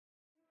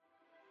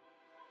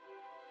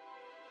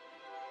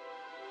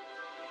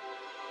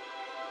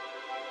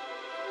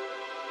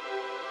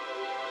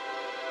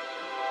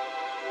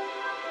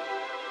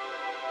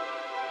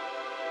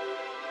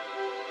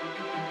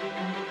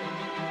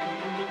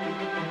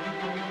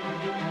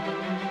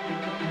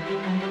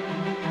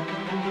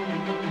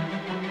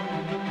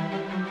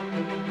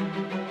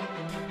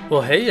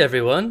Well, hey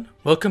everyone.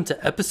 Welcome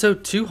to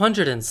episode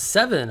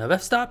 207 of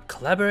F-Stop,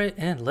 Collaborate,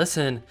 and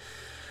Listen.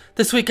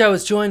 This week I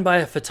was joined by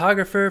a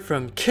photographer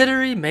from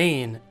Kittery,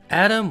 Maine,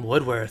 Adam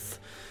Woodworth.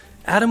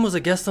 Adam was a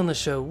guest on the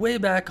show way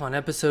back on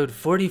episode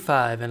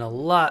 45, and a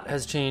lot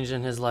has changed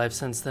in his life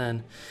since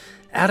then.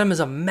 Adam is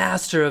a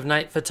master of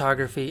night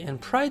photography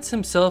and prides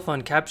himself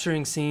on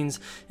capturing scenes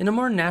in a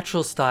more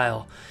natural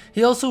style.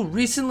 He also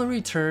recently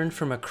returned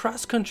from a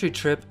cross-country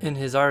trip in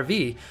his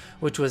RV,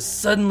 which was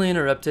suddenly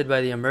interrupted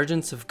by the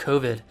emergence of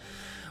COVID.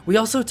 We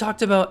also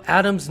talked about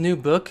Adam's new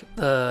book,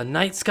 The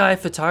Night Sky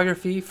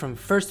Photography from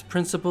First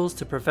Principles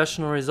to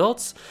Professional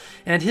Results,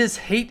 and his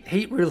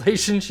hate-hate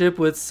relationship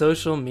with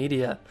social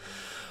media.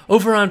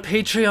 Over on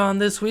Patreon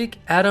this week,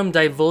 Adam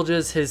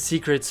divulges his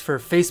secrets for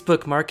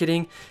Facebook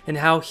marketing and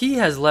how he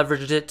has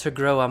leveraged it to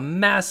grow a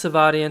massive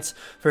audience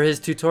for his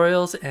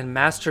tutorials and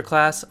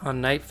masterclass on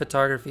night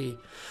photography.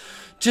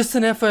 Just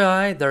an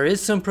FYI, there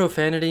is some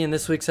profanity in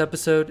this week's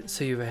episode,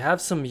 so you have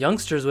some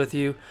youngsters with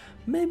you,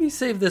 maybe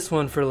save this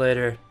one for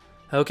later.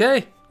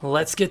 Okay,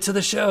 let's get to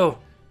the show.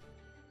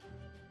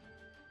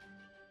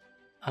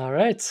 All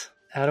right,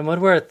 Adam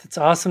Woodworth, it's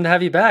awesome to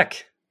have you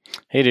back.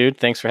 Hey dude,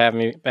 thanks for having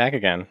me back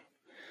again.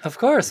 Of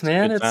course,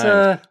 man.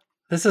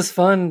 This is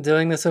fun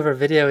doing this over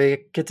video.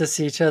 We get to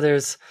see each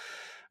other's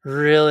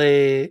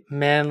really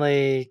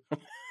manly,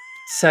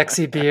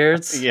 sexy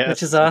beards, Yes.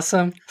 which is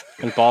awesome.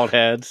 And bald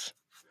heads.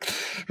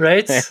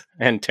 Right?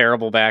 And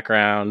terrible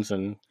backgrounds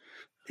and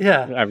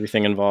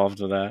everything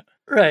involved with that.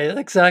 Right,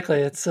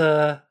 exactly. It's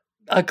a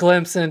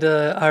glimpse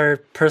into our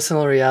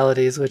personal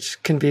realities,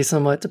 which can be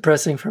somewhat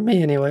depressing for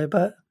me anyway,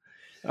 but...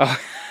 Oh.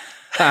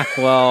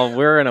 Well,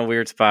 we're in a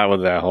weird spot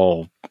with that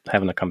whole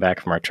having to come back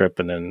from our trip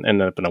and then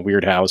end up in a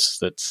weird house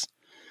that's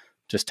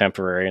just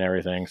temporary and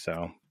everything.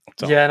 So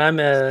yeah,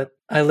 and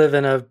I live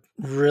in a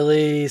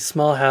really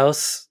small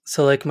house.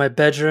 So like my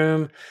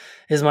bedroom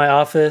is my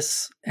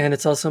office and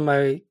it's also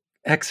my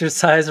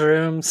exercise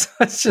room. So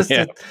it's just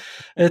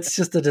it's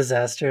just a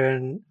disaster.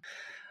 And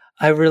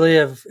I really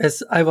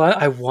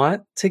I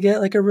want to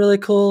get like a really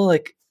cool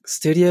like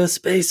studio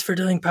space for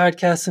doing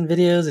podcasts and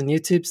videos and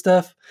YouTube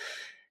stuff.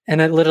 And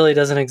it literally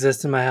doesn't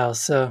exist in my house,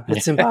 so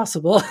it's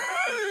impossible.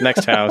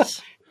 Next house.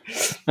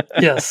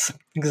 Yes,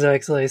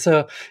 exactly.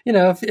 So,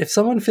 if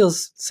someone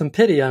feels some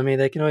pity on me,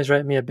 they can always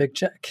write me a big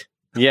check.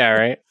 Yeah,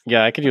 right?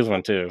 Yeah, I could use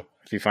one too,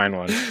 if you find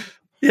one.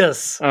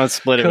 Yes. I'll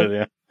split it with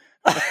you.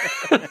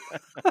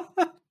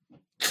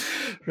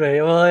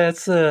 Right, well,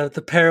 that's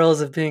the perils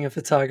of being a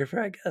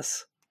photographer, I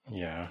guess.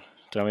 Yeah,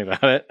 tell me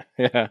about it.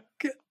 Yeah.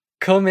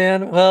 Cool,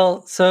 man.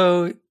 Well,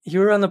 so you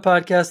were on the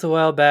podcast a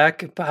while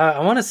back. I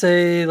want to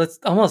say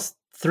almost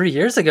 3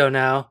 years ago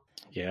now.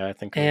 Yeah, I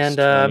think. And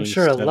I'm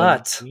sure a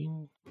lot. I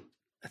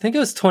think it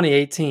was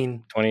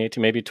 2018.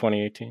 2018, maybe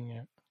 2018.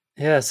 Yeah.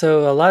 Yeah.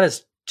 So a lot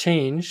has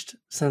changed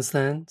since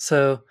then.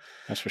 So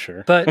that's for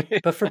sure.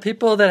 But for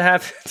people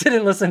that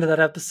didn't listen to that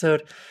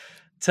episode,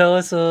 tell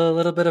us a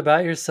little bit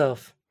about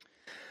yourself.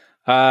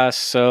 I'm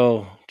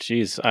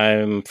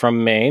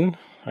from Maine.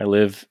 I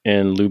live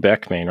in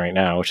Lubec, Maine right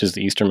now, which is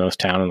the easternmost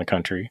town in the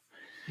country.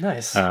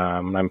 Nice.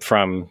 I'm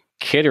from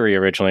Kittery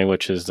originally,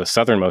 which is the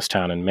southernmost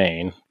town in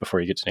Maine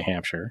before you get to New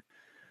Hampshire.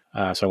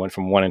 So I went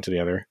from one into the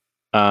other.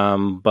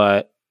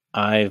 But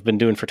I've been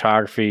doing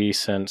photography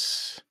on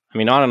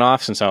and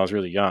off since I was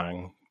really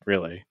young,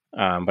 really.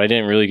 But I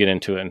didn't really get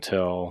into it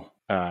until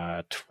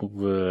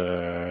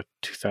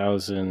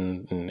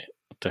 2000. What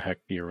the heck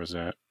year was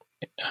that?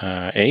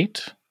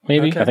 8?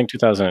 Maybe. Okay. I think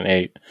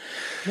 2008.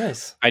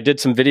 Nice. I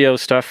did some video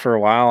stuff for a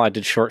while. I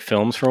did short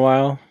films for a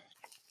while,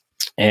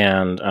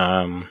 and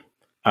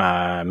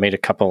made a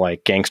couple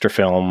like gangster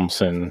films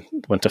and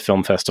went to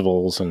film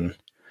festivals and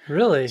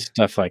really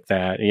stuff like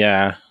that.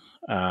 Yeah.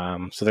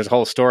 So there's a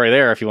whole story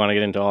there if you want to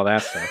get into all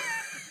that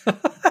stuff.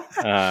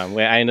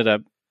 I ended up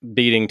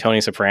beating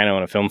Tony Soprano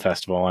in a film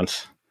festival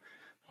once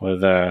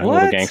with a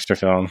little gangster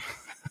film.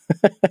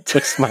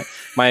 It's my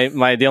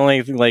the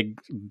only like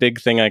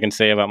big thing I can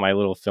say about my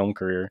little film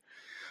career.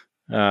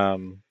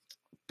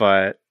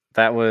 But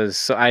that was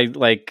so I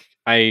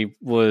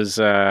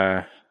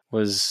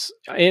was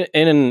in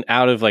and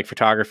out of like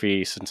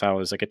photography since I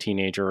was like a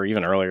teenager or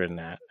even earlier than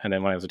that. And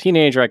then when I was a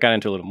teenager, I got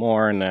into a little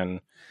more and then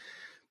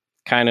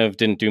kind of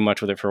didn't do much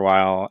with it for a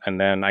while.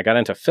 And then I got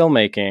into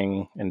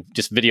filmmaking and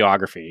just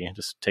videography,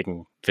 just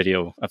taking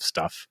video of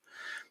stuff.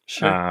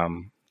 Sure.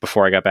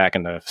 Before I got back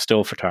into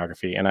still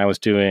photography, and I was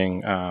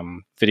doing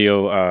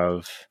video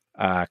of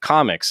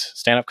comics,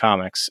 stand-up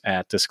comics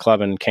at this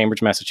club in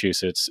Cambridge,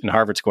 Massachusetts, in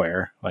Harvard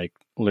Square, like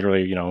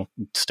literally,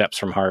 steps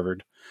from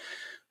Harvard.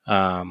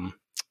 And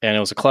it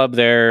was a club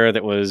there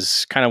that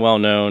was kind of well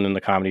known in the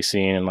comedy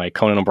scene, and like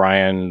Conan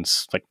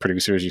O'Brien's like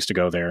producers used to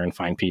go there and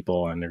find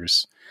people, and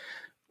there's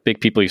big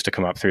people used to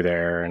come up through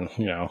there, and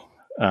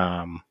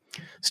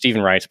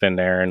Stephen Wright's been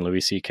there, and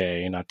Louis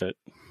C.K. Not that.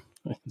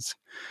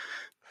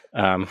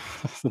 A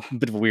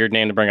bit of a weird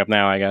name to bring up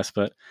now, I guess,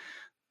 but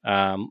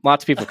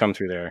lots of people come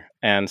through there.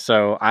 And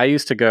so I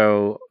used to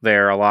go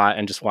there a lot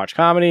and just watch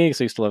comedy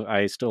because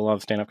I still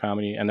love stand-up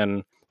comedy. And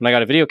then when I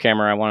got a video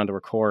camera, I wanted to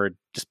record,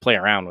 just play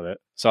around with it.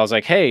 So I was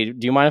like, hey,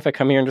 do you mind if I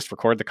come here and just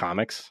record the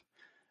comics?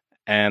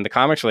 And the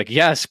comics were like,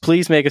 yes,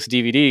 please make us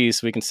DVDs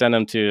so we can send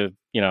them to,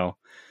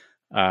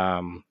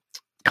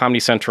 Comedy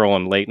Central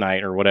and late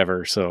night or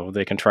whatever, so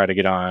they can try to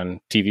get on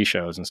TV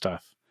shows and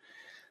stuff.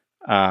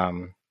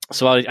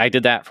 So I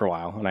did that for a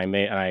while, and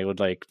I would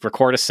like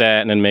record a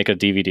set and then make a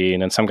DVD,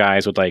 and then some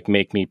guys would like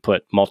make me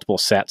put multiple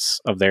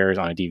sets of theirs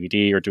on a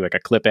DVD or do like a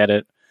clip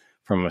edit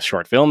from a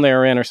short film they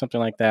were in or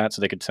something like that,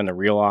 so they could send a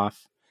reel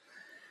off.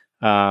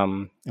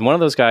 And one of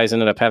those guys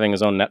ended up having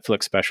his own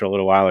Netflix special a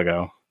little while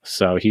ago,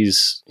 so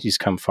he's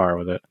come far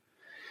with it.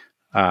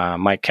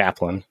 Mike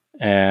Kaplan.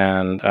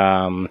 And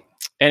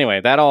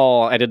anyway,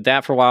 I did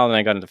that for a while, and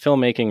I got into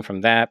filmmaking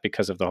from that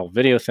because of the whole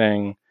video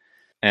thing.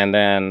 And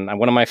then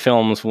one of my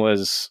films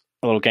was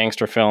a little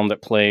gangster film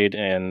that played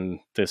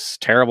in this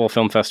terrible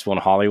film festival in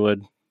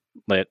Hollywood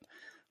that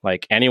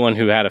like anyone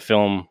who had a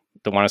film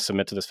that wanted to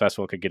submit to this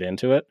festival could get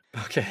into it.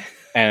 Okay.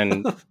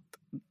 And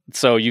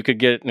so you could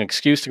get an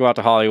excuse to go out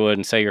to Hollywood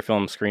and say your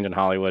film screened in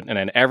Hollywood. And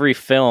then every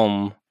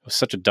film, it was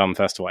such a dumb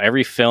festival,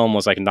 every film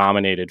was like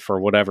nominated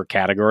for whatever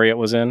category it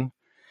was in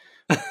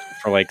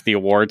for like the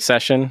award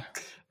session.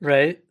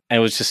 Right. And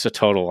it was just a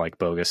total like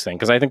bogus thing.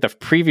 Because I think the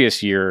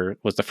previous year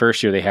was the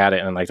first year they had it.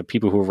 And like the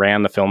people who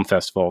ran the film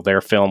festival, their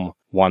film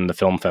won the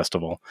film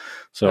festival.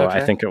 So okay.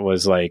 I think it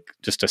was like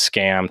just a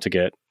scam to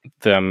get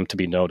them to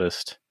be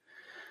noticed.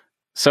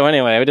 So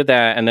anyway, I did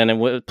that. And then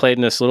it played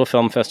in this little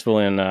film festival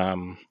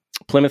in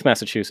Plymouth,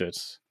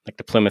 Massachusetts. Like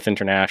the Plymouth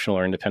International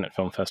or Independent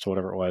Film Festival,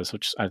 whatever it was,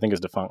 which I think is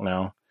defunct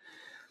now.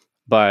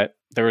 But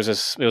there was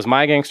it was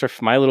my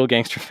little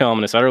gangster film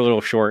and this other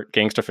little short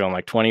gangster film,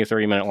 like 20 or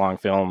 30 minute long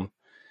film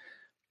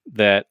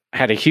that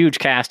had a huge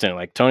cast in it,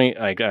 like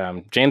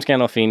James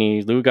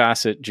Gandolfini, Lou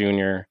Gossett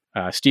Jr.,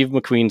 Steve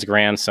McQueen's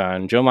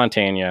grandson, Joe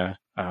Mantegna,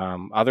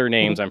 other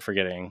names I'm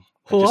forgetting.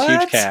 Like this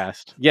huge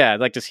cast. Yeah,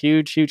 like this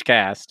huge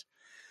cast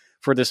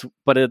for this.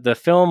 But the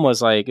film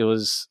was like, it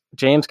was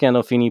James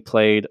Gandolfini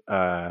played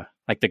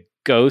like the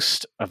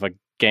ghost of a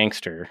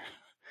gangster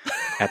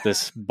at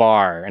this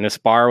bar, and this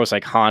bar was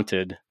like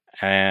haunted,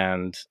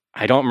 and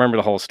I don't remember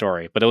the whole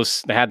story, but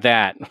they had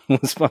that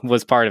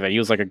was part of it. He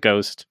was like a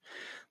ghost.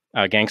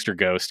 Gangster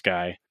ghost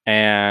guy.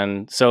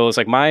 And so it was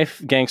like my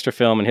gangster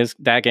film and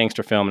that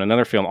gangster film and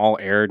another film all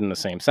aired in the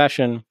same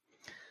session.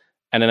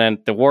 And then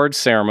the awards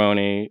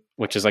ceremony,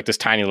 which is like this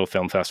tiny little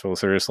film festival,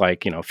 so there's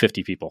like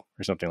 50 people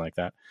or something like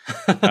that.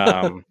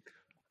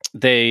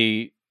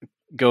 They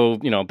go,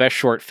 best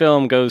short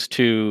film goes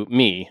to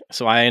me.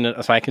 So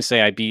I can say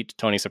I beat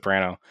Tony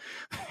Soprano.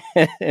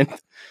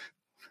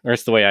 Or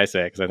it's the way I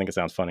say it because I think it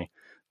sounds funny.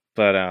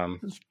 But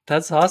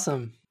that's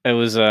awesome. It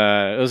was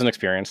an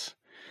experience.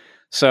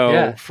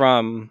 So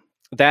from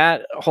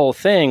that whole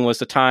thing was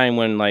the time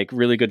when like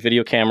really good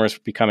video cameras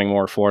were becoming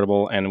more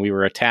affordable, and we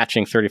were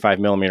attaching 35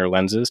 millimeter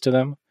lenses to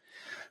them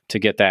to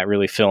get that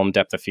really film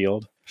depth of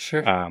field.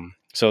 Sure.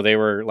 So they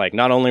were like,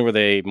 not only were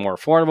they more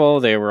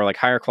affordable, they were like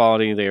higher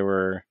quality. They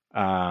were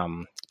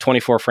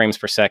 24 frames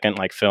per second,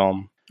 like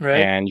film.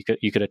 Right. And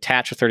you could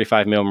attach a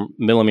 35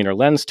 millimeter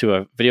lens to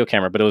a video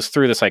camera, but it was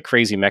through this like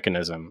crazy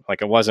mechanism.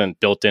 Like it wasn't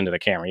built into the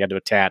camera. You had to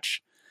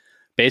attach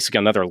basically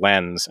another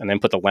lens and then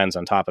put the lens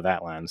on top of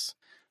that lens.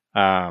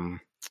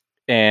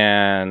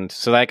 And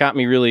so that got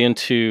me really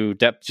into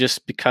depth,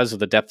 just because of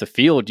the depth of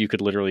field you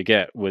could literally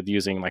get with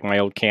using like my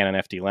old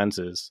Canon FD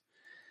lenses.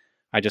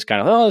 I just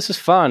kind of, this is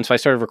fun. So I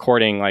started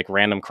recording like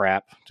random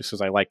crap just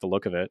because I liked the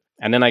look of it.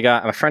 And then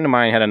a friend of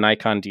mine had a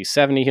Nikon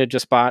D70 he had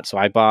just bought. So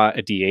I bought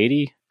a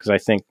D80 because I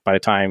think by the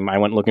time I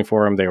went looking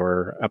for them, they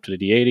were up to the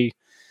D80.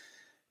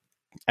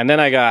 And then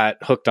I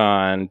got hooked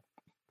on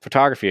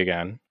photography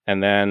again.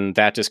 And then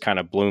that just kind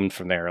of bloomed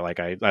from there. Like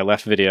I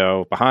left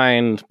video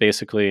behind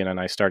basically. And then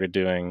I started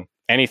doing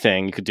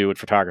anything you could do with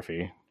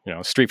photography,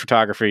 street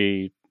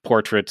photography,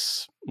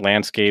 portraits,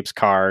 landscapes,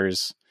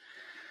 cars,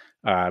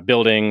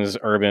 buildings,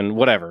 urban,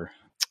 whatever.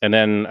 And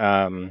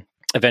then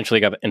eventually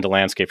got into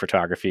landscape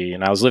photography.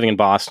 And I was living in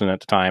Boston at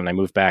the time, and I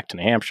moved back to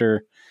New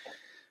Hampshire.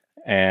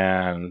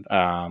 And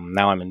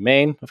now I'm in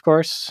Maine, of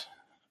course.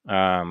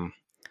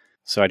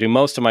 So I do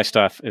most of my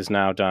stuff is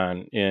now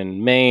done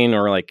in Maine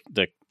or like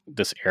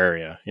this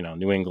area,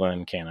 New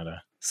England,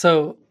 Canada.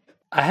 So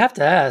I have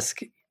to ask,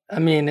 I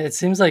mean, it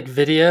seems like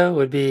video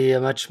would be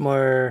a much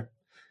more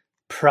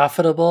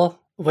profitable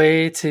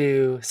way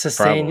to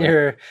sustain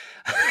your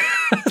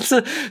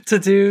to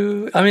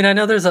do. I mean, I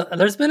know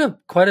there's been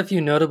quite a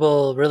few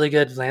notable, really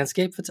good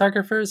landscape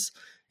photographers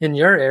in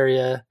your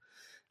area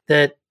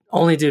that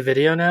only do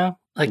video now.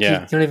 Like you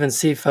don't even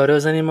see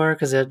photos anymore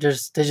because they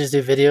just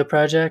do video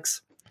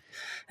projects.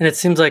 And it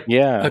seems like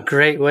a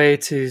great way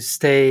to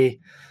stay,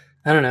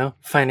 I don't know,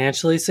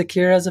 financially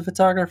secure as a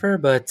photographer,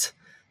 but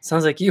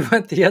sounds like you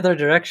went the other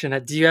direction.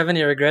 Do you have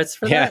any regrets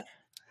for that?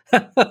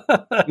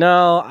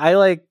 No, I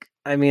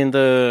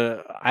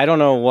don't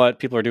know what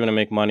people are doing to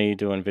make money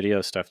doing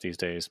video stuff these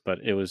days, but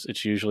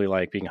it's usually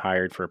like being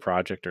hired for a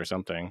project or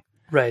something.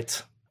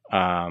 Right.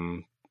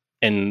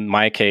 In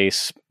my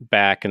case,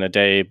 back in the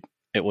day,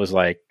 it was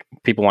like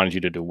people wanted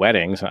you to do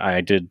weddings.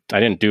 I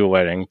didn't do a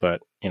wedding,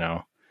 but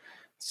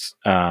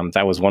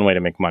that was one way to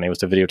make money, was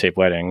to videotape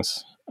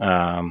weddings,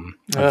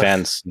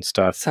 events and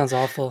stuff. Sounds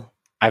awful.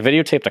 I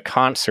videotaped a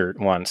concert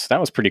once. That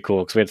was pretty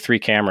cool because we had 3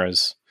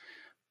 cameras.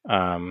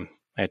 I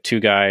had 2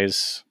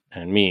 guys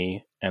and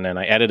me, and then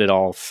I edited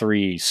all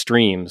 3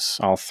 streams,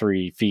 all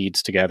 3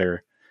 feeds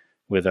together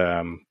with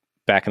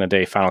back in the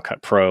day Final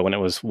Cut Pro when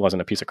it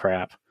wasn't a piece of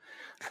crap,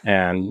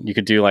 and you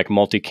could do like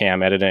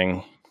multicam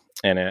editing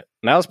in it.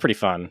 And that was pretty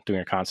fun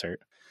doing a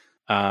concert.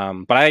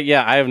 But I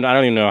don't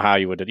even know how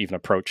you would even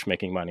approach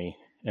making money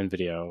in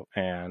video.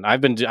 And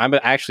I'm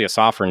actually a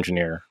software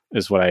engineer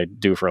is what I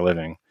do for a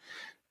living,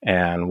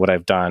 and what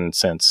I've done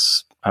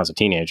since I was a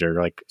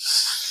teenager. Like,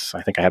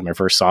 I think I had my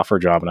first software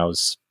job when I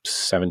was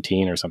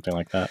 17 or something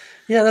like that.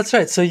 Yeah, that's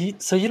right. So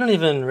you don't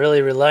even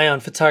really rely on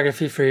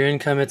photography for your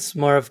income. It's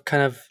more of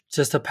kind of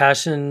just a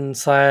passion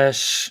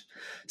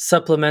 /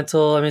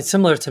 supplemental. I mean,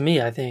 similar to me,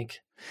 I think.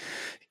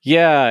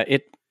 Yeah,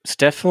 it's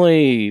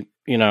definitely,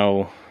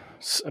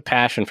 a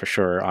passion for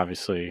sure,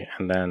 obviously.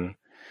 And then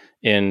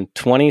in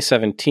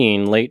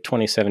late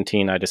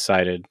 2017, I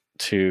decided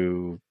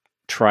to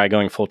try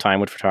going full time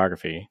with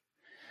photography.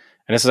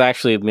 And this is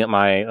actually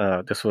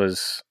this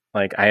was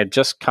like, I had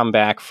just come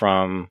back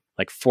from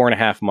like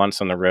 4.5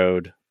 months on the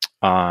road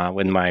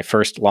in my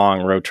first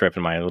long road trip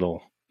in my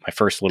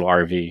first little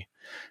RV.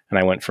 And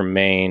I went from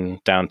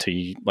Maine down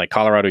to like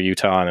Colorado,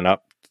 Utah, and then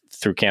up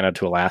through Canada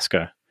to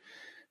Alaska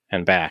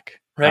and back.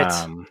 Right.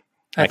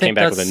 I came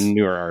back with a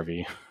newer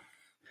RV.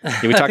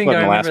 Yeah, we talked about it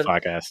in the last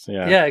podcast.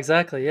 Yeah. Yeah,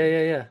 exactly.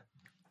 Yeah.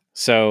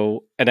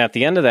 So, and at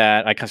the end of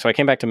that, I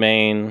came back to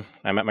Maine.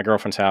 I'm at my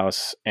girlfriend's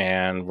house,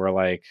 and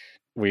I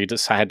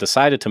had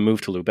decided to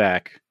move to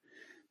Lubec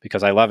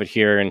because I love it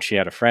here, and she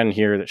had a friend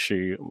here that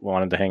she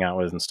wanted to hang out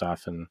with and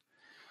stuff, and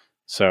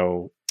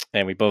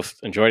we both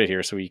enjoyed it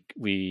here. So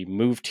we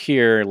moved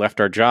here,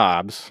 left our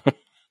jobs.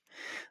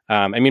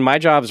 I mean, my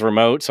job's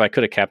remote, so I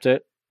could have kept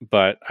it,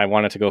 but I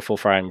wanted to go full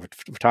time with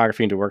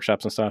photography and do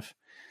workshops and stuff.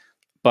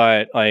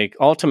 But like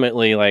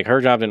ultimately, like her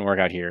job didn't work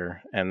out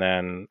here, and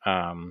then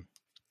I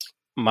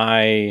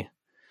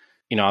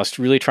was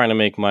really trying to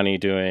make money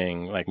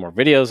doing like more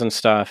videos and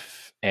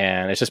stuff,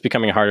 and it's just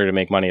becoming harder to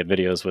make money at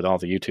videos with all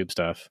the YouTube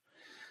stuff.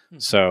 Mm-hmm.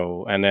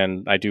 So, and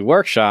then I do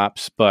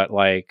workshops, but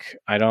like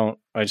I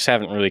just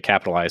haven't really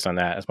capitalized on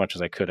that as much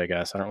as I could, I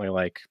guess. I don't really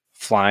like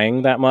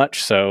flying that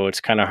much, so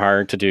it's kind of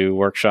hard to do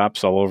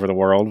workshops all over the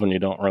world when you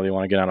don't really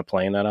want to get on a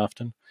plane that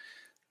often.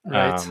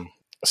 Right.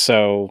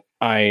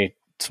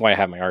 That's why I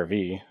have my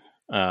RV.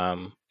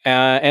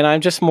 And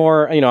I'm just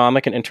more, I'm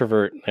like an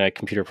introvert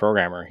computer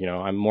programmer.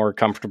 I'm more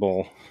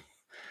comfortable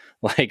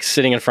like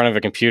sitting in front of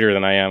a computer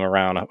than I am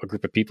around a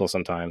group of people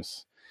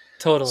sometimes.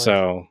 Totally.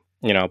 So,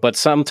 but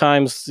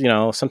sometimes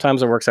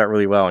it works out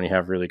really well and you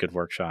have really good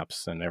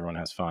workshops and everyone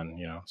has fun,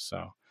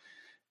 so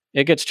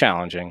it gets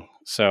challenging.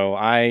 So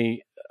I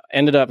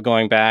ended up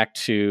going back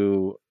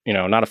to,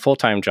 not a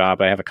full-time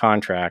job. I have a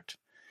contract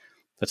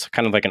that's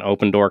kind of like an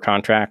open door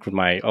contract with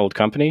my old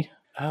company.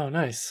 Oh,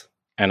 nice.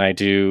 And I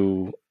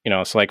do,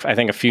 so like, I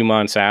think a few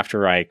months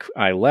after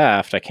I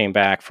left, I came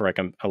back for like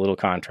a little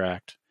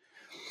contract,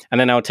 and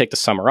then I would take the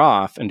summer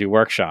off and do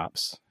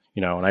workshops,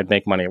 and I'd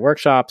make money at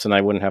workshops and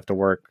I wouldn't have to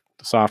work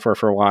the software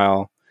for a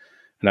while.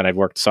 And then I'd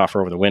work the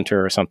software over the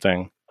winter or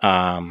something.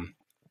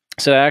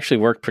 So that actually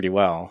worked pretty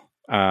well.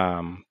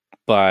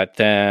 But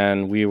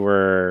then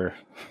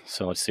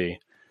let's see,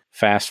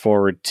 fast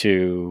forward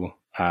to,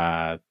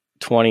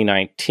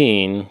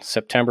 2019,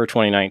 September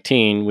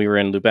 2019, we were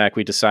in Lubec.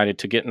 We decided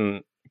to get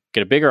a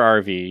bigger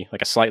RV,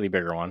 like a slightly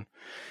bigger one,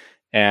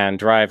 and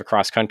drive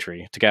across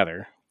country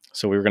together.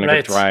 So we were going to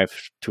go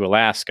drive to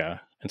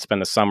Alaska and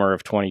spend the summer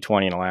of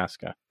 2020 in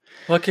Alaska.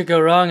 What could go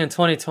wrong in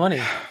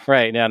 2020?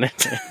 Right. Yeah.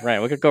 Right.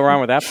 What could go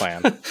wrong with that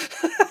plan?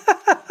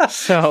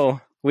 So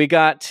we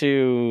got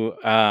to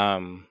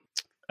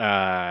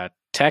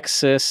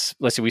Texas.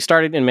 Let's see. We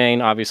started in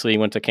Maine, obviously,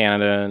 went to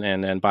Canada,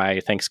 and then by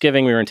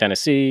Thanksgiving, we were in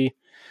Tennessee.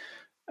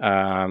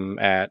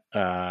 At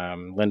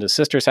Linda's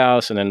sister's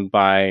house, and then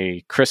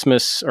by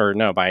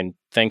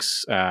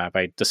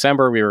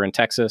December we were in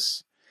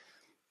Texas,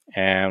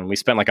 and we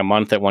spent like a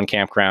month at one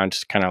campground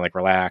just kind of like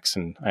relax,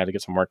 and I had to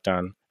get some work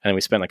done. And then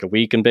we spent like a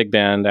week in Big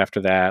Bend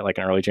after that, like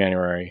in early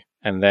January.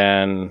 And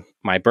then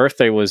my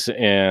birthday was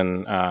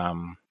in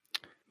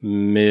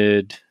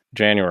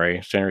mid-January,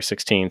 January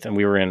 16th, and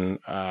we were in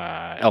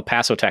El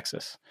Paso,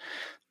 Texas,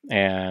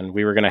 and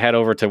we were going to head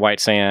over to White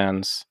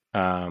Sands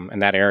in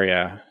that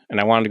area, and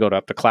I wanted to go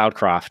up to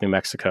Cloudcroft, New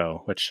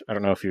Mexico, which I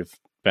don't know if you've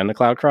been to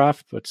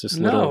Cloudcroft, but it's this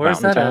little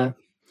mountain town. At?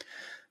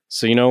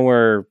 So you know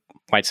where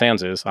White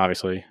Sands is,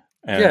 obviously.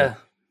 And yeah.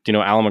 Do you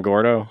know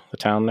Alamogordo, the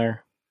town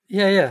there?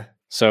 Yeah.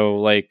 So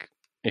like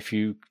if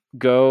you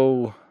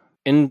go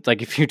in,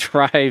 like if you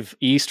drive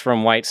east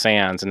from White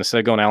Sands and instead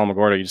of going to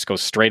Alamogordo, you just go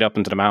straight up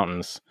into the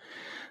mountains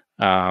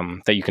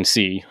that you can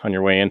see on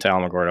your way into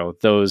Alamogordo.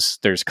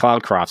 There's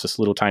Cloudcroft, this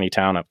little tiny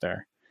town up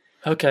there.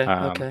 Okay.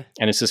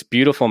 And it's this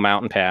beautiful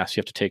mountain pass you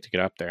have to take to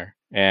get up there.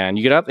 And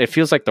you get up, it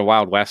feels like the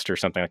Wild West or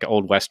something, like an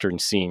old Western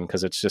scene,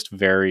 because it's just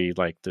very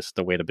like this,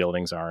 the way the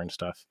buildings are and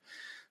stuff.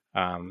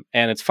 And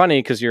it's funny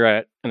because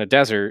you're in a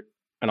desert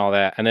and all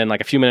that. And then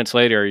like a few minutes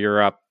later,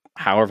 you're up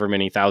however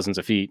many thousands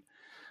of feet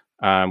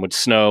with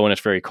snow and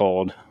it's very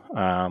cold.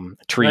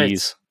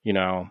 Trees,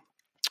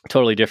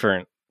 totally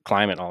different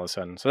climate all of a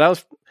sudden. So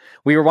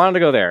we were wanting to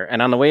go there.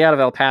 And on the way out of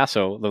El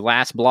Paso, the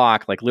last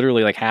block, like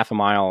literally like half a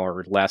mile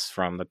or less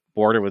from the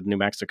border with New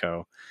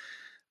Mexico,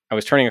 I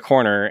was turning a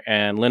corner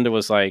and Linda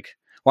was like,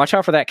 watch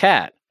out for that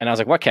cat. And I was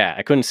like, what cat?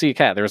 I couldn't see a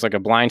cat. There was like a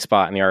blind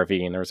spot in the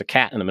RV and there was a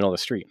cat in the middle of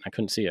the street. I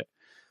couldn't see it.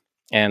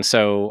 And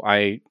so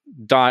I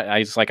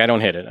was like, I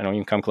don't hit it. I don't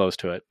even come close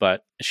to it.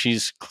 But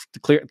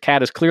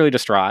cat is clearly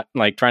distraught,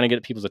 like trying to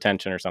get people's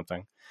attention or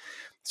something.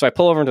 So I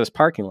pull over into this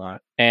parking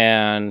lot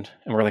and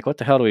we're like, what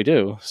the hell do we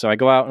do? So I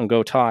go out and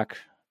go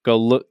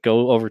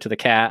over to the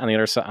cat on the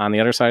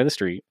other side of the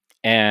street.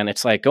 And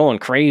it's like going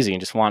crazy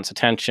and just wants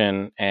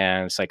attention.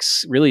 And it's like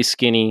really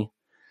skinny,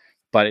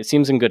 but it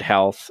seems in good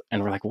health.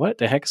 And we're like, what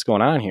the heck is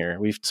going on here?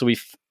 We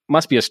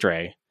must be a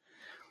stray.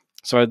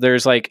 So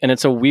there's like, and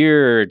it's a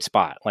weird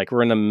spot. Like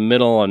we're in the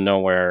middle of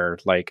nowhere,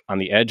 like on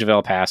the edge of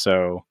El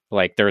Paso.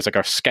 Like there's like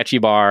a sketchy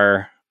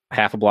bar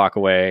half a block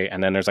away.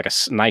 And then there's like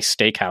a nice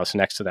steakhouse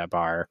next to that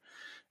bar.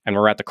 And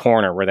we're at the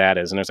corner where that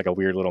is. And there's like a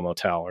weird little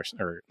motel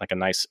or like a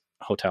nice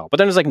hotel. But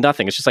then there's like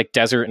nothing. It's just like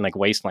desert and like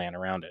wasteland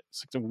around it.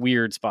 It's like a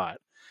weird spot.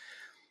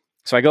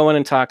 So I go in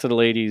and talk to the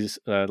lady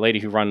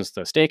who runs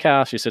the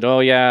steakhouse. She said, oh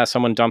yeah,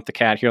 someone dumped the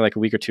cat here like a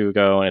week or two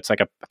ago. And it's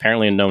like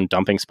apparently a known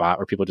dumping spot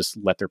where people just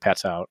let their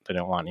pets out. They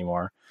don't want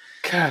anymore.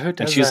 God, who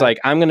does and she was that? like,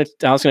 I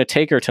was going to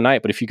take her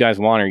tonight, but if you guys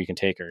want her, you can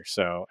take her.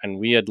 So, and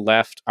we had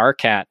left our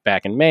cat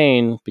back in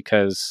Maine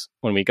because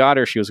when we got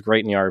her, she was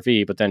great in the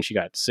RV, but then she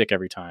got sick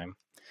every time.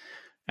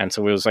 And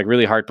so it was like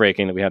really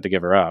heartbreaking that we had to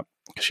give her up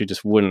because she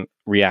just wouldn't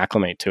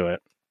reacclimate to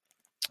it.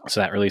 So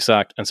that really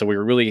sucked. And so we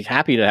were really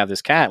happy to have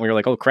this cat. And we were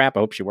like, oh crap, I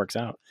hope she works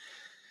out.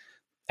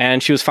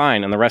 And she was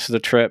fine. And the rest of the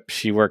trip,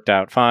 she worked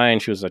out fine.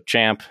 She was a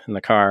champ in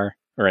the car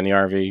or in the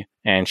RV.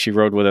 And she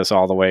rode with us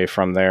all the way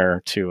from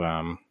there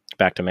to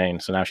back to Maine.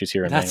 So now she's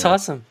here in Maine. That's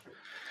awesome.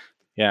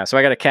 Yeah. So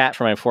I got a cat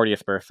for my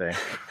 40th birthday.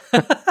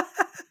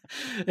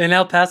 In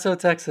El Paso,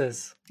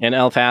 Texas. In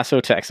El Paso,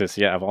 Texas.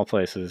 Yeah, of all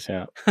places.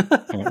 Yeah.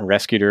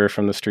 Rescued her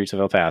from the streets of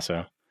El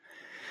Paso.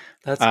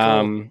 That's cool.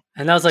 And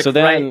that was like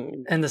right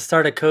in the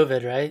start of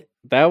COVID, right?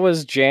 That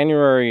was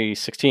January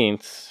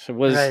 16th. It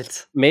was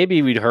right.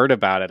 Maybe we'd heard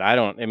about it.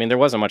 There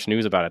wasn't much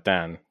news about it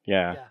then.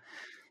 Yeah.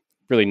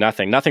 Really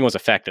nothing. Nothing was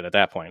affected at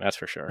that point. That's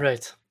for sure.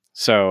 Right.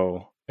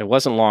 So it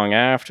wasn't long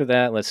after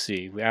that. Let's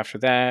see. After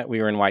that,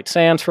 we were in White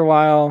Sands for a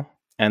while.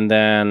 And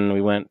then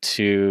we went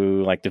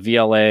to like the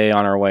VLA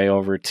on our way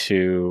over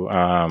to,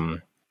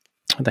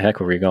 what the heck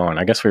were we going?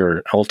 I guess we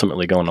were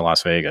ultimately going to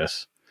Las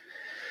Vegas.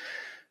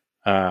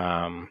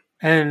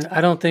 And I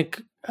don't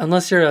think,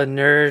 unless you're a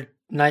nerd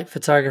night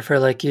photographer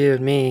like you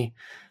and me,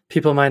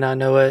 people might not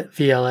know what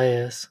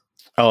VLA is.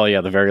 Oh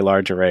yeah, the Very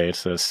Large Array.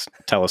 It's this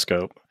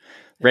telescope,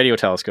 radio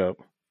telescope.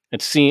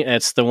 It's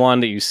the one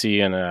that you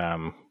see in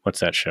what's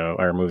that show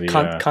or movie?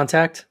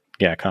 Contact.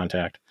 Yeah,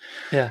 Contact.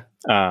 Yeah.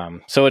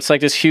 So it's like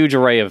this huge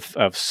array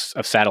of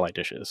satellite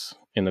dishes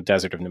in the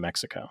desert of New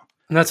Mexico.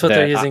 And that's what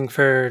they're using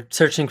for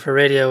searching for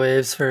radio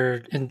waves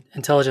for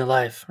intelligent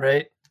life,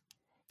 right?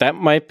 That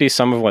might be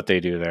some of what they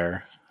do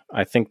there.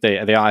 I think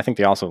they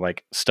also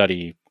like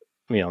study,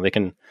 they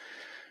can,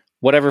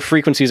 whatever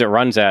frequencies it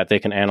runs at, they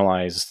can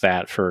analyze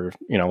that for,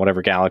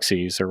 whatever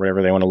galaxies or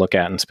whatever they want to look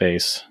at in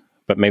space.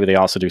 But maybe they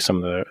also do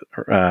some of the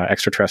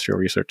extraterrestrial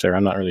research there.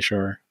 I'm not really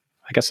sure.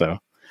 I guess so.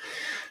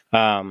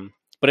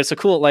 But it's a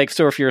cool,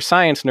 so if you're a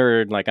science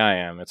nerd like I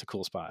am, it's a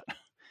cool spot.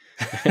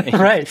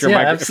 Right. If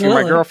you're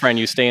my girlfriend,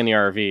 you stay in the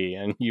RV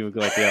and you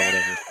like, yeah,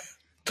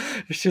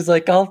 whatever. She's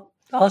like, I'll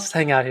just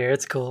hang out here.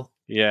 It's cool.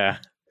 Yeah.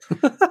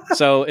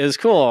 So it's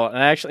cool. And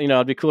actually,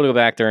 it'd be cool to go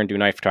back there and do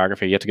night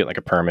photography. You have to get like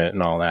a permit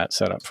and all that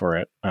set up for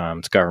it.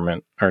 It's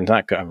government, or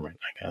not government,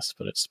 I guess,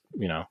 but it's,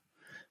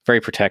 very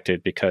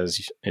protected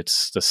because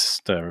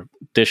the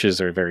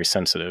dishes are very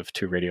sensitive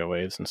to radio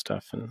waves and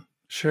stuff. And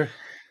sure.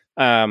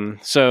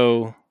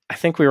 So I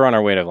think we were on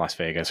our way to Las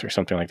Vegas or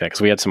something like that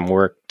because we had some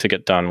work to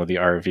get done with the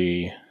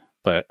RV,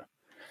 but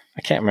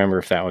I can't remember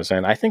if that was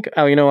in. I think,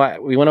 we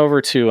went over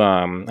to,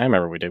 I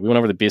remember we did. We went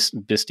over to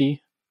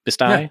Bisti.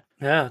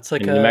 Yeah, it's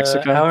like New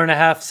Mexico. Hour and a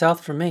half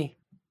south from me.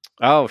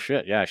 Oh,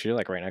 shit. Yeah, she's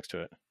like right next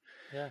to it.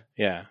 Yeah.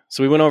 Yeah.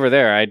 So we went over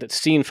there. I'd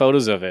seen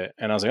photos of it,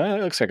 and I was like, oh,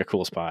 it looks like a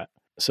cool spot.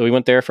 So we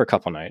went there for a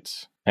couple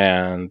nights,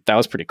 and that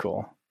was pretty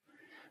cool.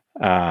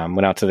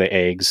 Went out to the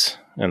eggs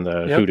and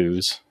the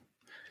hoodoos.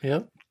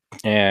 Yep.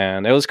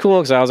 And it was cool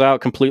because I was out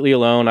completely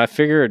alone. I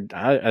figured,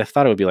 I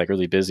thought it would be like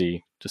really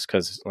busy just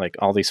because like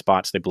all these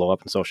spots, they blow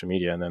up on social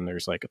media, and then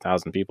there's like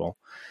 1,000 people.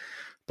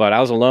 But I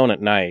was alone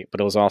at night,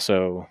 but it was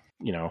also,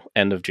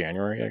 end of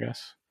January, I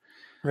guess.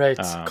 Right.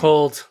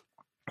 Cold.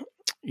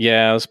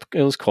 Yeah,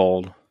 it was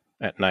cold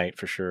at night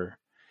for sure.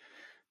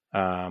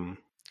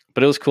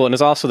 But it was cool. And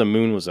it's also the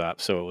moon was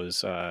up. So it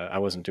was, I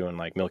wasn't doing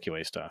like Milky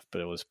Way stuff, but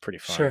it was pretty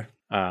fun. Sure.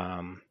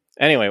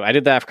 Anyway, I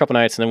did that for a couple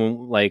nights, and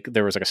then like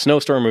there was like a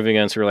snowstorm moving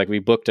in, so we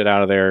booked it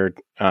out of there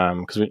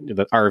because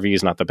the RV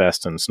is not the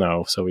best in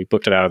snow, so we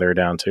booked it out of there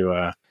down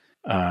to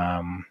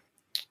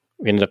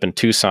we ended up in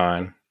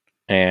Tucson,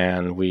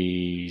 and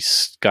we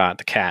got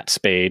the cat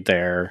spayed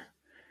there,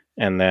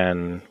 and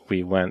then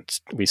we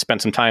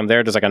spent some time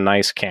there. There's like a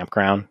nice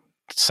campground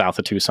south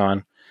of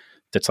Tucson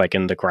that's like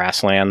in the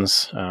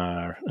grasslands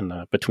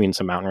between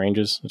some mountain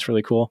ranges. It's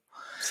really cool.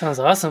 Sounds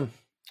awesome.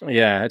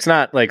 Yeah, it's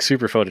not like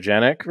super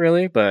photogenic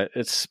really, but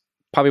it's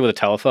probably with a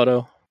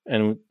telephoto.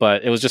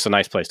 But it was just a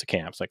nice place to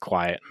camp. It's like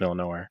quiet, middle of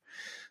nowhere.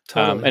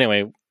 Totally.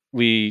 Anyway,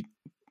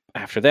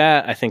 after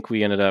that, I think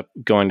we ended up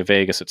going to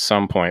Vegas at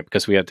some point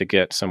because we had to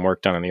get some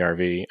work done in the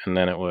RV. And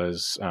then it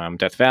was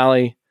Death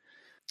Valley,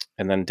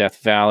 and then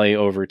Death Valley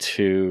over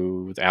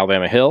to the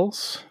Alabama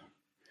Hills.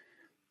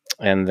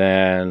 And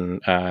then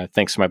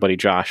thanks to my buddy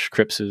Josh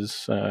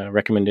Cripps's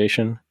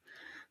recommendation,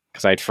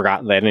 because I'd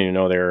forgotten, I didn't even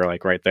know they were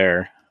like right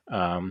there.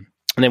 And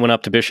then went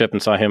up to Bishop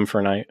and saw him for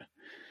a night.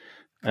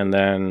 And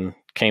then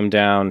came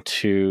down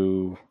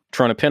to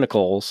Trona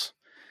Pinnacles.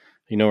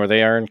 You know where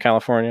they are in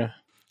California?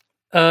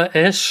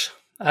 Ish.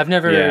 I've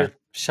never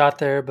shot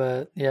there,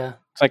 but yeah.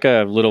 It's like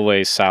a little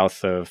ways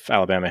south of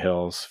Alabama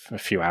Hills, a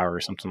few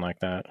hours, something like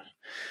that.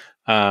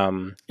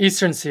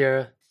 Eastern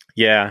Sierra.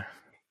 Yeah.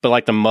 But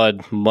like the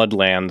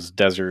mudlands,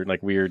 desert,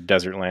 like weird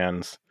desert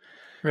lands.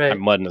 Right.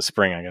 Mud in the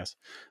spring, I guess.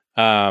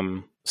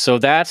 So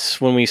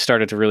that's when we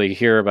started to really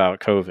hear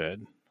about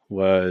COVID,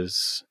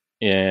 was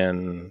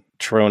in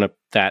Trona,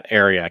 that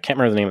area. I can't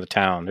remember the name of the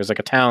town. There's like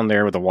a town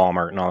there with a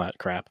Walmart and all that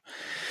crap.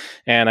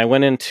 And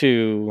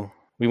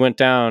we went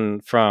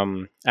down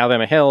from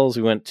Alabama Hills,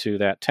 we went to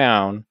that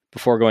town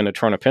before going to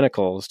Trona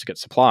Pinnacles to get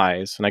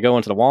supplies. And I go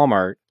into the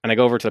Walmart and I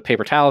go over to the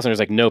paper towels, and there's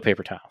like no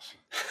paper towels.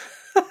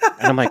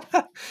 And I'm like,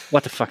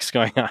 what the fuck's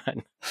going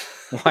on?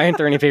 Why aren't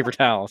there any paper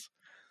towels?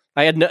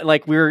 I had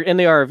we were in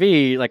the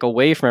RV, like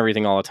away from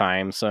everything all the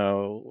time.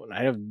 So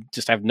I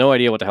have no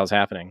idea what the hell's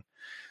happening.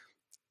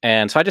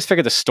 And so I just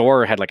figured the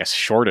store had like a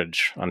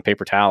shortage on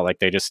paper towel. Like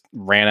they just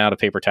ran out of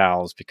paper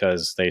towels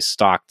because they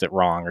stocked it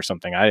wrong or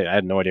something. I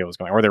had no idea what was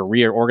going on. Or they're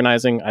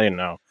reorganizing. I didn't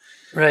know.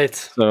 Right.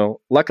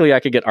 So luckily I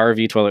could get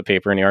RV toilet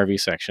paper in the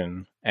RV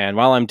section. And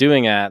while I'm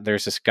doing that,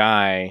 there's this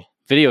guy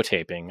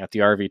videotaping at the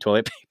RV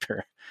toilet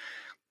paper.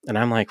 And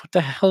I'm like, what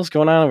the hell's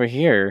going on over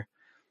here?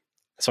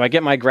 So I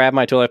grab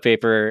my toilet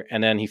paper,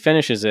 and then he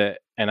finishes it.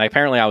 And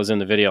apparently I was in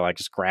the video, like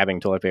just grabbing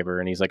toilet paper.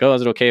 And he's like, oh,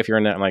 is it okay if you're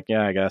in that? I'm like,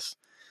 yeah, I guess.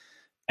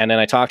 And then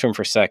I talked to him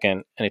for a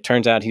second, and it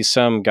turns out he's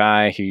some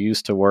guy who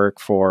used to work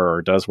for,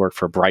 or does work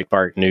for,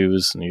 Breitbart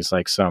News. And he's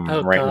like some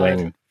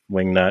right-wing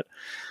wingnut.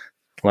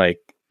 Like,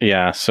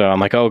 yeah. So I'm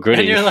like, oh, goody.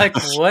 And you're like,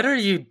 what are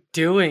you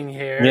doing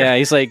here? Yeah.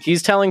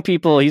 He's telling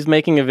people, he's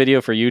making a video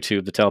for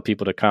YouTube to tell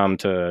people to come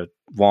to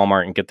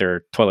Walmart and get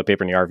their toilet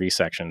paper in the RV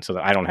section so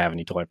that I don't have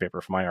any toilet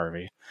paper for my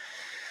RV.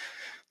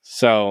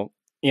 So,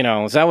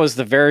 that was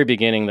the very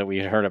beginning that we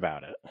had heard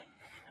about it.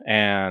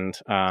 And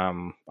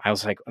I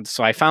was like,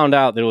 so I found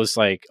out that it was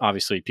like,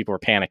 obviously people were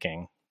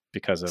panicking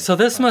because of. So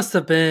this must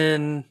have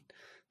been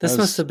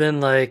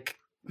like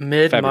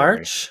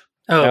mid-March.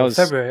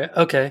 February.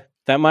 Okay.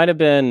 That might have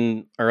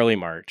been early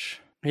March.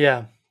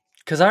 Yeah.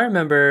 Because I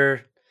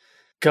remember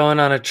going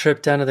on a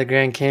trip down to the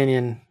Grand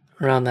Canyon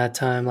around that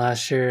time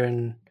last year.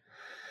 And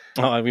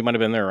we might have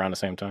been there around the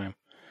same time.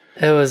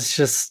 It was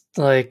just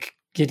like,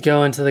 you'd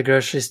go into the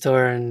grocery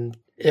store and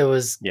it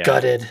was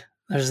gutted.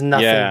 There's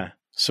nothing. Yeah.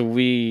 So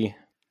it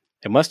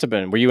must have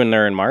been, were you in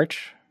there in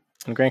March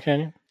in Grand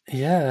Canyon?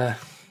 Yeah.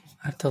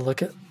 I'd have to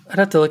look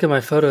at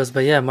my photos,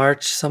 but yeah,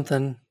 March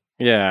something.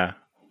 Yeah.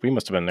 We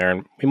must have been there,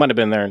 and we might have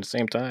been there at the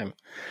same time.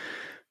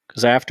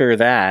 Because after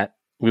that,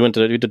 we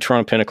did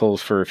Trona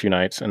Pinnacles for a few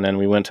nights, and then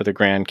we went to the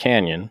Grand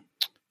Canyon.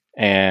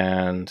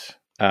 And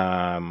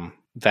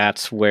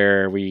that's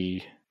where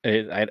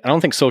I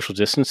don't think social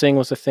distancing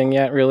was a thing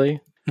yet,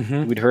 really.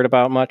 Mm-hmm. We'd heard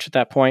about much at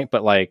that point,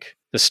 but like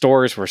the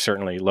stores were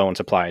certainly low in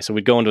supply. So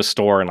we'd go into a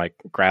store and like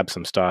grab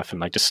some stuff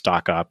and like just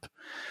stock up.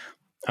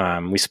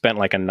 We spent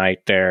like a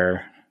night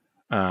there.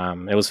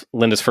 It was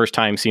Linda's first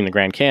time seeing the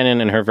Grand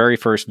Canyon, and her very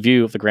first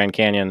view of the Grand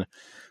Canyon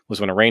was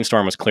when a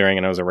rainstorm was clearing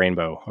and it was a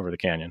rainbow over the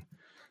canyon.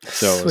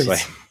 So it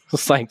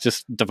was like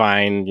just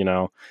divine,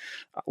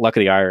 luck of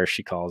the Irish,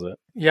 she calls it.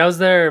 Yeah, I was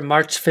there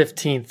March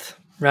 15th,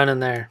 running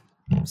there.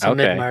 So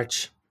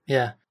mid-March.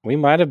 Yeah. We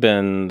might have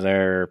been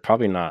there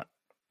probably not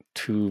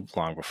too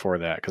long before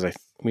that, because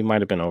we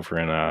might have been over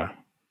in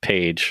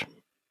Page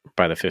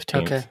by the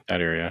 15th,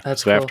 that area.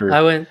 That's so cool.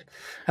 I went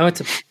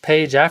to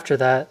Page after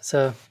that,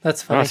 so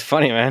that's funny. Oh, that's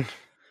funny, man.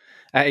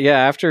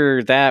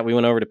 After that, we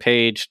went over to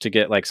Page to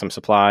get like some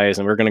supplies,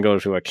 and we were going to go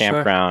to a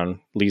campground,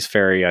 Lee's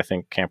Ferry, I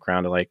think,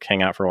 campground, to like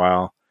hang out for a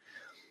while,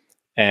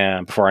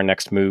 and before our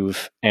next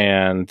move.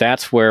 And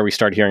that's where we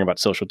started hearing about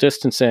social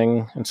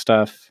distancing and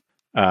stuff.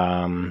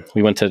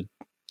 We went to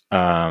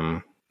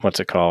what's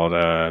it called?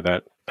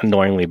 That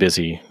annoyingly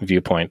busy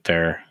viewpoint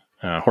there,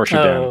 Horseshoe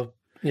Bend.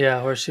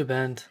 Yeah, Horseshoe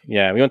Bend.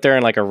 Yeah, we went there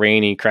in like a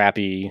rainy,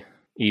 crappy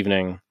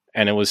evening,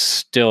 and it was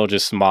still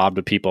just mobbed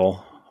with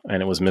people,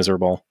 and it was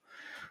miserable.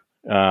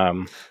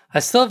 I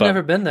still have but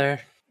never been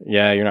there.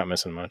 yeah, you're not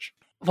missing much.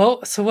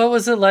 Well, so what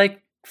was it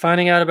like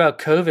finding out about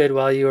COVID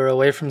while you were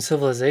away from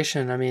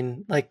civilization? I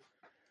mean, like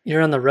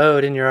you're on the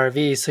road in your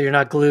RV, so you're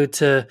not glued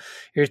to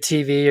your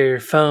TV or your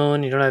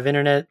phone. You don't have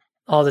internet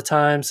all the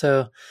time,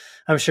 so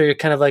I'm sure you're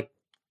kind of like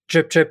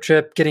drip, drip,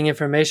 drip, getting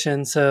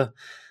information. So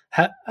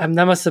that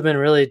must have been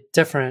really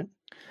different.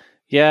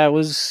 Yeah, it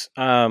was.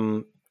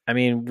 I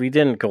mean, we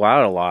didn't go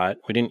out a lot.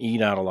 We didn't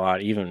eat out a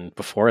lot even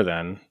before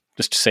then,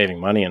 just saving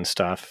money and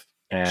stuff,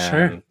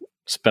 Sure, and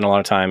spent a lot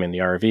of time in the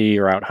RV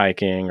or out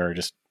hiking or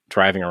just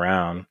driving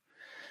around.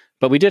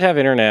 But we did have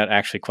internet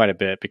actually quite a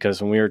bit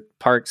because when we were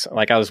parked,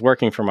 like I was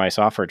working for my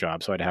software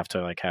job, so I'd have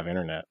to like have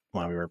internet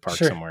while we were parked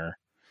sure, somewhere.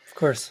 of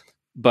course.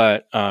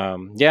 But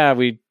yeah,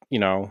 we,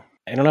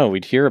 I don't know,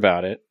 we'd hear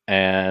about it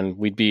and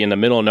we'd be in the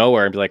middle of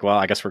nowhere and be like, well,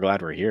 I guess we're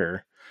glad we're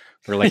here.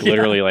 We're like Yeah,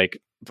 literally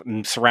like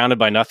surrounded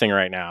by nothing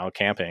right now,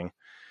 camping.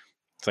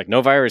 It's like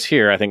no virus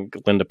here. I think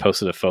Linda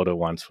posted a photo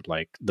once with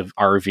like the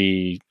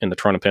RV in the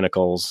Toronto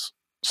Pinnacles,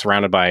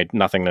 surrounded by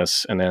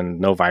nothingness, and then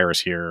no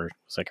virus here.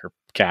 It's like her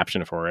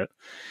caption for it.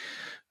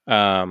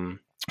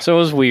 So it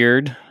was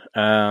weird.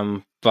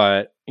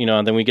 But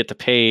then we get to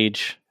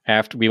Page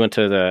after we went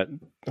to the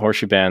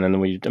Horseshoe Bend, and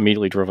then we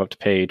immediately drove up to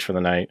Page for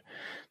the night,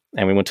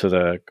 and we went to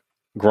the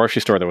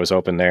grocery store that was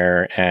open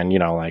there, and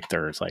like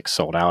there's like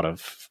sold out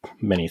of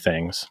many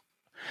things.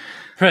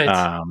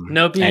 right.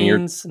 No And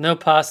beans, no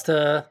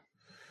pasta.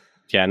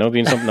 yeah, no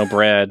beans, no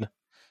bread,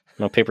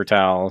 no paper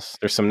towels.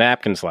 There's some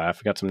napkins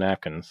left. We got some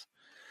napkins.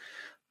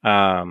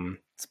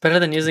 It's better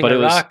than using But a it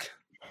was, rock.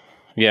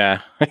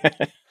 yeah.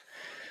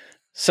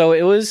 So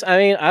it was, I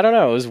mean, I don't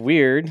know. It was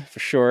weird for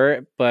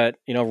sure. But,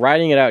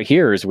 riding it out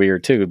here is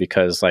weird too,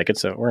 because like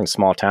we're in a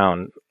small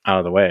town out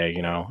of the way,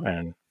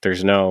 and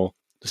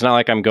it's not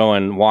like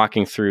I'm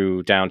walking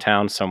through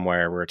downtown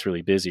somewhere where it's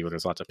really busy, where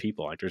there's lots of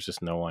people. Like there's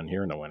just no one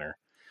here in the winter.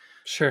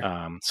 Sure.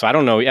 So I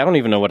don't know. I don't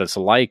even know what it's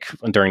like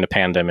during the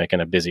pandemic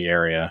in a busy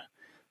area,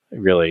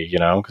 really,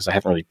 because I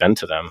haven't really been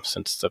to them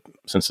since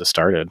it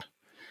started.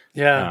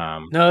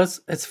 Yeah. No,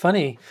 it's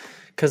funny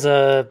because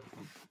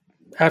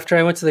after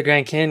I went to the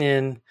Grand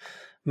Canyon,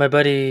 my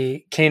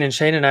buddy Kane and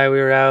Shane and I, we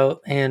were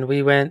out and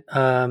we went,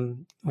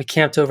 we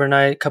camped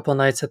overnight, a couple of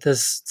nights at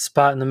this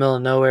spot in the middle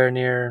of nowhere in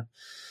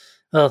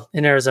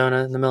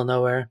Arizona, in the middle of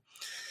nowhere.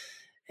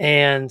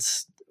 And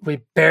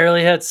we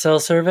barely had cell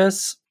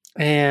service.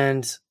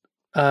 And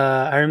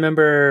I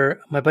remember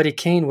my buddy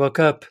Kane woke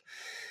up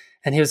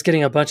and he was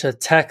getting a bunch of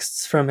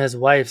texts from his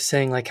wife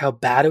saying like how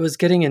bad it was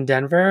getting in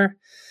Denver.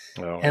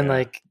 Oh, And yeah.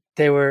 like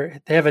they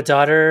have a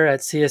daughter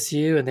at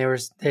CSU and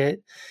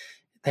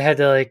they had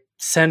to like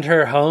send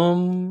her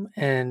home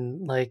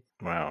and like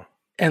Wow.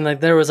 and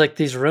like there was like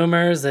these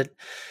rumors that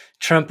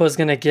Trump was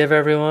going to give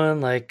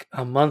everyone like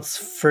a month's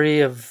free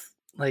of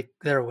like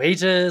their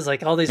wages,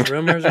 like all these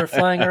rumors were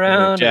flying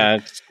around. Yeah,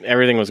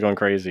 everything was going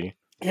crazy.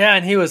 Yeah,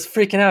 and he was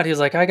freaking out. He was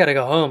like, I got to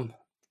go home.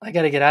 I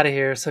got to get out of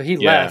here. So he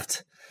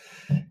left.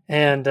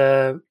 And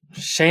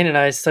Shane and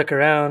I stuck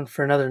around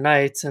for another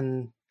night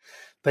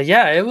but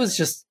yeah, it was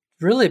just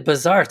really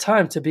bizarre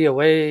time to be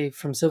away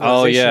from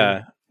civilization. Oh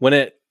yeah. When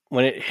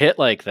it hit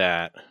like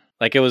that,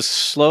 like it was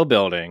slow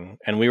building,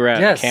 and we were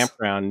at a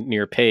campground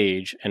near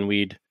Page, and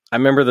I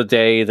remember the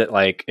day that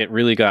like it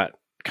really got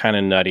kind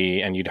of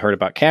nutty, and you'd heard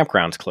about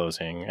campgrounds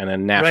closing, and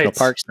then national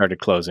parks started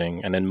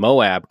closing, and then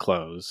Moab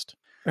closed.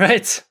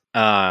 Right.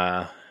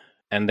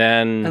 And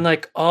then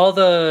like all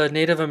the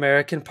Native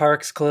American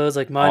parks closed,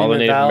 like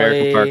Monument Valley, all the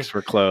Native American parks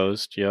were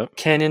closed. Yep.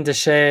 Canyon de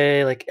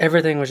Chelly, like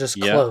everything was just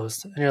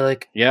closed, and you're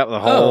like, yeah, the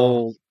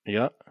whole,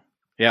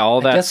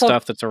 all that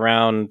stuff that's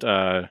around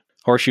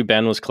Horseshoe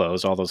Bend was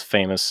closed. All those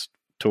famous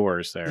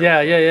tours there.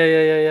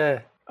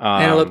 Yeah.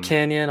 Antelope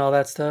Canyon, all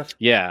that stuff.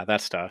 Yeah,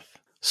 that stuff.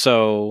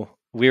 So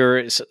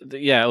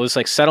it was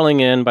like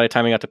settling in by the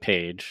time we got to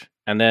Page,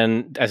 and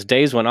then as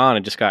days went on,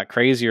 it just got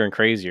crazier and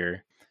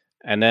crazier.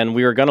 And then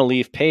we were going to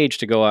leave Page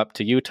to go up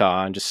to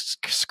Utah and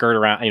just skirt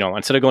around,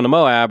 instead of going to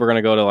Moab, we're going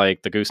to go to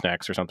like the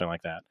Goosenecks or something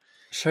like that.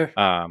 Sure.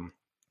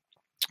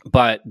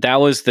 But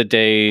that was the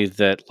day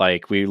that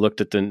like we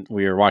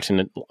were watching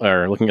it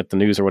or looking at the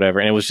news or whatever.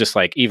 And it was just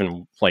like,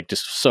 even like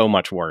just so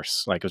much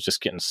worse. Like it was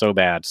just getting so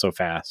bad, so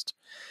fast.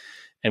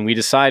 And we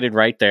decided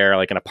right there,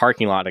 like in a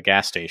parking lot at a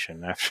gas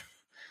station after,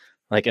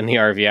 like in the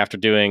RV after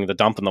doing the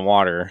dump in the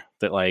water,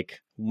 that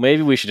like,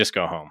 maybe we should just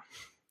go home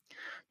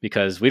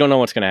because we don't know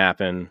what's going to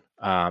happen.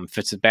 If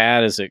it's as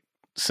bad as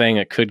saying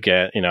it could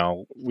get,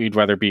 we'd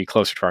rather be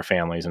closer to our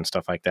families and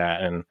stuff like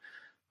that. And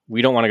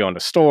we don't want to go into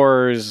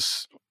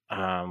stores.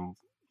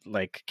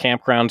 Like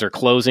campgrounds are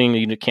closing.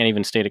 You can't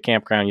even stay at a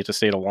campground. You have to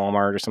stay at a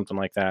Walmart or something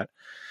like that.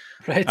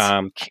 Right.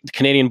 The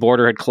Canadian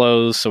border had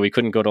closed, so we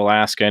couldn't go to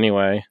Alaska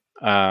anyway.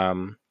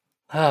 Oh,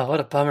 what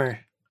a bummer.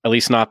 At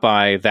least not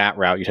by that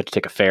route. You'd have to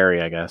take a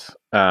ferry, I guess.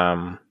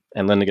 And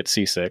Linda gets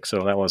seasick,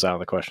 so that was out of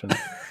the question.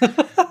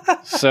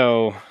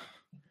 So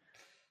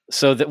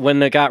that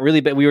when it got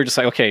really bad, we were just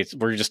like, okay,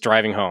 we're just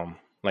driving home.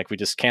 Like we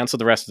just canceled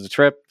the rest of the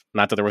trip.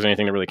 Not that there was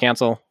anything to really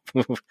cancel.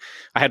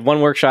 I had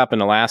one workshop in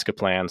Alaska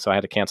planned, so I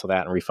had to cancel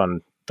that and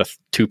refund the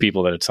two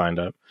people that had signed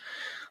up.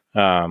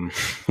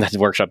 That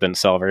workshop didn't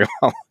sell very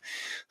well.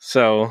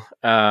 So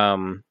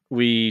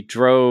we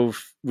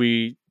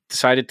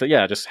decided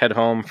to, just head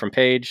home from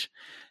Page.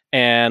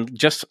 And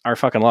just our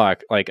fucking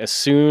luck, like as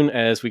soon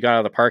as we got out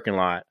of the parking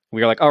lot, we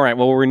were like, all right,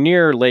 well, we're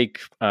near Lake,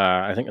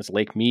 I think it's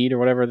Lake Mead or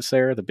whatever that's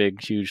there, the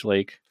big, huge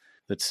lake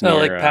that's near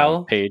Lake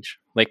Powell? Page.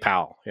 Lake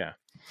Powell, yeah.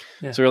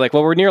 So we're like,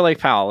 well, we're near Lake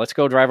Powell. Let's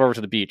go drive over to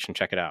the beach and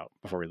check it out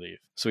before we leave.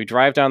 So we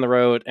drive down the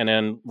road, and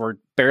then we're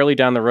barely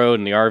down the road,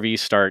 and the RV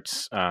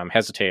starts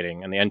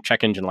hesitating, and the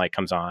check engine light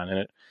comes on, and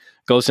it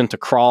goes into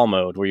crawl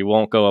mode where you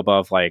won't go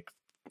above like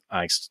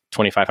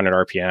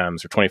 2,500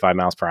 RPMs or 25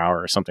 miles per hour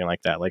or something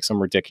like that, like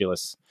some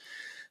ridiculous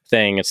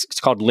thing. It's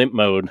called limp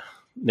mode,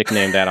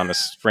 nicknamed that on the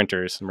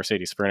Sprinters,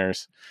 Mercedes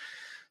Sprinters.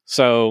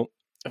 So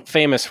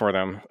famous for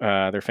them.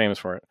 They're famous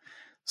for it.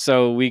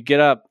 So we get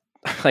up,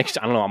 like,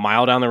 I don't know, a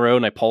mile down the road,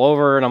 and I pull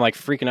over, and I'm like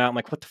freaking out. I'm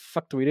like, what the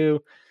fuck do we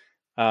do?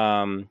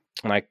 And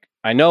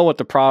I know what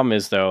the problem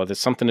is, though. There's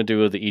something to do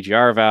with the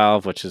EGR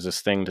valve, which is this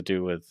thing to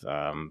do with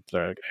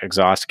the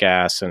exhaust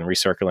gas and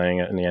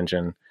recirculating it in the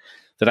engine,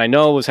 that I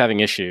know was having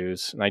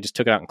issues, and I just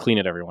took it out and cleaned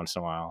it every once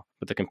in a while.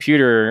 But the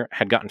computer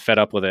had gotten fed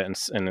up with it,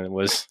 and it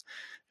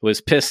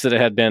was pissed that it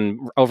had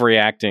been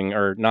overreacting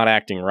or not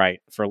acting right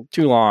for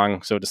too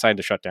long, so it decided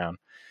to shut down.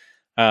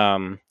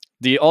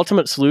 The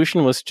ultimate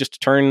solution was just to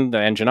turn the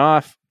engine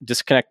off,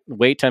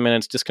 wait 10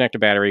 minutes, disconnect the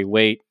battery,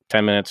 wait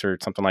 10 minutes or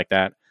something like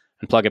that,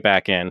 and plug it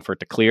back in for it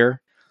to clear,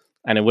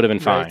 and it would have been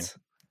fine. Right.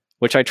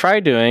 Which I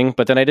tried doing,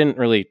 but then I didn't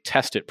really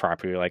test it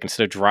properly. Like,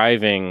 instead of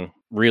driving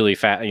really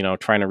fast,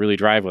 trying to really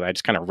drive with it, I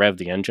just kind of revved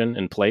the engine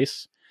in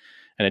place,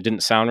 and it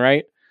didn't sound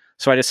right.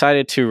 So I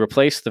decided to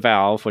replace the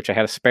valve, which I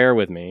had a spare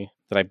with me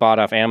that I bought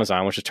off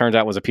Amazon, which it turns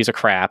out was a piece of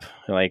crap.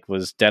 Like,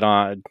 was dead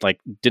on, like,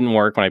 didn't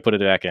work when I put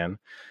it back in.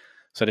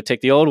 So I had to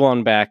take the old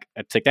one back,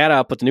 I'd take that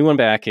out, put the new one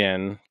back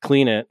in,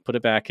 clean it, put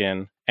it back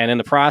in, and in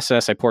the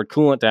process, I poured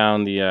coolant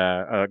down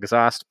the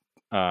exhaust,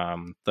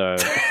 the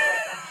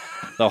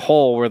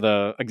hole where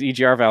the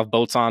EGR valve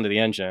bolts onto the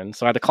engine.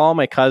 So I had to call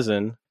my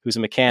cousin, who's a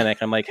mechanic.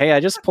 I'm like, hey, I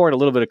just poured a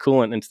little bit of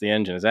coolant into the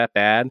engine. Is that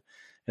bad?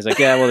 He's like,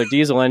 yeah, well, they're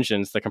diesel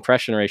engines. The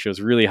compression ratio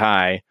is really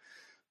high.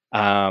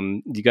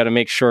 You got to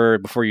make sure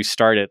before you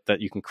start it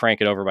that you can crank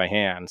it over by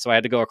hand. So I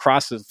had to go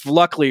across.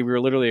 Luckily, we were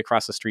literally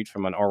across the street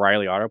from an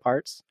O'Reilly Auto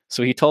Parts.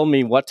 So he told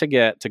me what to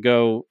get to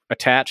go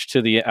attach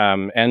to the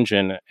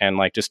engine and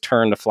like just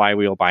turn the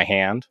flywheel by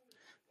hand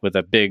with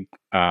a big,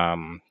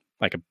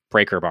 like a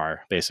breaker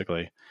bar,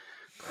 basically.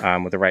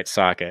 With the right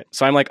socket.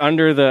 So I'm like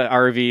under the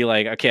RV,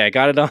 like, okay, I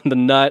got it on the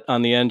nut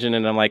on the engine,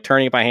 and I'm like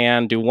turning it by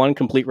hand, do one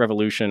complete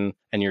revolution,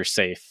 and you're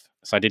safe.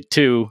 So I did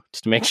two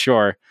just to make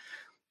sure.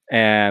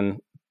 And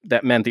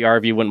that meant the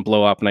RV wouldn't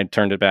blow up, and I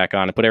turned it back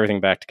on and put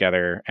everything back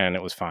together, and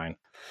it was fine.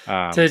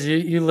 Dude,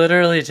 you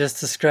literally just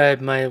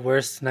described my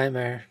worst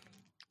nightmare.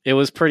 It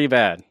was pretty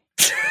bad,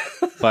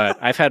 but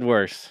I've had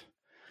worse.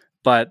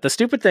 But the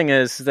stupid thing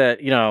is that,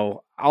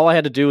 all I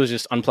had to do was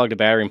just unplug the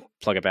battery and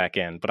plug it back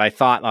in. But I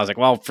was like,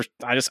 well,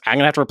 I'm going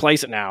to have to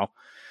replace it now.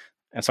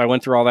 And so I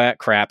went through all that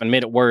crap and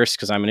made it worse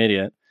because I'm an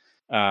idiot.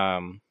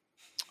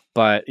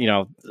 But,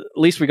 at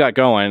least we got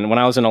going. When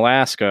I was in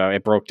Alaska,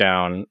 it broke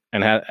down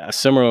and had a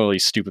similarly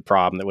stupid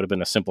problem that would have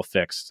been a simple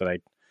fix that I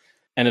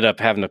ended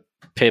up having to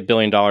pay $1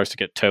 billion to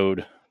get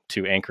towed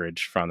to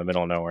Anchorage from the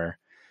middle of nowhere.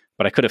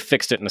 But I could have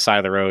fixed it in the side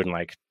of the road in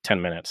like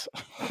 10 minutes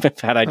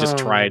had I just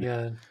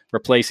tried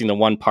replacing the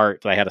one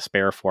part that I had a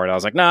spare for it. I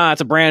was like, nah,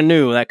 it's a brand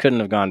new. That couldn't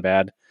have gone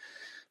bad.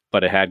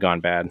 But it had gone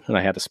bad. And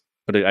I had to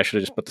I should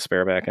have just put the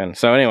spare back in.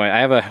 So anyway,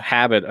 I have a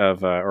habit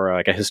of, or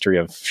like a history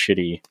of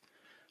shitty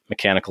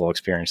mechanical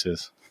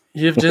experiences.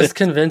 You've just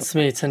convinced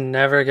me to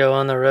never go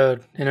on the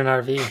road in an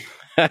RV.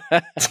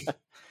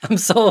 I'm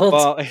sold.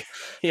 Well,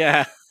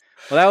 yeah.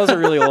 Well, that was a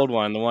really old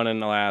one, the one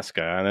in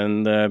Alaska. And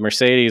then the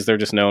Mercedes, they're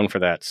just known for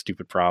that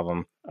stupid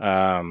problem.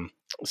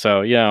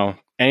 So,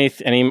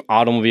 any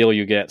automobile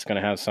you get is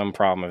going to have some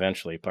problem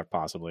eventually,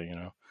 possibly,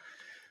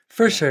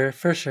 For sure.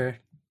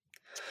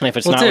 And if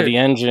it's not with the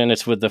engine,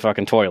 it's with the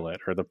fucking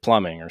toilet or the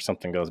plumbing or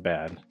something goes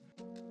bad.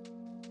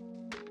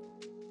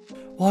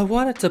 Well, I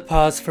wanted to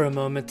pause for a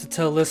moment to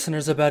tell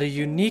listeners about a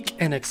unique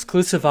and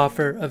exclusive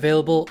offer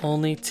available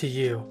only to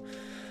you.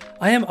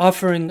 I am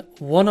offering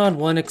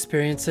one-on-one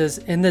experiences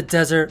in the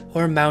desert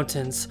or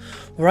mountains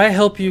where I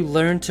help you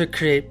learn to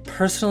create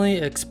personally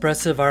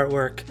expressive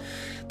artwork.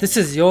 This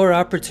is your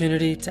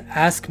opportunity to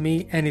ask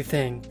me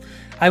anything.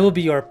 I will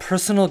be your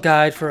personal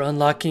guide for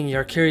unlocking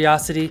your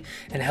curiosity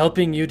and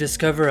helping you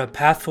discover a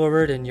path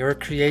forward in your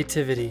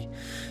creativity.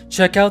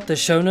 Check out the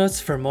show notes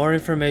for more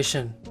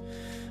information.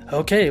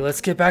 Okay,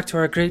 let's get back to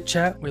our great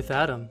chat with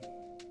Adam.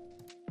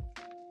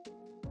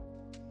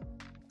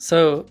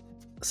 So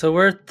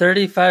we're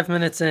 35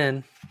 minutes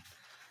in,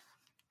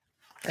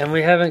 and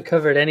we haven't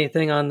covered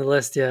anything on the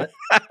list yet.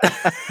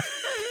 Well,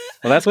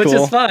 that's which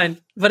cool. is fine,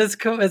 but it's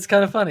cool. It's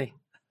kind of funny.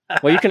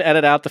 Well, you can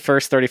edit out the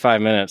first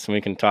 35 minutes, and we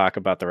can talk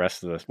about the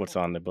rest of what's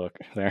on the book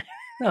there.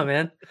 No,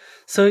 man.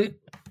 So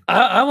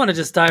I want to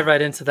just dive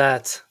right into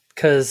that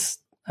because,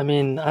 I'm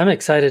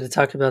excited to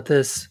talk about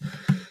this.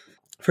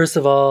 First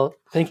of all,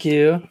 thank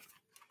you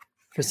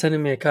for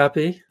sending me a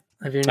copy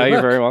of your new Oh, book.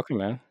 you're very welcome,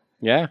 man.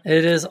 Yeah.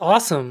 It is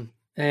awesome.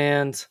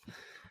 And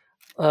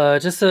I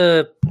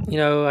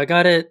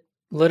got it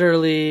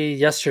literally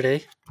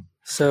yesterday,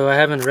 so I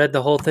haven't read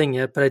the whole thing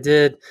yet, but I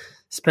did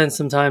spend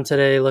some time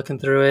today looking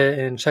through it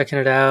and checking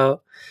it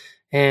out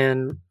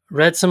and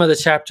read some of the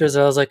chapters.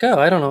 I was like, oh,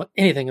 I don't know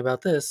anything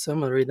about this, so I'm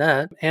going to read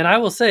that. And I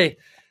will say,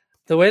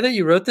 the way that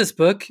you wrote this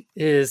book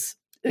is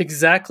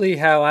exactly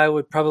how I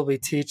would probably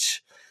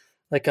teach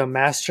like a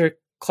master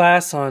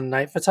class on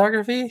night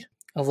photography.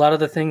 A lot of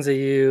the things that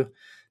you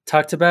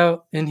talked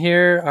about in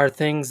here are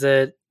things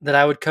that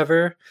I would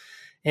cover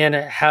and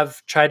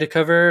have tried to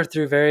cover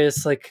through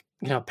various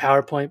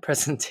PowerPoint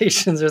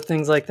presentations or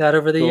things like that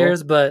over the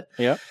years. But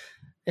yeah,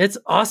 it's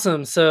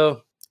awesome.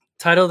 So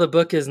title of the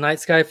book is Night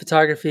Sky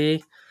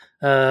Photography,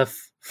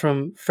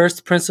 from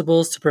First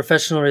Principles to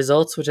Professional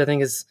Results, which I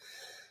think is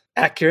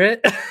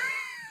accurate.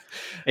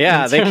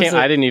 Yeah,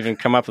 I didn't even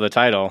come up with a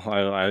title.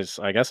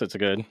 I guess it's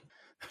good.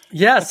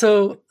 Yeah.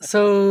 So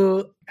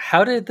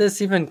how did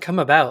this even come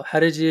about? How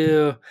did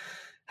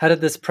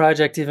this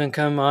project even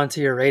come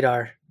onto your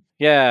radar?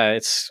 Yeah,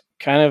 it's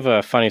kind of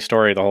a funny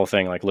story, the whole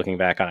thing, like looking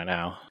back on it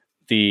now.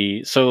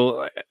 They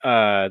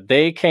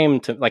came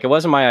to, like, it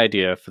wasn't my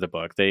idea for the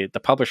book. The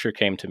publisher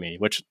came to me,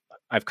 which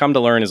I've come to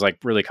learn is like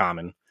really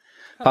common.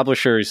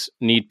 Publishers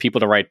need people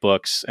to write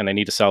books and they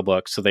need to sell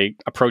books. So they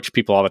approach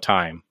people all the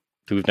time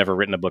who've never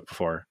written a book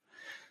before.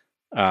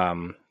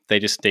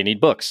 They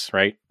need books,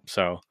 right?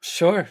 So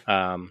sure.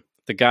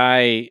 The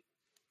guy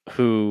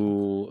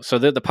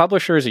the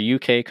publisher is a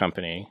UK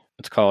company.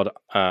 It's called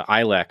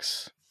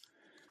Ilex.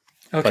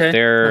 Okay. But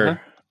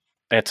they're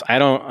I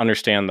don't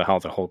understand how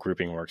the whole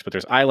grouping works, but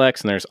there's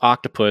Ilex and there's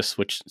Octopus,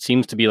 which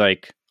seems to be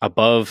like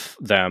above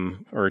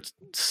them or it's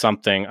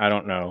something. I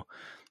don't know.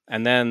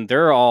 And then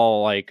they're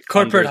all like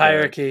corporate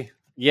hierarchy.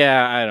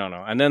 Yeah, I don't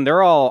know. And then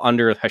they're all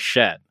under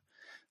Hachette,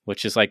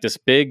 which is like this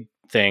big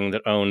thing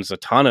that owns a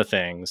ton of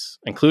things,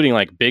 including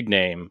like big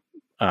name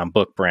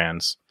book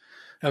brands.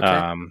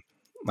 Okay.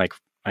 Like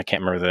I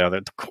can't remember the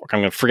other. I'm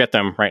going to forget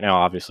them right now,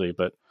 obviously,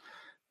 but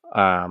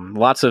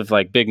lots of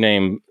like big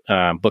name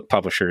book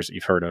publishers that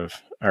you've heard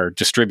of are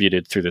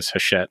distributed through this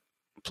Hachette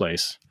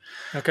place.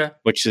 Okay.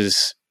 Which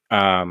is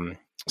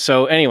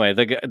so anyway,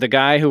 the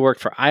guy who worked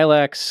for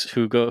Ilex,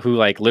 who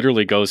like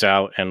literally goes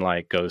out and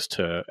like goes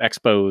to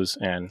expos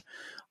and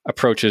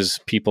approaches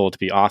people to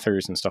be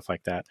authors and stuff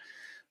like that,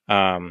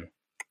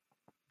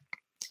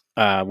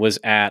 was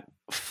at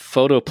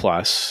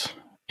PhotoPlus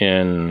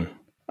in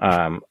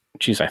I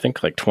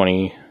think like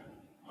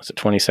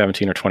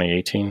 2017 or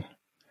 2018.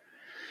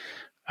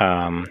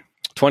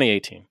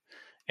 2018,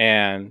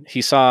 and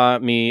he saw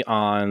me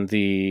on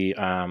the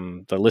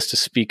list of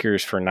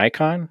speakers for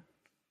Nikon.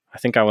 I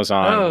think I was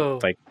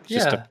on I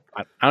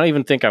don't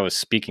even think I was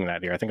speaking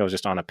that year. I think I was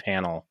just on a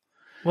panel.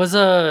 Was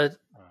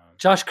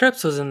Josh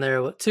Cripps was in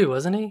there too,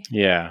 wasn't he?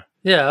 Yeah.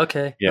 Yeah.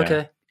 Okay. Yeah.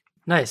 Okay.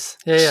 Nice.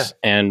 Yeah. Yeah.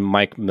 And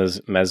Mike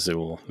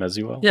Mezuel.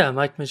 Yeah,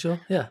 Mike Mezuel.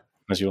 Yeah.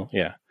 Mezuel.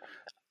 Yeah.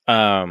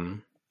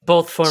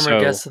 Both former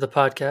guests of the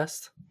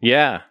podcast.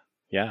 Yeah.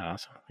 Yeah.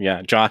 Awesome.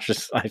 Yeah. Josh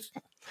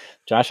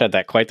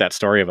had quite that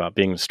story about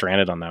being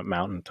stranded on that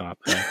mountaintop.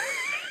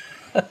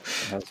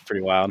 That's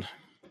pretty wild.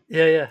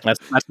 Yeah, yeah.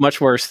 That's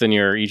much worse than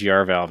your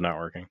EGR valve not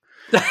working.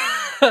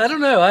 I don't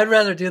know. I'd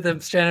rather do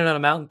the stranded on a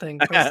mountain thing.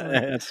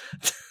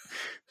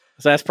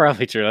 That's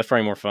probably true. That's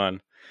probably more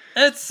fun.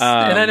 And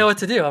I know what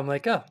to do. I'm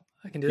like, oh,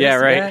 I can do this. Yeah,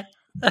 right.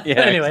 Yeah.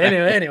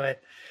 Anyway.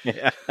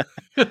 Yeah.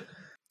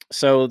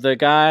 So the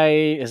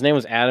guy, his name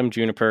was Adam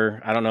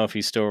Juniper. I don't know if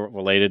he's still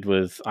related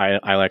with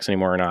Ilex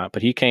anymore or not,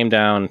 but he came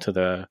down to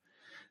the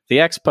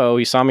expo.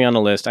 He saw me on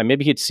the list.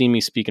 Maybe he'd seen me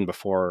spoke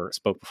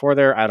before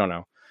there. I don't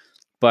know.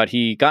 But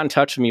he got in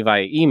touch with me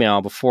via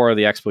email before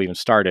the expo even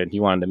started. He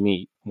wanted to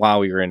meet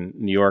while we were in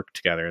New York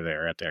together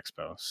there at the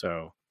expo.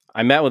 So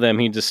I met with him.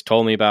 He just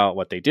told me about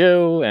what they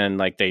do, and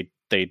like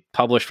they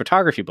publish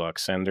photography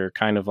books, and they're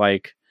kind of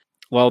like,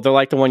 well, they're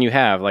like the one you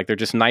have. Like they're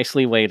just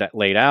nicely laid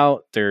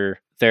out. They're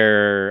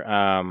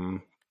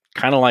kind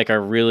of like a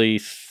really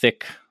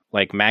thick,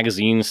 like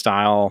magazine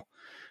style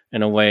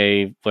in a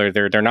way where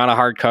they're not a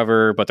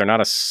hardcover, but they're not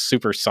a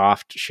super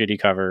soft, shitty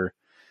cover,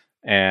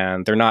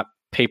 and they're not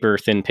paper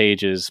thin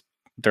pages.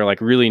 They're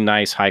like really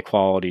nice, high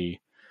quality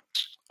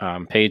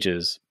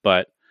pages,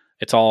 but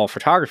it's all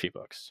photography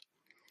books.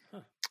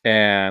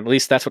 And at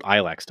least that's what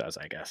Ilex does,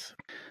 I guess.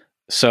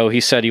 So he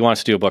said he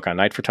wants to do a book on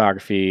night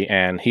photography,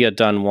 and he had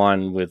done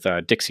one with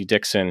Dixie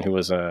Dixon, who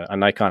was a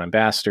Nikon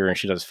ambassador, and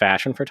she does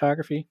fashion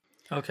photography.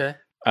 Okay.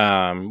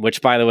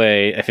 Which, by the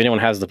way, if anyone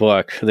has the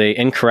book, they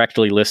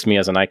incorrectly list me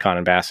as a Nikon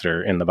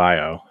ambassador in the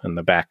bio, in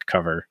the back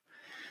cover.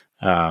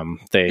 You'll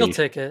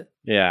take it.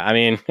 Yeah, I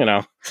mean,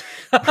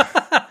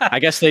 I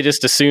guess they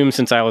just assumed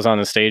since I was on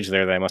the stage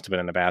there that I must have been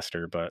an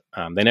ambassador, but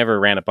they never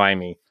ran it by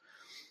me.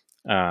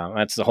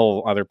 That's the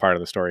whole other part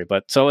of the story.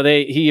 But so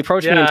he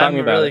approached me and talked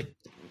me about it.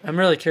 I'm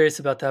really curious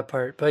about that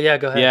part, but yeah,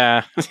 go ahead.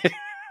 Yeah.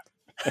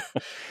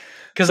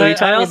 Because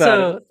I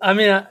also, I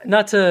mean,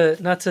 not to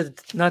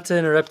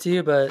interrupt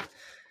you, but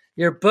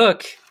your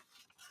book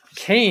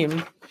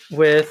came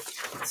with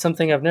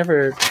something I've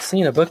never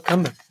seen a book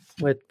come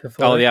with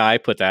before. Oh yeah, I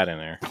put that in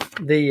there.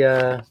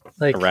 The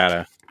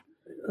Errata.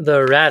 The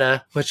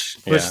errata, which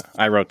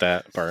I wrote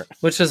that part.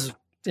 Which is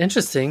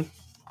interesting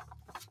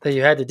that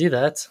you had to do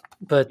that.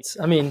 But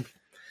I mean,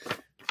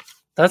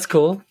 that's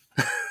cool.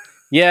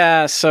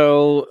 Yeah,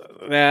 so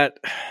that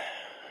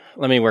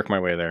let me work my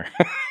way there.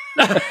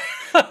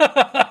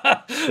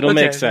 It'll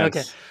make sense.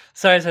 Okay.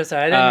 Sorry.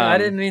 I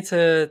didn't mean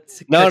to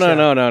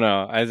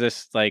No. I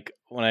just like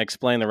when I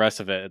explain the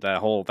rest of it,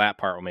 that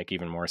part will make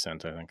even more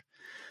sense, I think.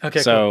 Okay.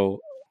 So cool.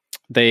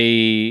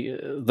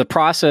 the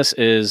process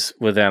is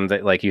with them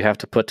that like you have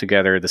to put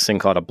together this thing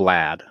called a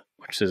BLAD,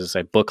 which is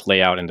a book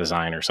layout and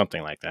design or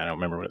something like that. I don't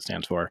remember what it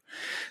stands for.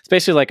 It's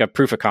basically like a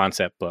proof of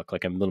concept book,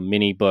 like a little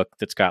mini book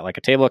that's got like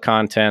a table of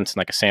contents and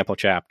like a sample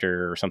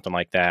chapter or something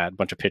like that, a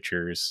bunch of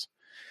pictures.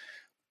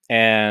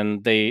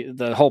 And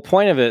the whole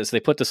point of it is they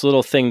put this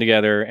little thing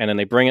together and then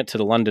they bring it to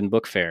the London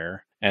Book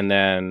Fair, and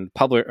then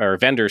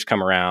vendors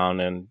come around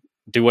and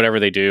do whatever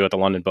they do at the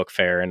London Book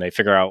Fair, and they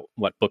figure out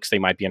what books they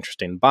might be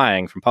interested in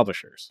buying from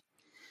publishers.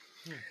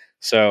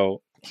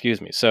 So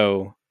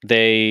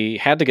they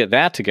had to get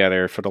that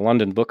together for the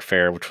London Book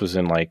Fair, which was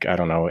in like, I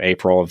don't know,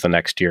 April of the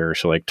next year.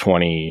 So like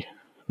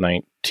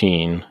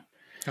 2019.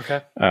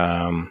 Okay.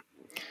 Yeah.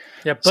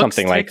 Books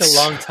something take a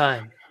long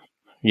time.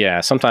 Yeah.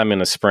 Sometime in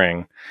the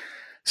spring.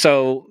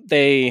 So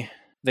they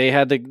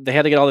had to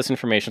get all this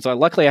information. So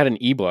luckily I had an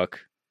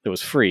ebook that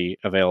was free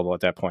available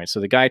at that point.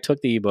 So the guy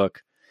took the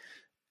ebook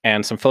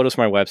and some photos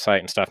from my website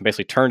and stuff and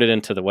basically turned it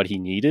into what he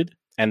needed.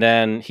 And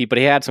then he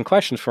had some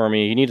questions for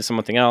me. He needed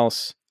something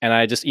else. And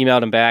I just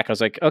emailed him back. I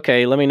was like,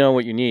 okay, let me know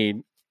what you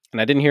need.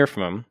 And I didn't hear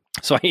from him.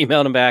 So I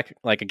emailed him back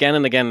like again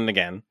and again and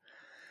again.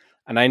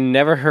 And I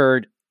never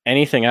heard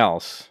anything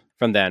else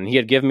from then. He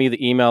had given me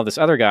the email of this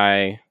other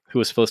guy who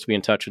was supposed to be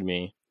in touch with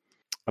me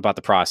about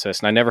the process.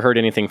 And I never heard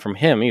anything from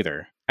him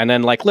either. And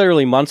then like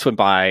literally months went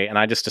by and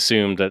I just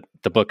assumed that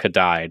the book had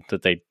died,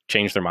 that they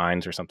changed their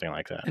minds or something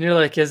like that. And you're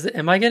like,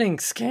 am I getting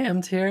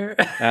scammed here?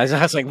 I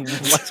was like,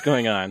 what's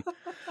going on?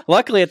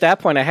 Luckily, at that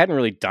point, I hadn't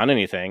really done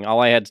anything.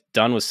 All I had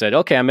done was said,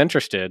 okay, I'm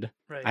interested.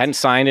 Right. I hadn't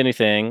signed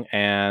anything,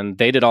 and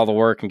they did all the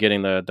work in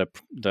getting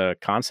the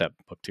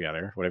concept book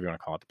together, whatever you want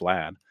to call it, the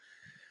BLAD.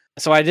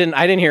 So I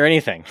didn't hear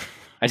anything.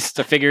 I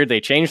just figured they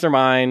changed their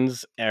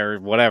minds or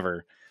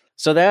whatever.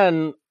 So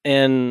then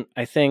in,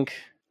 I think,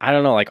 I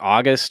don't know, like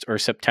August or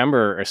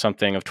September or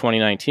something of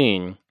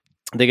 2019,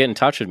 they get in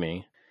touch with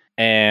me,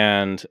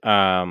 and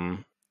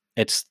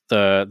it's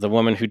the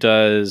woman who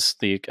does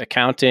the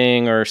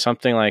accounting or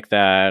something like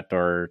that,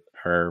 or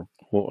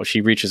she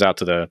reaches out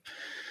to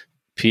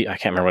I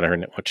can't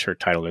remember what her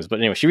title is, but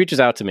anyway, she reaches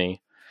out to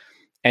me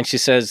and she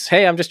says,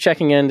 "Hey, I'm just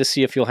checking in to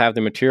see if you'll have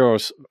the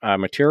materials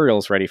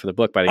ready for the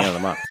book by the end of the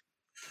month."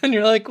 And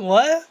you're like,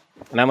 "What?"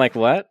 And I'm like,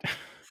 "What?"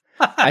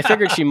 I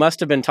figured she must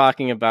have been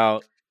talking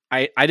about.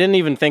 I didn't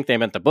even think they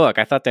meant the book.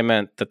 I thought they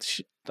meant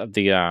the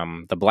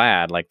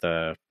BLAD, like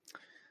the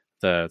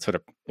sort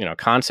of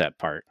concept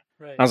part.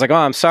 Right. I was like, "Oh,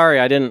 I'm sorry.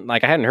 I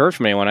hadn't heard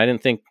from anyone. I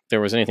didn't think there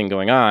was anything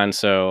going on.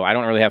 So I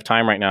don't really have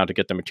time right now to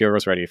get the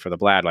materials ready for the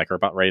BLAD. Like we're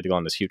about ready to go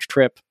on this huge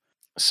trip."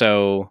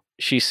 So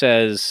she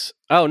says,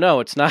 "Oh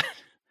no, it's not.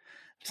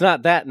 It's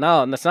not that.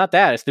 No, that's not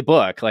that. It's the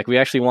book. Like we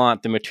actually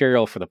want the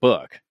material for the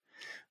book,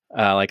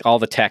 like all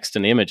the text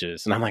and the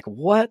images." And I'm like,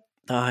 "What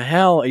the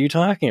hell are you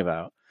talking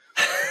about?"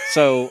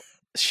 So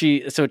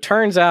it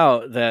turns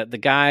out that the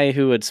guy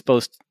who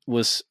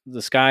was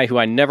this guy who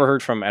I never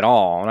heard from at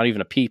all, not even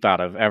a peep out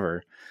of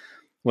ever,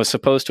 was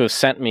supposed to have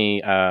sent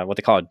me what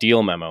they call a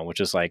deal memo,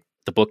 which is like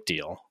the book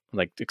deal,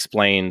 like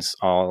explains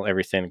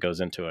everything that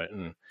goes into it.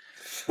 And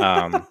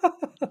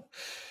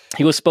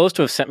he was supposed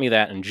to have sent me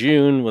that in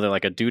June with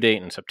like a due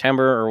date in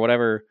September or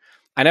whatever.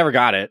 I never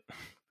got it.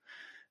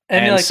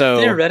 And like, so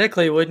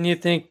theoretically, wouldn't you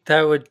think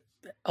that would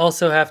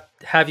also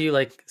have you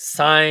like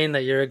sign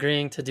that you're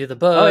agreeing to do the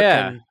book? Oh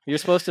yeah, you're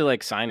supposed to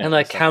like sign it. And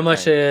like how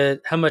much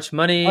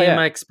money am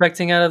I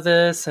expecting out of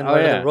this, and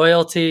what are the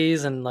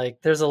royalties, and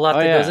like there's a lot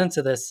that goes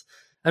into this.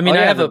 I mean,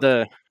 I have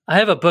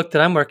a book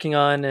that I'm working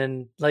on,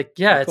 and like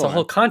it's a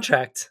whole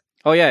contract.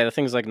 Oh yeah, the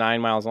thing's like 9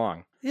 miles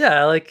long.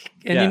 Yeah, like,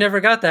 and you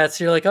never got that,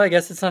 so you're like, oh, I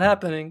guess it's not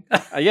happening.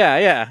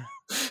 Yeah.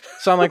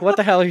 So I'm like, what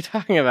the hell are you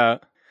talking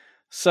about?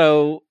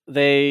 So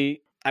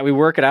we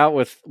work it out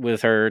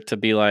with her to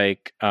be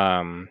like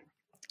that.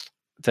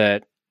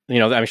 I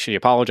mean, she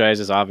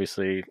apologizes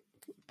obviously,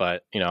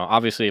 but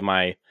obviously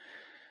my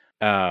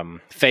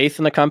faith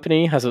in the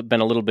company has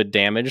been a little bit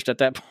damaged at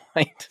that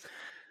point.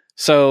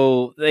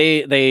 So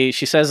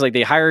she says like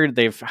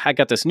they've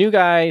got this new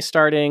guy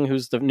starting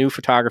who's the new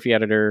photography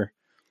editor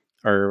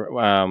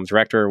or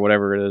director or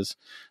whatever it is.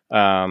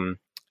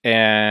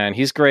 And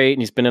he's great.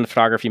 And he's been in the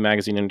photography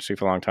magazine industry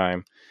for a long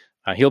time.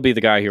 He'll be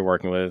the guy you're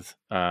working with.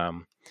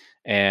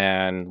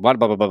 And blah,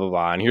 blah, blah, blah, blah,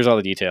 blah. And here's all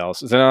the details.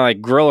 Then I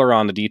like grill her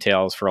on the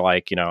details for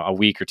like, a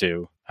week or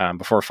two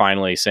before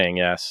finally saying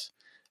yes.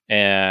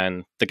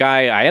 And the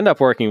guy I end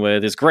up working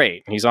with is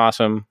great. He's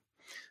awesome.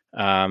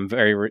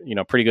 Very,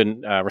 pretty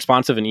good,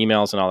 responsive in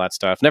emails and all that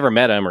stuff. Never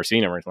met him or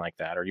seen him or anything like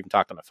that, or even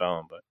talked on the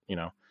phone, but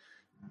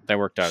that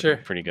worked out Sure.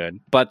 pretty good.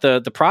 But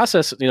the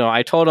process,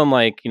 I told him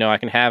I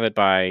can have it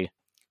by,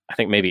 I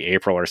think maybe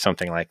April or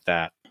something like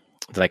that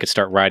I could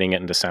start writing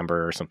it in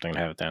December or something and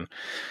have it then.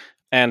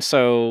 And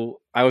so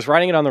I was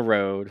writing it on the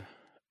road,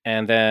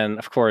 and then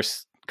of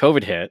course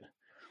COVID hit,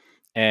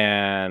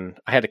 and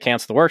I had to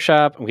cancel the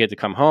workshop, and we had to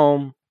come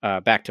home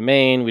back to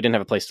Maine. We didn't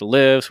have a place to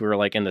live, so we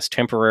were in this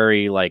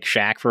temporary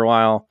shack for a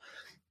while,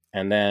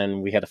 and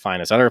then we had to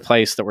find this other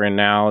place that we're in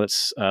now.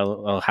 That's a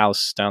little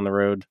house down the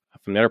road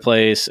from the other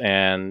place,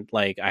 and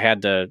I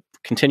had to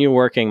continue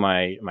working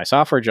my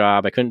software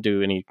job. I couldn't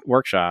do any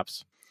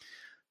workshops,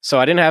 so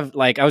I didn't have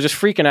I was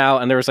just freaking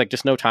out, and there was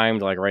just no time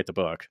to write the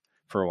book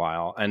for a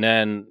while, and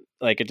then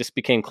it just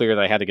became clear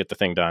that I had to get the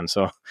thing done.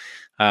 So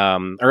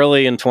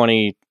early in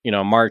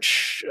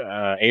March,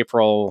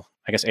 April,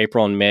 I guess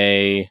April and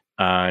May,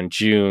 and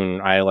June,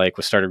 I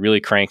was started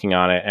really cranking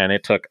on it, and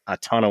it took a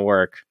ton of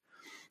work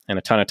and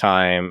a ton of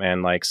time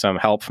and some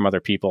help from other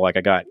people.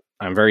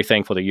 I'm very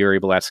thankful to Yuri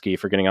Boletsky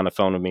for getting on the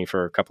phone with me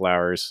for a couple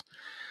hours.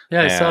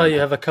 Yeah, I saw you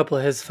have a couple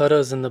of his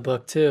photos in the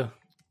book too.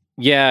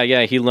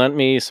 Yeah, he lent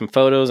me some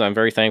photos. I'm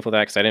very thankful for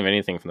that because I didn't have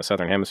anything from the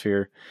Southern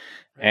Hemisphere.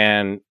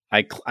 And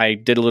I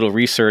did a little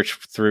research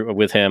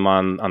with him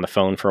on the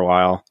phone for a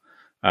while,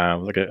 a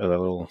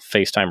little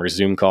FaceTime or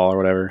Zoom call or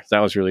whatever. That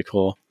was really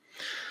cool.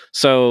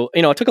 So,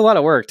 it took a lot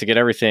of work to get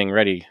everything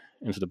ready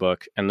into the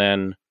book. And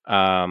then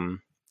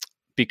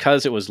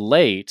because it was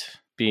late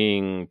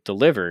being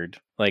delivered,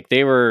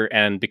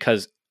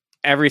 because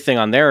everything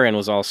on their end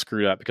was all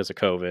screwed up because of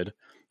COVID,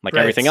 right.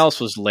 Everything else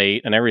was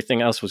late and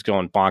everything else was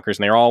going bonkers,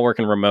 and they were all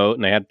working remote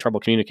and they had trouble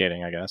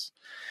communicating, I guess.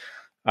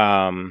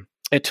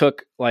 It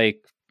took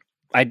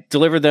I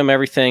delivered them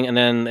everything, and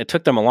then it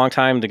took them a long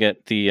time to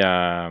get the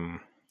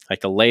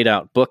the laid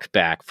out book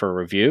back for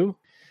review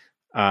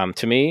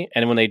to me.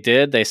 And when they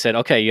did, they said,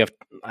 okay, you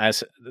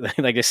have,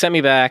 they sent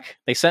me back,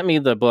 they sent me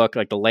the book,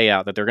 the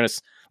layout that they're going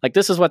to,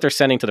 this is what they're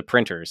sending to the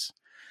printers.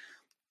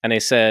 And they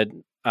said,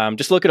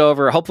 just look it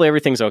over. Hopefully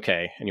everything's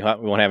okay, and we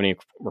won't have any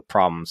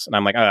problems. And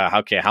I'm like,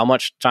 okay, how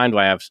much time do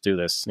I have to do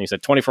this? And he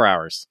said 24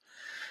 hours.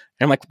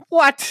 And I'm like,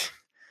 what?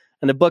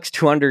 And the book's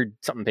 200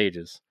 something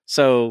pages.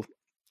 So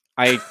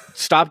I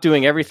stopped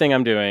doing everything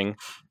I'm doing,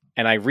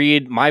 and I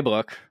read my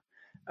book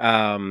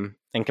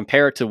and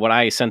compare it to what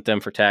I sent them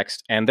for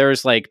text. And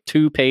there's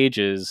 2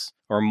 pages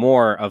or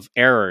more of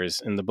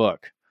errors in the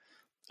book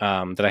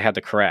that I had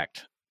to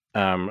correct.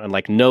 And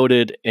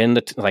noted in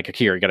the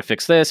here, you got to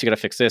fix this, you got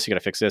to fix this, you got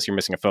to fix this. You're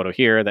missing a photo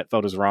here. That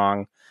photo's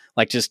wrong.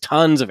 Just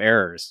tons of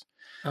errors.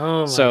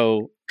 Oh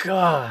my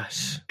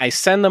gosh! I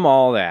send them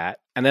all that,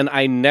 and then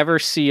I never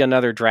see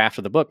another draft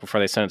of the book before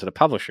they send it to the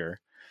publisher.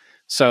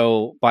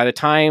 So by the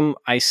time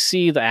I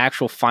see the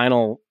actual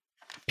final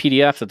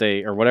PDF that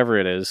or whatever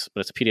it is,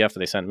 but it's a PDF that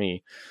they sent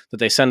me, that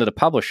they send to the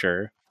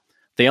publisher,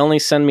 they only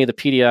send me the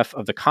PDF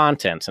of the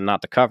contents and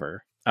not the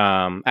cover.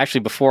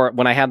 Actually,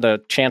 when I had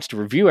the chance to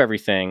review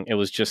everything, it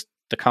was just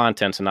the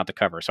contents and not the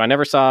cover. So I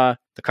never saw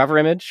the cover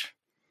image.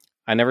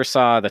 I never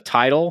saw the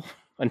title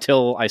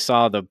until I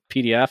saw the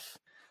PDF,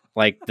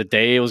 the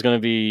day it was going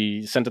to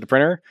be sent to the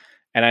printer.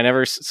 And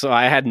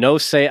I had no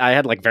say. I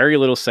had very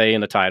little say in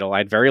the title. I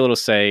had very little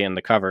say in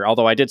the cover,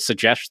 although I did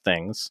suggest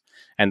things.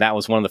 And that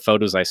was one of the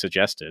photos I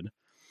suggested.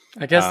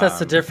 I guess that's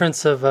the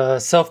difference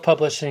of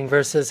self-publishing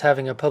versus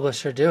having a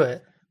publisher do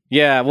it.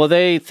 Yeah, well,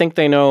 they think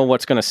they know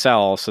what's going to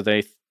sell, so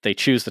they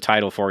choose the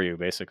title for you,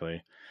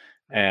 basically.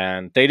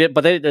 And they did,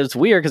 but it's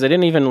weird because they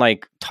didn't even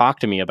talk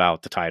to me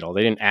about the title.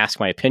 They didn't ask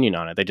my opinion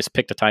on it. They just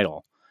picked a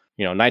title.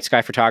 Night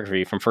Sky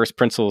Photography, from First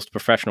Principles to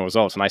Professional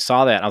Results. And I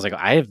saw that, and I was like,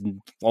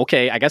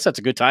 I guess that's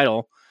a good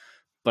title,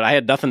 but I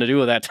had nothing to do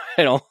with that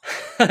title.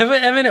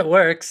 I mean, it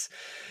works.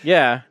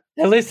 Yeah.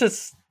 At least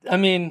it's,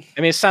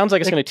 it sounds like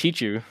it's going to teach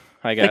you,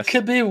 I guess. It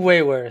could be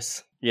way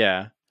worse.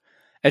 Yeah.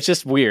 It's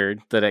just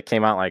weird that it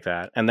came out like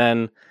that. And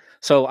then,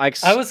 so I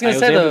was going to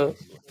say, though,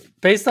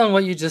 based on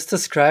what you just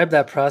described,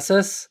 that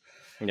process,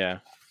 yeah,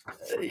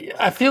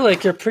 I feel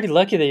like you're pretty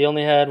lucky that you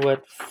only had,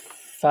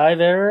 5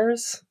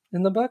 errors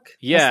in the book?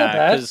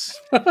 Yeah, because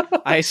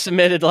I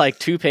submitted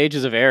 2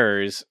 pages of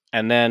errors.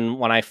 And then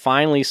when I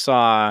finally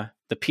saw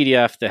the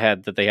PDF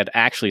that they had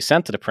actually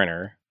sent to the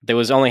printer, they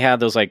only had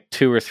those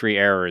 2 or 3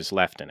 errors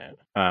left in it.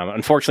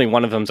 Unfortunately,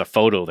 one of them's a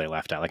photo they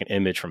left out, an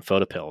image from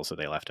Photopills that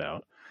they left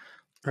out.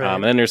 Right.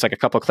 And then there's a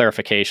couple of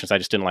clarifications. I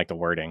just didn't like the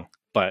wording.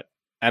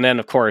 And then,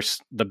 of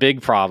course, the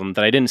big problem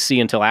that I didn't see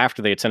until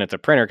after they had sent it to the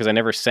printer, because they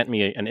never sent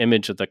me an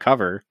image of the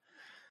cover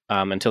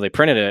until they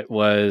printed it,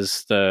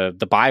 was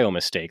the bio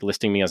mistake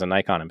listing me as a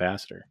Nikon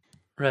ambassador.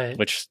 Right.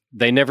 Which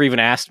they never even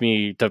asked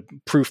me to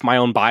proof my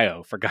own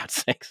bio, for God's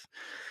sakes.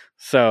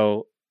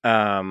 So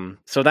now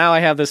I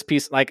have this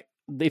piece.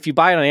 If you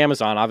buy it on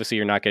Amazon, obviously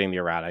you're not getting the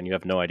errata and you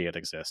have no idea it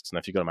exists. And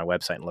if you go to my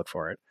website and look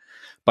for it.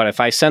 But if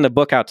I send a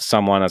book out to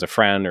someone as a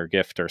friend or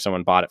gift, or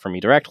someone bought it from me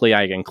directly,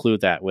 I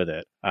include that with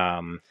it,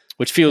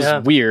 which feels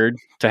weird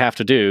to have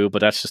to do, but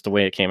that's just the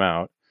way it came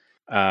out.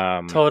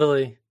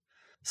 Totally.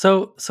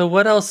 So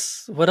what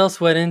else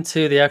went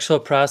into the actual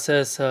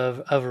process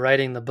of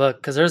writing the book?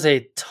 Because there's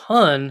a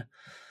ton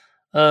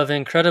of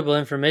incredible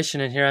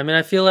information in here. I mean,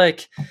 I feel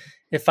like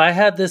if I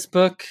had this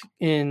book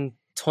in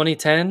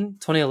 2010,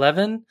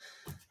 2011,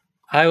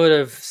 I would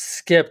have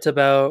skipped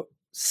about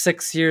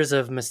 6 years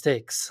of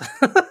mistakes.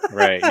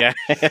 Right. Yeah.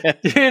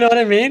 You know what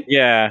I mean?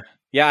 Yeah.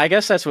 Yeah. I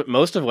guess that's what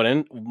most of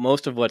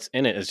what's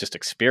in it is just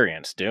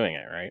experience doing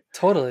it, right?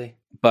 Totally.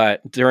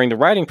 But during the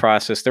writing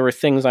process, there were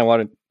things I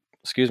wanted.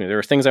 Excuse me. There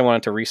were things I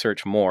wanted to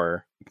research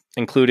more,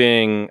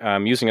 including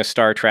using a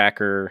star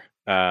tracker.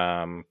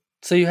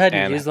 So you hadn't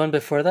And used one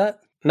before that?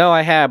 no,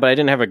 I had, but I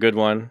didn't have a good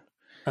one.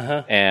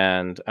 Uh-huh.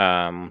 And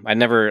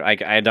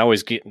I'd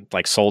always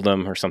sold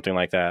them or something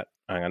like that.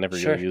 I never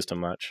Sure. really used them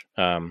much.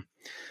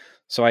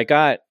 So I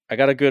got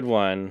a good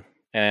one,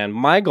 and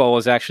my goal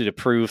was actually to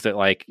prove that,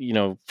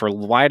 for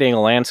wide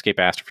angle landscape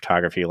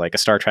astrophotography, like a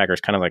star tracker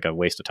is kind of like a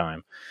waste of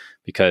time,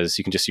 because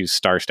you can just use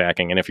star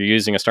stacking, and if you're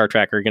using a star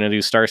tracker, you're going to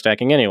do star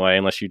stacking anyway,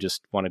 unless you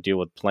just want to deal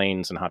with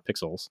planes and hot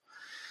pixels.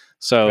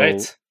 So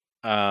Right.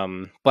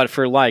 but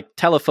for like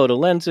telephoto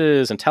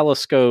lenses and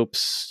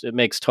telescopes, it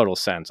makes total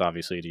sense,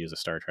 obviously, to use a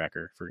star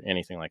tracker for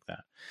anything like that.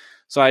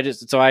 So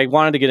I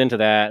wanted to get into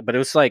that, but it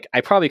was like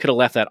I probably could have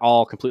left that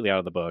all completely out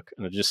of the book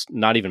and just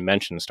not even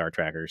mentioned star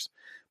trackers.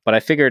 But I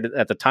figured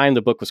at the time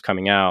the book was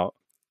coming out,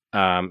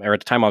 or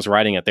at the time I was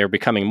writing it, they were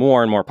becoming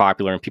more and more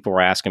popular, and people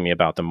were asking me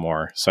about them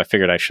more. So I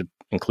figured I should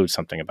include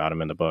something about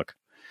them in the book.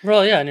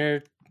 Well, yeah,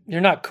 and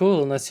you're not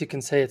cool unless you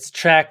can say it's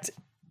tracked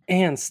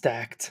and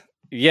stacked.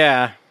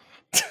 Yeah.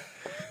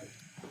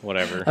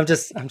 Whatever. I'm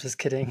just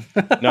kidding.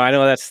 No, I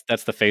know that's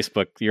the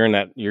Facebook.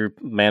 You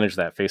manage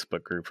that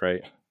Facebook group,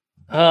 right?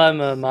 Oh,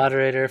 I'm a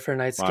moderator for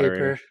Nightscaper.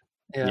 Moderator.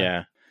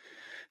 Yeah.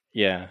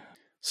 Yeah.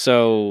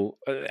 So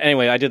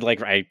anyway, I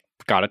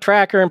got a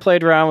tracker and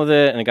played around with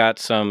it, and I got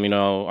some,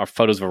 our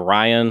photos of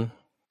Orion,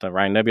 the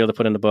Orion Nebula, to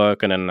put in the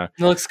book, and then It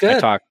looks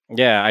good.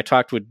 I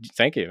talked with.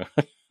 Thank you.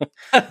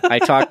 I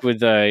talked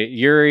with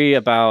Yuri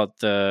about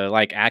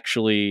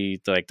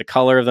the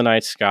color of the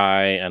night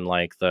sky and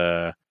like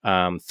the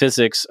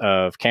physics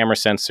of camera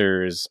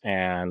sensors,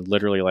 and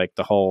literally like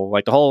the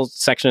whole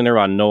section in there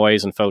on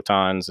noise and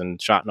photons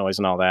and shot noise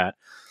and all that.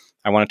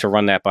 I wanted to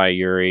run that by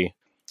Yuri.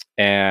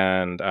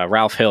 And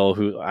Ralph Hill,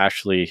 who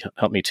actually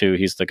helped me too.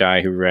 He's the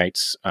guy who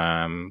writes,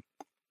 the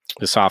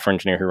software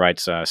engineer who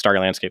writes Starry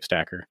Landscape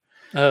Stacker.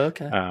 Oh,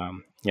 okay.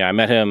 Yeah, I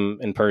met him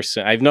in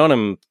person. I've known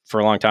him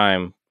for a long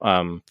time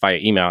via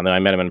email, and then I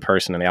met him in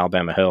person in the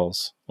Alabama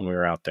Hills when we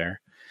were out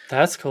there.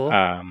 That's cool.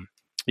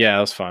 Yeah, that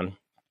was fun.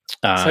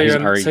 So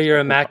you're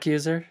a Mac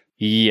user?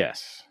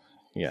 Yes.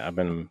 Yeah, I've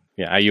been.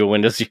 Yeah, are you a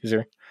Windows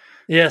user?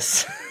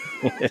 Yes.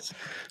 Yes.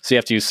 So you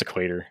have to use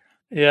Sequator.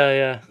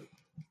 Yeah.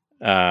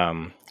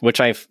 Which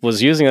I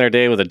was using the other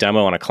day with a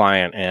demo on a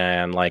client,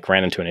 and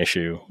ran into an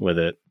issue with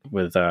it,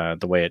 with the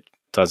way it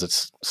does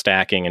its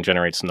stacking and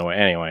generates noise.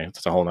 Anyway,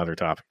 it's a whole other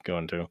topic to go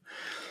into.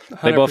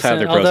 They both have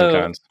their pros and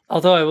cons.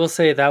 Although I will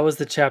say that was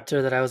the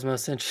chapter that I was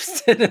most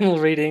interested in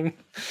reading,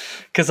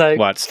 because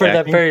for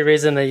that very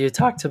reason that you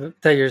talked about,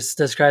 that you're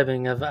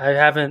describing, I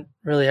haven't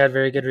really had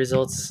very good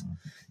results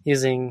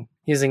using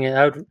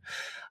it.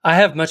 I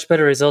have much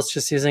better results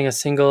just using a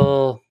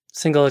single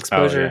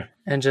exposure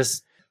and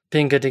just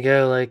being good to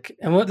go.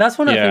 That's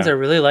one of the things I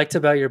really liked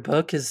about your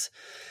book is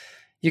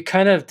you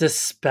kind of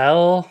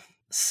dispel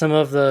some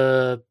of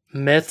the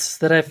myths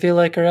that I feel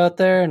like are out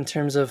there in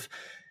terms of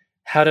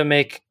how to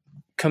make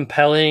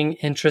compelling,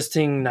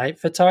 interesting night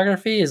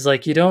photography. Is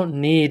like you don't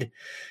need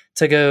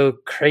to go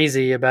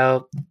crazy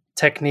about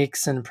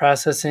techniques and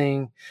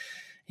processing.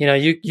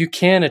 You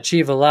can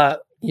achieve a lot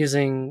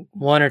using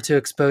one or two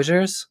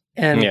exposures.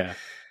 And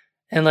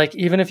like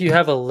even if you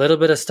have a little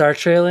bit of star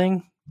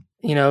trailing,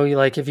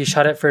 if you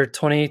shot it for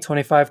 20,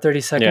 25, 30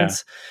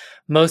 seconds,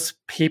 most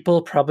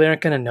people probably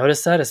aren't going to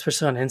notice that,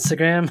 especially on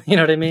Instagram. You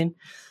know what I mean?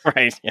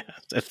 Right. Yeah.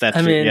 If that's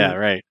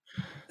right.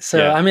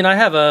 So, I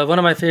have one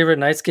of my favorite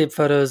nightscape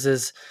photos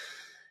is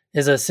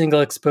a single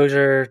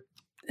exposure,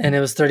 and it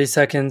was 30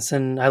 seconds,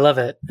 and I love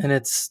it. And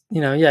it's,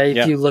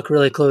 if you look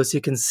really close,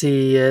 you can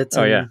see it.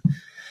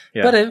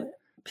 But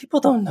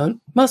people don't know.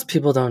 Most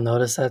people don't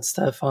notice that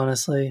stuff,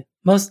 honestly.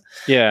 That's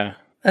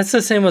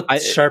the same with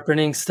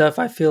sharpening stuff.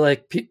 I feel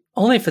like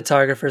only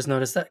photographers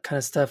notice that kind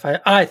of stuff.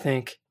 I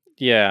think.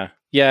 Yeah.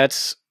 I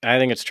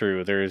think it's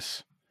true.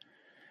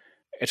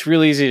 It's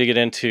really easy to get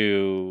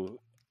into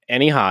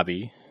any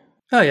hobby.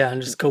 Oh yeah,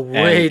 and just go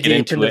way deep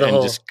into the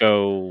hole. And just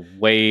go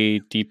way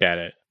deep at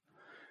it.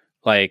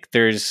 Like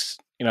there's,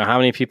 how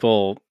many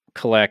people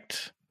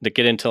that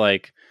get into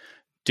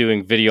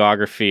doing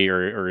videography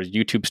or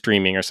YouTube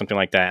streaming or something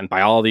like that and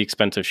buy all the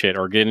expensive shit,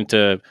 or get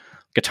into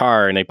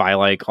guitar and they buy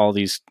all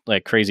these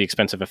crazy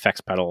expensive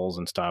effects pedals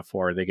and stuff,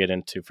 or they get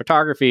into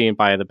photography and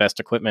buy the best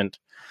equipment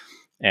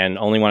and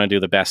only want to do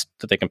the best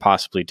that they can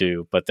possibly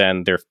do, but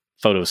then their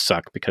photos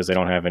suck because they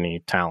don't have any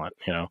talent,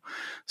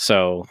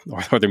 so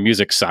or their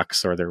music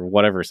sucks or their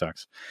whatever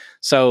sucks.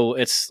 So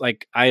it's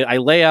I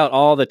lay out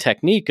all the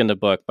technique in the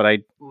book, but I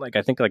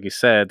think like you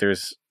said,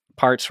 there's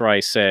parts where I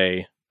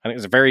say I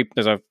think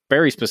there's a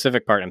very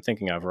specific part I'm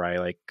thinking of where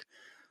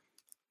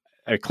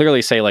I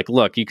clearly say like,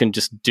 look, you can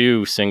just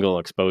do single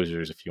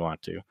exposures if you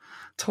want to.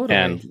 Totally.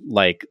 And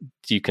like,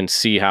 you can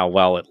see how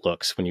well it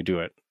looks when you do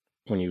it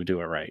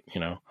right,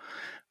 you know?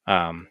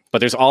 But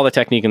there's all the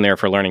technique in there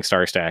for learning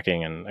star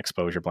stacking and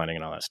exposure blending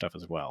and all that stuff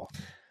as well.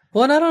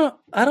 Well, and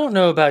I don't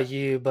know about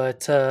you,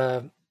 but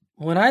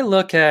when I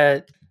look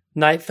at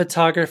night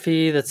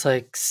photography that's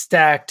like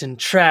stacked and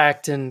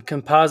tracked and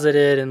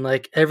composited and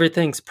like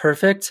everything's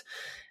perfect,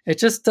 it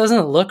just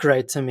doesn't look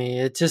right to me.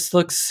 It just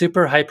looks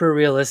super hyper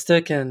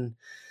realistic and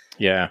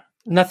yeah,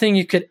 nothing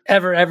you could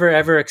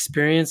ever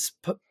experience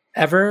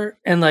ever.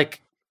 And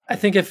like, I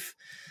think if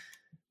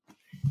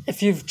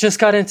you've just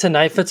got into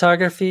night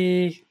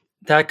photography,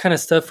 that kind of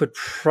stuff would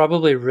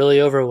probably really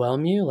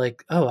overwhelm you.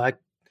 Like,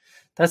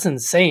 that's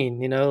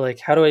insane. You know, like,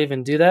 how do I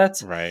even do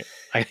that? right.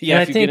 If you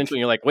get into it,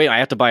 you're like, wait, I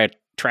have to buy a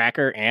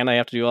tracker and I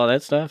have to do all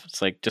that stuff.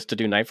 It's like just to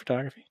do night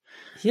photography.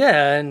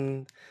 Yeah.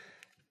 And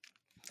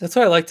that's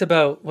what I liked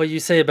about what you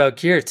say about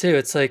gear too.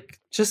 It's like,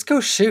 just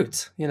go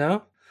shoot, you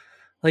know,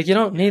 like you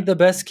don't need the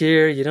best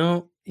gear. You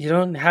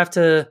don't have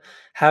to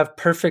have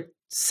perfect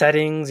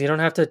settings. You don't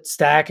have to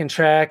stack and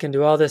track and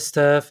do all this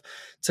stuff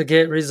to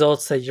get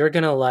results that you're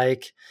going to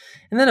like.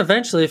 And then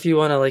eventually, if you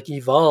want to like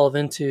evolve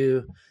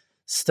into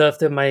stuff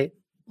that might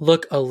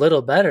look a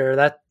little better,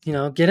 that, you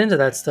know, get into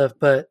that stuff.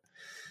 But,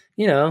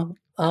 you know,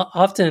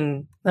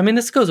 often, I mean,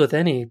 this goes with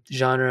any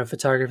genre of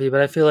photography,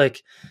 but I feel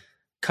like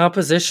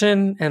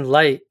composition and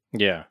light,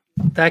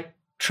 that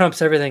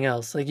trumps everything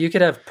else. Like you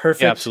could have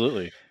perfect,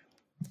 absolutely.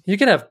 You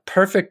can have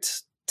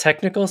perfect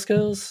technical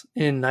skills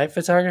in night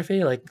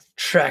photography, like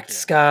tracked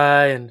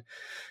sky and,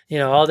 you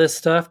know, all this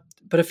stuff.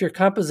 But if your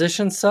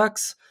composition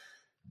sucks,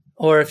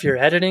 or if your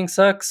editing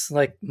sucks,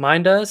 like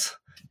mine does,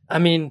 I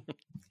mean,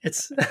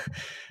 it's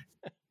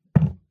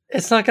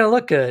not going to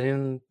look good.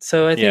 And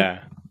so I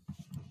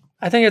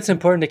think it's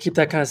important to keep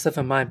that kind of stuff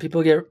in mind.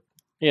 People get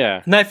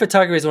night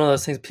photography is one of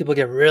those things people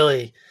get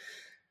really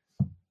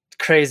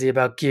crazy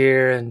about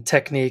gear and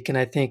technique, and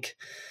I think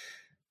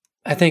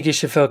you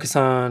should focus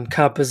on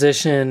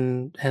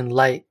composition and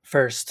light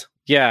first.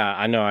 Yeah,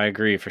 I know, I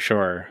agree for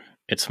sure.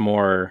 It's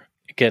more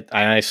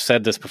I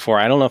said this before.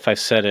 I don't know if I've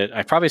said it.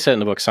 I probably said it in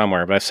the book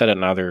somewhere, but I've said it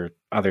in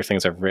other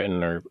things I've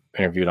written or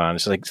interviewed on.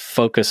 It's like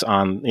focus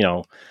on, you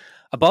know,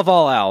 above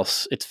all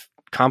else, it's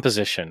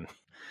composition,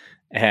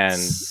 and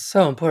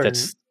so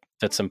important.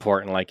 That's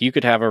important. Like you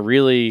could have a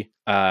really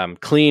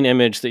clean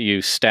image that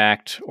you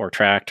stacked or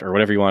tracked or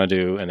whatever you want to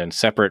do, and then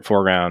separate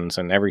foregrounds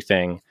and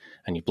everything,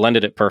 and you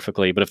blended it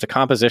perfectly. But if the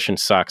composition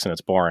sucks and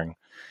it's boring,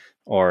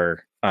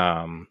 or you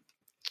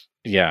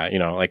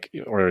know, like,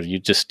 or you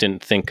just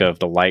didn't think of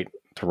the light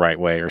the right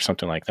way or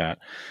something like that.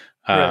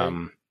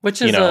 Right.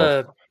 Which is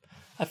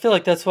I feel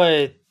like that's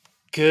why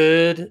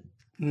good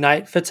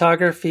night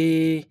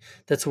photography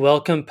that's well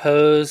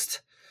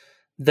composed,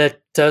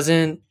 that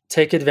doesn't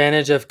take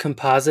advantage of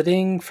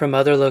compositing from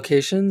other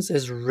locations,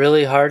 is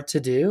really hard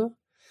to do,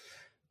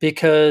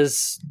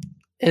 because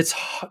there's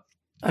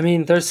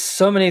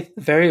so many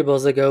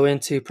variables that go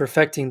into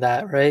perfecting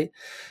that, right?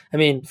 I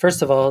mean,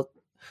 first of all,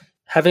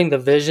 having the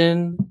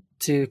vision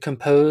to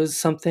compose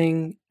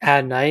something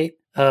at night,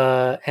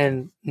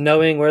 and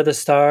knowing where the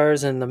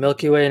stars and the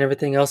Milky Way and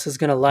everything else is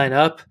going to line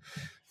up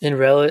in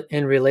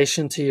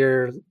relation to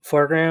your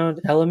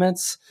foreground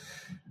elements,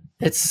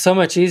 it's so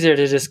much easier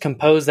to just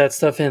compose that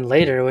stuff in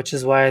later, which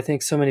is why I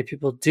think so many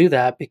people do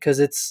that, because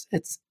it's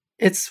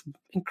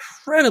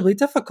incredibly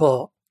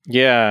difficult.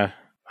 Yeah,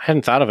 I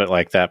hadn't thought of it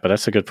like that, but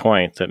that's a good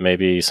point, that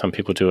maybe some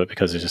people do it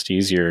because it's just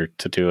easier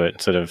to do it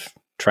instead of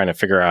trying to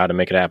figure out how to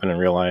make it happen in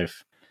real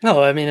life.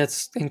 No, I mean,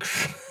 it's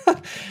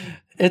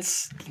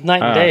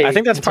night and day. I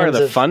think that's part of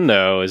the fun,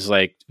 though, is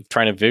like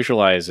trying to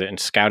visualize it and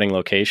scouting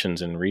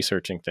locations and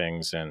researching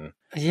things and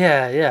you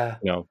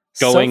know,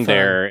 going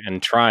there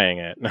and trying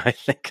it. And I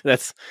think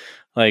that's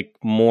like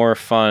more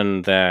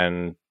fun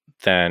than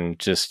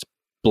just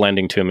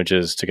blending two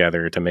images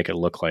together to make it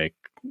look like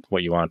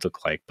what you want it to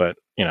look like. But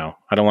you know,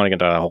 I don't want to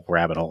get into a whole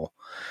rabbit hole.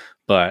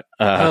 But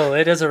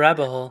it is a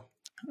rabbit hole.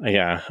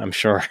 Yeah, I'm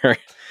sure.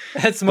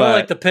 It's more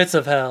like the pits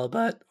of hell,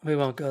 but we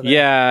won't go there.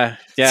 Yeah,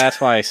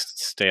 that's why I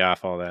stay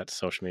off all that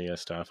social media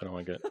stuff. I don't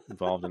want to get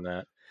involved in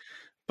that.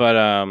 But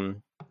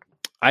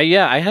I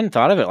hadn't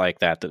thought of it like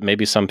that. That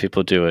maybe some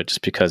people do it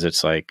just because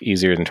it's like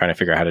easier than trying to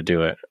figure out how to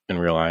do it in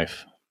real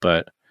life.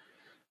 But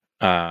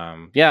I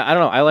don't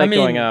know. I like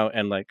going out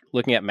and like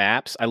looking at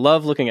maps. I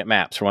love looking at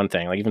maps for one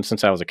thing. Like even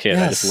since I was a kid,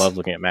 I just love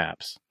looking at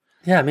maps.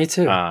 Yeah, me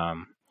too.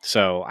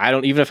 So I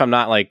don't, even if I'm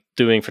not like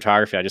doing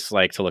photography, I just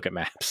like to look at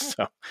maps.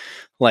 So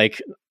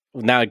like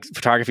now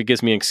photography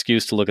gives me an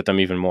excuse to look at them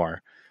even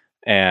more.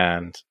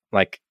 And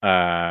like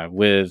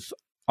with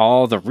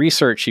all the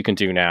research you can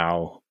do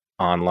now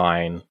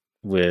online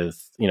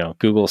with, you know,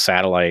 Google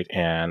Satellite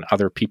and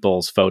other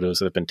people's photos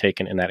that have been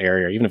taken in that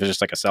area, even if it's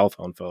just like a cell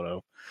phone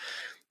photo,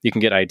 you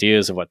can get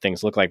ideas of what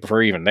things look like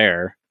before you're even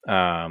there.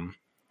 And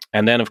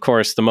then of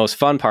course the most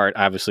fun part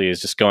obviously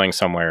is just going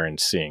somewhere and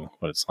seeing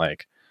what it's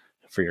like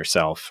for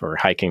yourself, or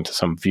hiking to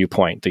some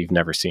viewpoint that you've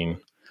never seen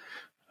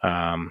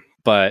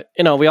But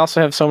we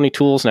also have so many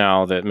tools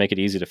now that make it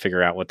easy to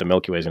figure out what the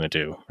Milky Way is going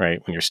to do, right?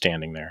 When you're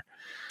standing there.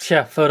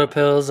 Yeah, photo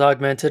pills,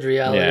 augmented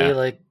reality, Yeah.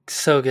 like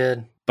so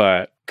good.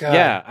 But God.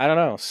 yeah, I don't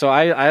know. So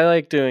I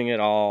like doing it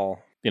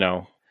all,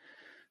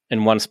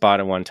 in one spot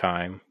at one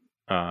time.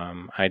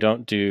 I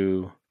don't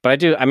do, but I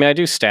do. I mean, I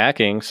do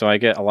stacking, so I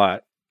get a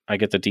lot. I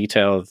get the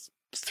detail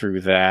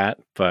through that,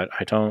 but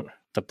I don't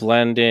the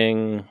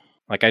blending.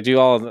 Like I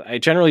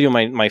generally do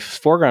my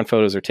foreground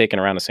photos are taken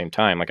around the same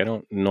time. Like I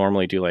don't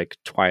normally do like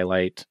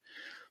twilight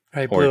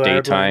Right, or blue hour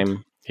daytime.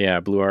 blend. Yeah,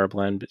 blue hour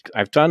blend.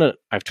 I've done it.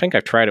 I think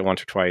I've tried it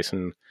once or twice,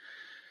 and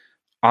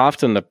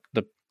often the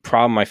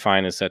problem I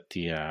find is that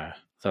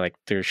like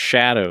there's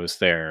shadows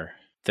there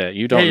that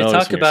you don't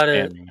notice. Talk about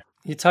it.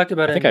 You talk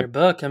about it in your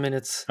book. I mean,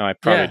 it's. I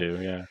probably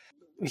do. Yeah.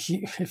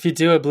 If you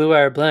do a blue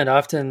wire blend,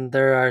 often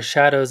there are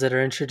shadows that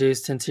are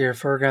introduced into your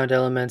foreground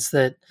elements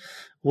that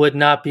would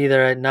not be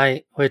there at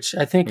night, which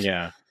I think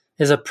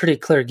is a pretty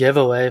clear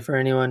giveaway for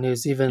anyone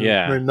who's even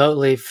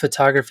remotely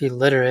photography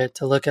literate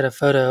to look at a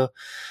photo.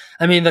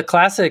 I mean, the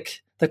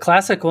classic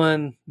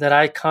one that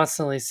I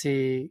constantly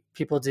see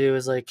people do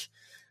is like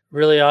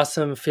really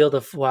awesome field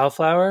of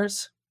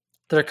wildflowers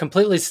that are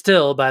completely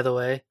still, by the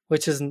way,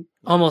 which is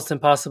almost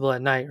impossible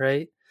at night,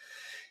 right?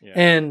 Yeah.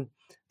 And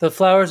the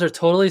flowers are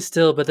totally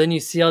still, but then you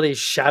see all these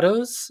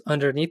shadows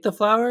underneath the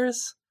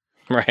flowers.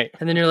 Right.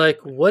 And then you're like,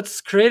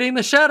 what's creating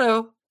the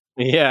shadow?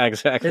 Yeah,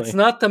 exactly. It's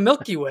not the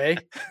Milky Way.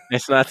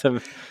 It's not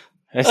the...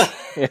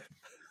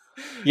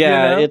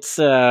 Yeah,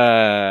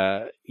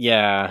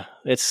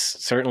 it's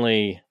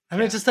certainly... I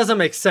mean, it just doesn't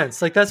make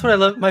sense. Like, that's what I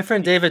love. My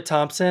friend David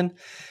Thompson,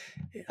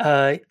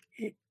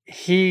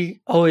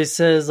 he always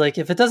says, like,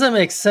 if it doesn't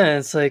make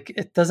sense, like,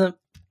 it doesn't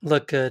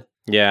look good.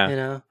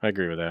 Yeah, I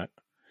agree with that.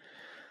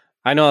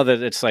 I know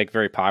that it's like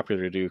very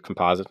popular to do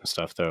composite and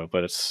stuff though,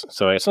 but it's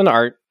an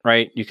art,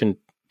 right? You can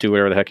do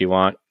whatever the heck you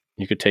want.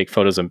 You could take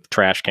photos of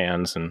trash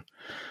cans and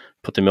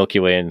put the Milky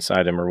Way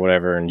inside them or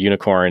whatever, and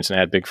unicorns and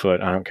add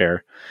Bigfoot. I don't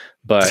care.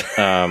 But,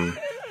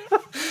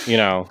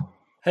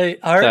 hey,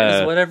 art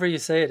is whatever you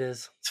say it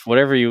is. It's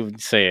whatever you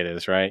say it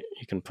is, right?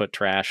 You can put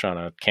trash on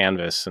a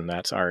canvas and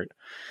that's art.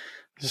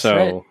 That's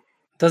right.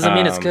 Doesn't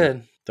mean it's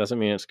good. Doesn't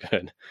mean it's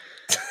good.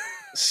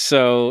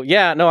 So,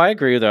 yeah, no, I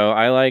agree, though.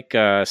 I like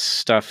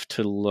stuff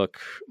to look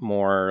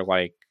more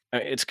like...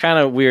 It's kind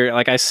of weird.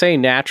 Like, I say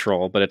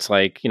natural, but it's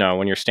like,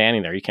 when you're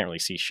standing there, you can't really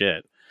see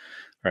shit,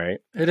 right?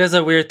 It is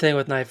a weird thing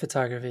with night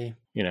photography.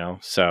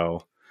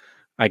 So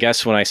I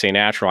guess when I say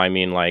natural, I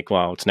mean like,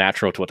 well, it's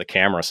natural to what the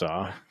camera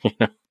saw.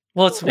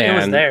 Well, it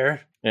was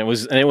there. It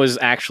was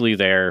actually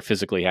there,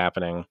 physically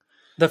happening.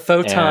 The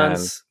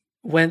photons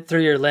went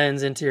through your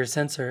lens into your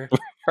sensor.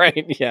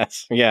 Right.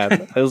 Yes. Yeah.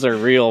 Those are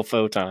real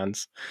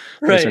photons.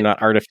 Right. Those are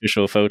not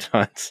artificial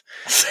photons.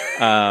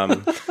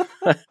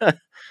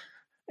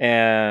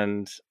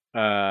 And,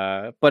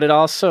 but it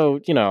also,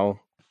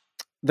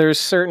 there's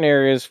certain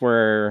areas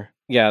where,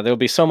 there'll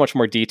be so much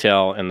more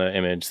detail in the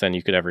image than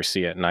you could ever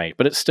see at night,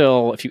 but it's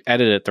still, if you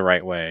edit it the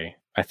right way,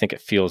 I think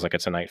it feels like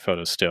it's a night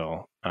photo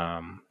still.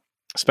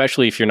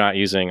 Especially if you're not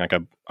using like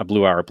a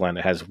blue hour blend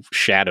that has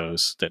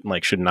shadows that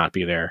like should not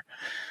be there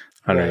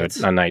under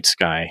a night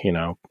sky,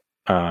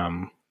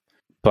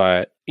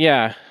 but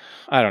yeah,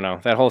 I don't know.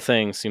 That whole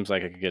thing seems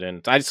like I could get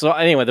in. So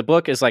anyway, the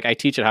book is like, I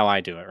teach it how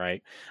I do it,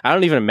 right? I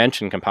don't even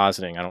mention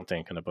compositing, I don't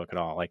think, in the book at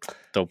all. Like, I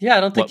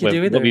don't think you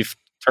do either. What we've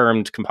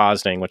termed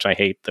compositing, which I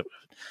hate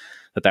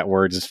that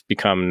word has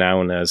become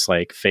known as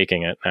like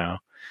faking it now.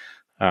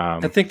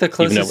 I think the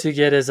closest you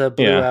get is a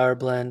blue hour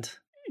blend.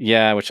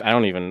 Yeah, which I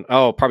don't even...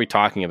 Oh, probably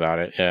talking about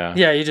it, yeah.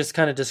 Yeah, you just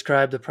kind of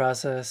describe the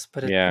process,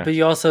 but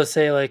you also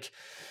say like,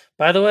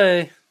 by the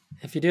way,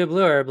 if you do a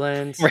blue hour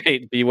blend...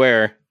 Right,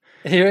 beware.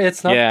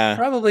 It's not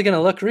probably going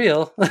to look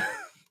real.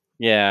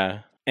 Yeah.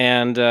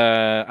 And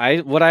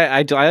I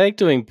like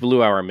doing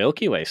blue hour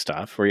Milky Way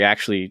stuff where you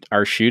actually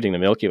are shooting the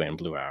Milky Way in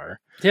blue hour.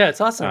 Yeah,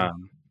 it's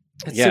awesome.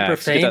 It's super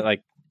faint.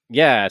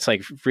 It's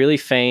like really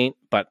faint,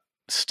 but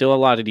still a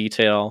lot of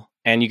detail.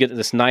 And you get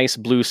this nice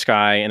blue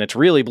sky, and it's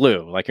really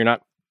blue. Like you're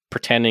not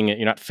pretending it,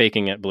 you're not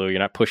faking it blue, you're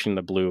not pushing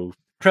the blue.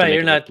 Right,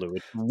 you're not blue.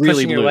 It's really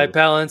pushing blue. Your white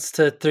balance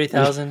to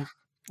 3000.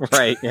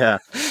 Right, yeah.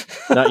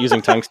 Not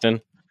using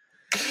tungsten.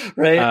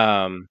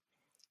 Right.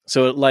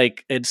 So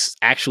it's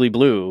actually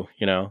blue,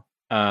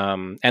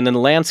 and then the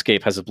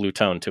landscape has a blue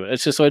tone to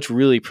it. It's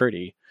really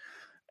pretty.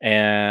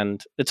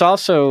 And it's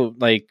also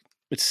like,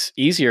 it's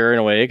easier in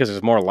a way because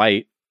there's more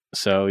light.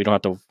 So you don't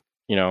have to,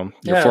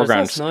 your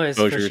foreground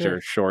exposures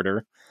are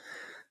shorter.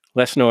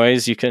 Less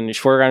noise.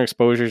 Foreground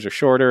exposures are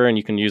shorter, and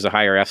you can use a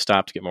higher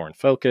f-stop to get more in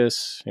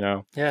focus,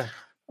 Yeah.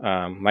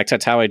 Like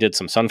that's how I did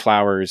some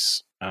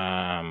sunflowers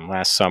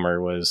last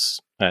summer, was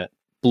at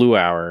blue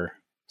hour,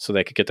 so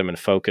they could get them in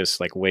focus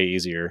like way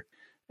easier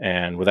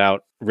and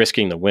without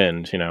risking the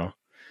wind,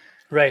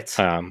 Right.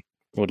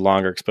 With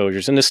longer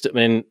exposures. And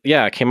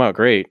it came out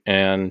great.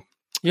 And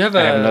you have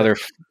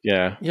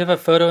You have a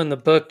photo in the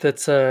book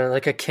that's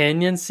like a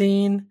canyon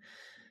scene,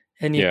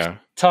 And you Yeah.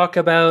 talk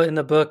about in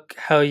the book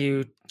how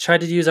you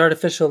tried to use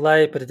artificial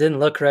light, but it didn't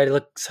look right. It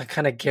looks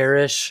kind of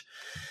garish.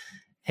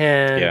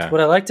 And Yeah.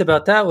 what I liked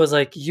about that was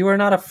like you were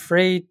not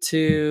afraid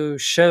to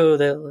show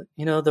that,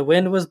 you know, the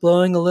wind was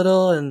blowing a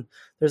little and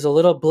there's a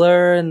little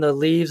blur in the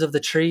leaves of the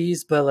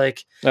trees, but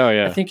like Oh I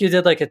yeah. think you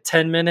did like a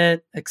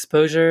 10-minute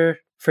exposure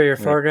for your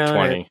Like foreground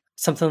at 20.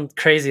 something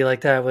crazy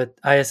like that with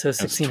ISO It's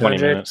 20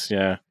 1600. minutes.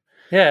 Yeah.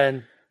 Yeah,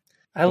 and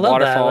I The love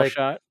that. waterfall Like,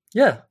 shot.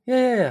 yeah.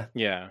 Yeah. But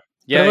it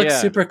Yeah. looks Yeah.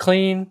 super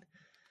clean.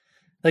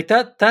 Like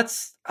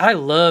that's I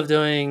love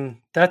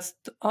doing. That's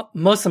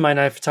most of my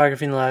night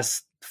photography in the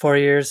last 4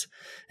 years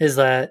is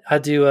that I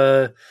do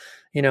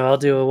I'll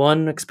do a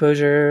one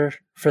exposure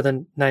for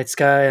the night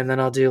sky, and then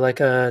I'll do like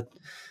a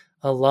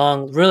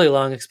long, really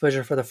long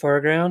exposure for the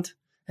foreground,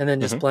 and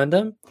then just Hmm. blend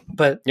them,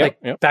 but Yep. like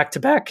Yep. back to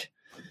back.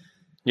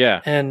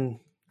 Yeah. And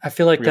I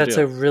feel like Real that's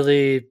deal. a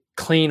really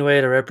clean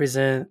way to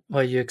represent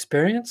what you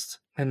experienced.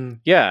 And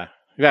Yeah.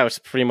 That was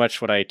pretty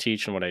much what I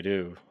teach and what I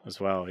do as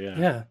well. Yeah.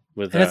 yeah,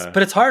 With and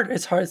it's hard.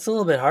 It's hard. It's a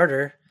little bit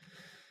harder.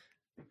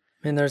 I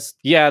mean, there's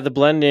yeah, the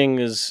blending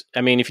is.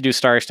 I mean, if you do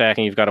star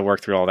stacking, you've got to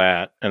work through all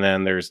that, and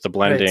then there's the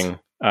blending,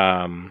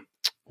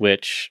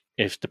 which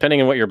if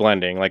depending on what you're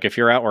blending, like if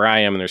you're out where I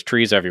am and there's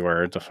trees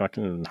everywhere, the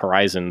fucking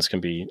horizons can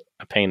be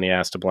a pain in the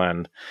ass to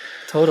blend.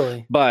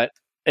 totally. But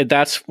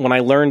that's when I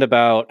learned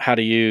about how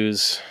to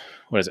use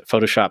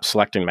Photoshop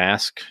Select and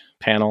Mask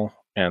panel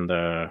and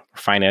the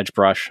fine edge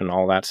brush and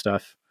all that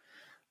stuff.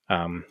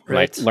 When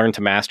Right. I learned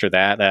to master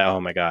that, oh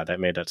my god, that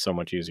made that so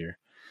much easier.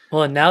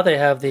 Well, and now they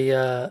have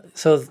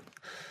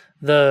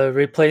the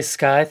replace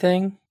sky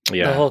thing, the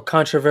Yeah, whole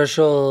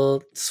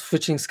controversial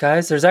switching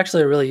skies. There's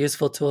actually a really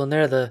useful tool in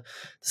there, the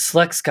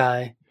Select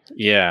Sky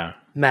yeah,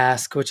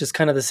 mask, which is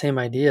kind of the same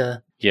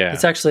idea. yeah,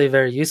 It's actually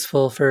very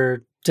useful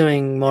for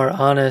doing more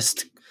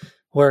honest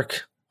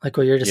work, like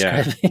what you're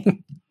Yeah.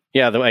 describing.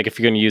 yeah. Like if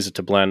you're going to use it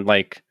to blend,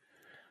 like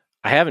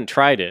I haven't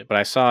tried it, but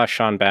I saw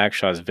Sean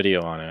Bagshaw's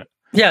video on it.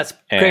 Yeah, it's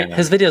great. And-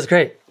 His video is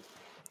great.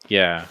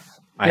 Yeah,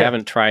 I Yeah.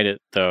 haven't tried it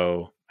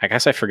though. I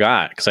guess I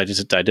forgot because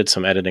I did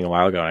some editing a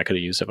while ago and I could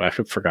have used it, but I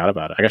forgot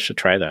about it. I guess I should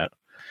try that.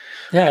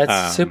 Yeah,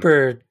 it's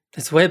super.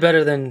 It's way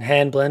better than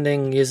hand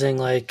blending using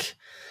like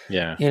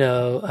Yeah,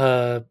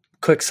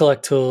 quick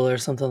select tool or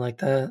something like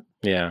that.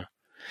 yeah.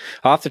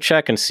 I'll have to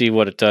check and see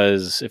what it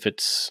does. If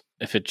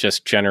it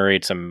just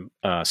generates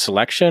a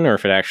selection, or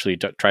if it actually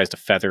tries to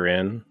feather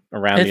in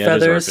around It the edges. Or if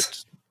feathers.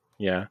 it's,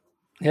 yeah.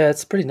 Yeah,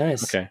 it's pretty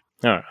nice. Okay.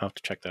 All right. I'll have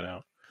to check that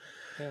out.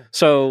 Yeah.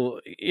 So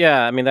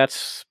yeah, I mean that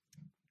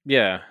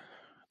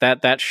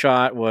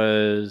shot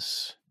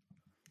was.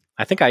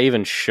 I think I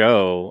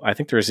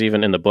think there's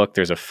even in the book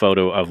there's a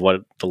photo of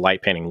what the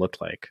light painting looked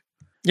like.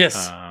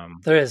 Yes,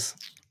 there is.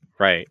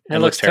 Right. It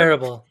looks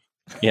terrible.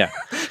 Yeah.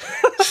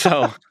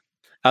 So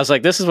I was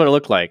like, this is what it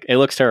looked like. It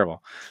looks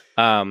terrible.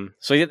 And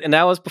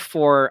that was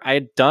before I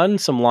had done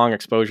some long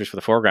exposures for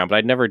the foreground, but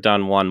I'd never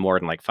done one more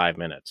than like 5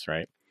 minutes.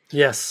 Right.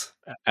 Yes.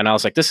 And I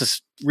was like, this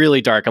is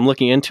really dark. I'm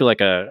looking into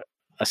like a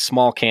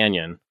small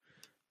canyon,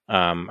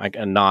 like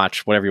a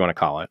notch, whatever you want to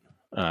call it.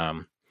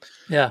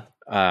 Yeah.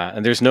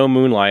 And there's no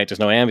moonlight, there's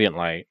no ambient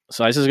light.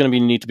 So this is going to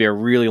need to be a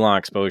really long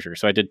exposure.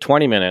 So I did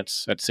 20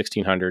 minutes at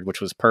 1600,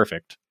 which was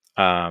perfect.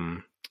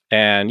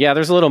 And yeah,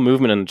 there's a little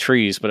movement in the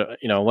trees, but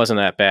it wasn't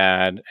that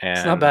bad. And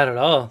It's not bad at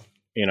all.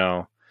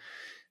 And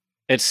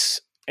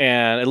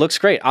it looks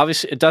great.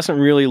 Obviously, it doesn't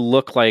really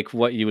look like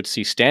what you would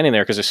see standing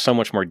there because there's so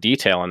much more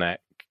detail in that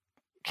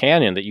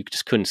canyon that you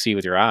just couldn't see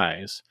with your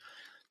eyes.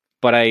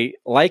 But I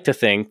like to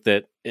think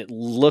that it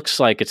looks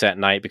like it's at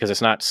night because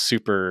it's not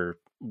super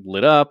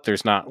lit up.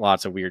 There's not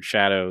lots of weird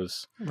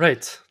shadows.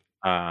 Right.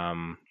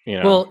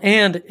 Well,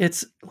 and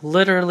it's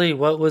literally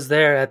what was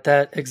there at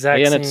that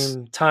exact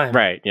same time.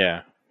 Right.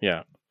 Yeah.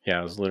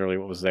 It was literally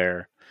what was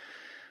there.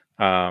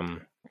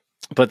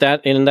 But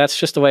that's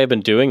just the way I've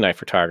been doing night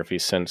photography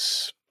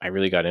since I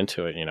really got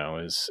into it.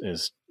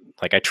 Is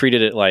like I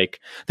treated it like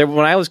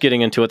when I was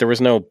getting into it, there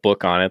was no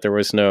book on it, there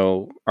was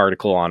no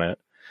article on it.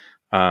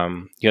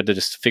 You had to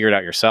just figure it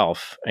out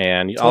yourself,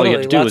 and all you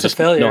had to do was just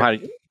know how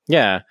to.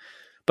 Yeah,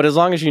 but as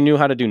long as you knew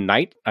how to do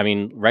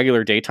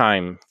regular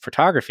daytime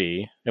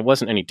photography, it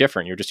wasn't any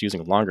different. You're just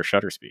using longer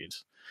shutter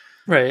speeds.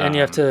 Right, and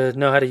you have to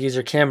know how to use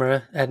your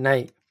camera at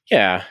night.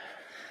 Yeah.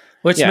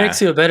 Which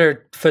makes you a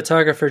better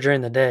photographer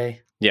during the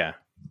day. Yeah.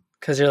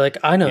 Because you're like,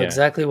 I know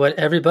exactly what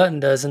every button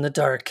does in the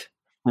dark.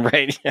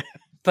 Right.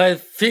 By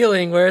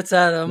feeling where it's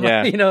at.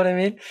 Yeah. You know what I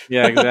mean?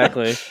 Yeah,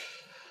 exactly.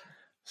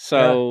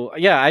 So,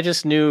 I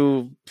just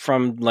knew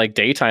from like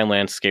daytime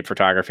landscape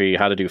photography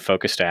how to do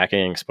focus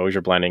stacking,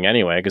 exposure blending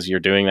anyway, because you're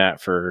doing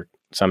that for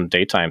some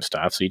daytime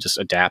stuff. So you just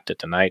adapt it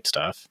to night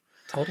stuff.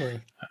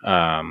 Totally.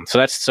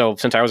 So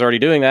since I was already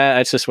doing that,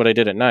 that's just what I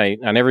did at night.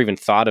 I never even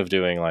thought of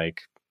doing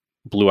like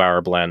blue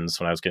hour blends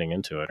when I was getting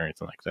into it or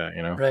anything like that,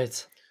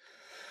 Right.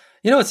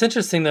 What's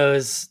interesting though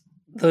is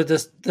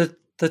the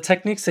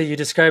techniques that you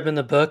describe in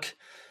the book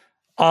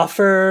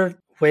offer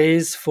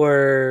ways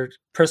for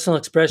personal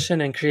expression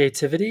and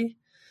creativity,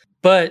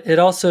 but it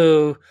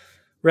also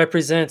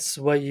represents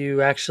what you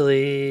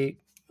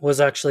was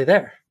actually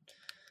there.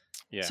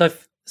 Yeah.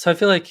 So I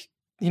feel like,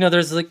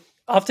 there's like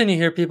often you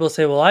hear people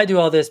say, "Well, I do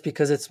all this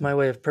because it's my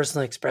way of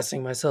personally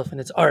expressing myself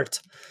and it's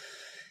art."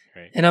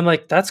 Right. And I'm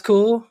like, "That's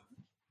cool."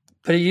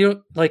 But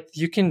you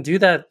can do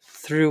that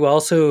through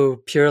also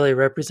purely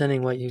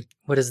representing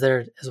what is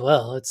there as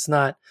well. It's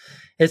not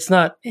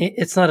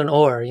an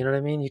or, you know what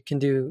I mean? You can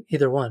do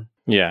either one.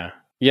 Yeah.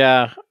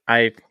 Yeah.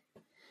 I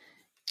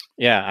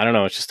don't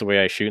know. It's just the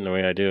way I shoot and the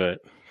way I do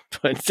it.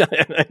 But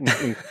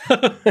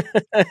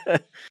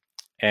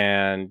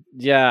and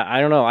yeah,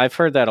 I don't know. I've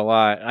heard that a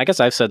lot. I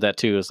guess I've said that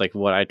too. Is like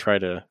what I try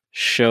to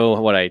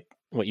show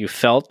what you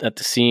felt at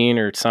the scene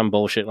or some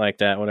bullshit like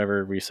that,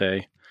 whatever we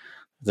say.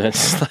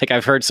 That's like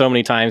I've heard so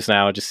many times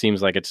now. It just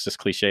seems like it's just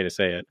cliche to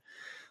say it.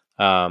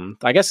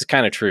 I guess it's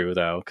kind of true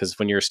though, because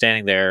when you're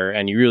standing there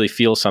and you really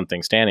feel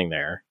something standing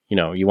there,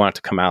 you want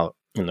it to come out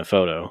in the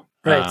photo.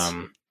 Right.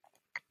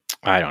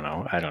 I don't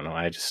know.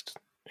 I just,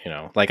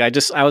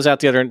 I was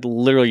out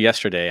literally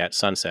yesterday at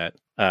sunset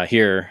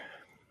here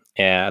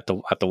at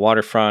the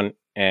waterfront,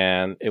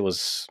 and it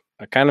was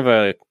a kind of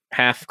a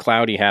half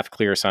cloudy, half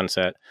clear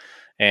sunset,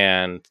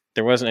 and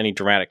there wasn't any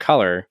dramatic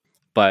color,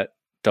 but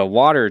the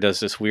water does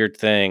this weird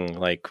thing,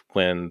 like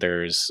when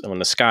the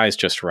sky's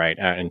just right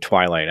in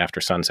twilight after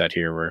sunset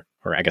here, or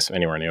I guess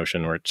anywhere in the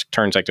ocean, where it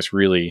turns like this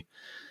really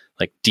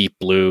like deep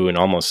blue, and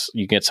almost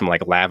you get some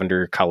like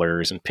lavender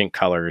colors and pink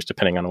colors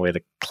depending on the way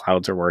the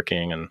clouds are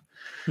working,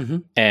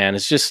 and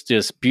it's just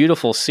this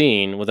beautiful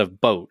scene with a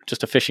boat,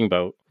 just a fishing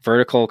boat,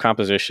 vertical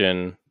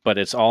composition, but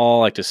it's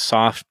all like this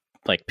soft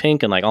like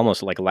pink and like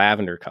almost like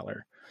lavender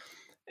color,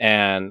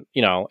 and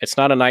it's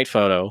not a night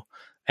photo,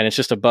 and it's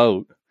just a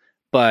boat.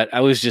 But I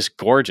was just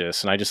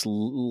gorgeous, and I just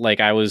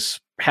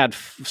had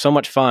so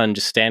much fun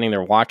just standing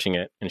there watching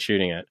it and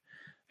shooting it.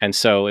 And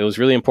so it was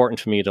really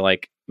important for me to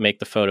like make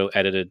the photo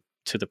edited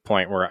to the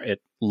point where it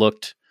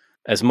looked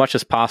as much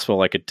as possible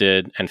like it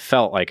did and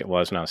felt like it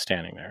was when I was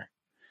standing there.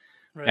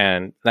 Right.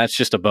 And that's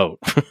just a boat.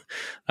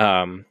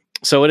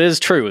 So it is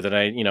true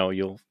that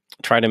you'll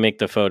try to make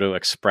the photo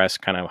express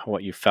kind of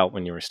what you felt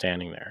when you were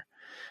standing there.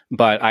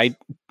 But I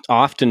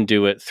often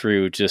do it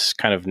through just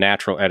kind of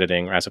natural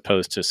editing, as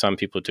opposed to some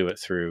people do it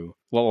through,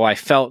 I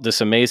felt this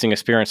amazing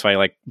experience, so I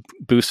like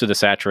boosted the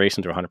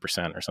saturation to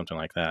 100% or something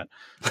like that,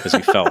 because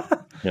you felt,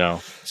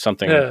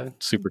 something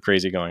super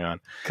crazy going on.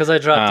 Because I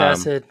dropped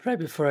acid right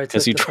before I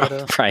took the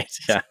photo. Right,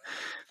 yeah.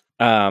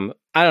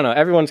 I don't know.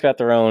 Everyone's got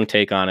their own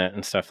take on it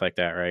and stuff like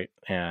that, right?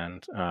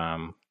 And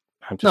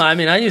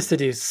I used to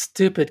do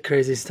stupid,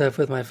 crazy stuff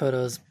with my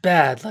photos.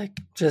 Bad, like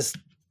just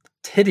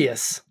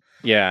hideous.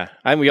 Yeah,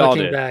 we all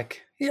did.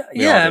 Back.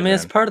 Yeah.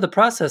 It's part of the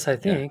process, I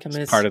think.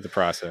 It's part of the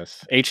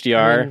process.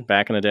 HDR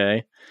back in the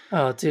day.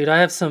 Oh, dude, I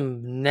have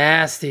some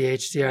nasty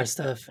HDR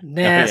stuff.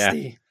 Nasty.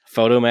 Oh, yeah.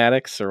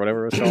 Photomatics or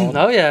whatever it was called.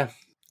 Oh yeah,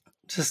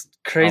 just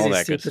crazy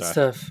stupid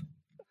stuff.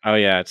 Oh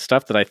yeah, it's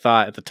stuff that I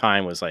thought at the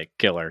time was like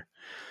killer.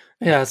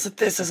 Yeah,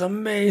 this is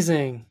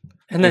amazing.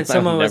 And then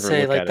someone would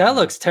say like, "That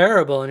looks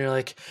terrible," and you're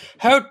like,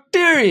 "How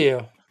dare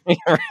you?"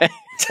 Right.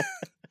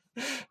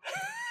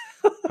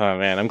 Oh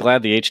man, I'm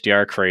glad the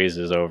HDR craze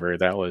is over.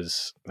 That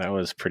was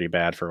pretty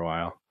bad for a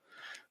while.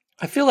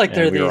 I feel like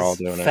there are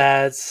these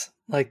fads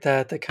like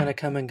that kind of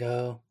come and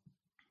go.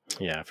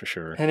 Yeah, for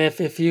sure. And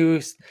if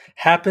you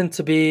happen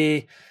to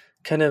be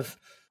kind of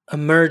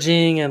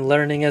emerging and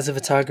learning as a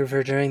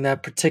photographer during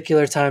that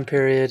particular time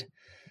period,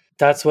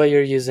 that's what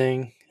you're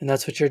using and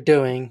that's what you're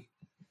doing.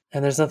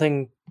 And there's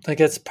nothing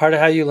like it's part of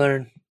how you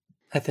learn,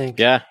 I think.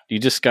 Yeah, you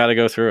just got to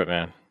go through it,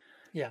 man.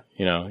 Yeah.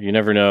 You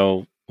never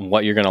know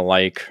what you're going to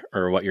like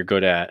or what you're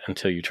good at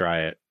until you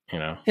try it,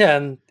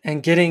 Yeah,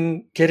 and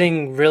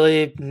getting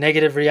really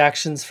negative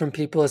reactions from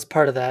people is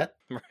part of that.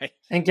 Right.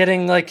 And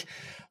getting like,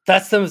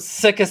 that's the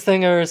sickest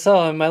thing I ever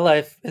saw in my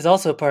life is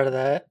also part of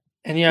that.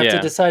 And you have to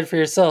decide for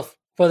yourself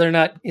whether or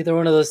not either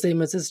one of those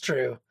statements is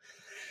true.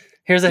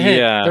 Here's a hint.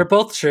 Yeah. They're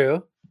both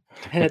true.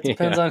 And it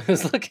depends on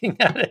who's looking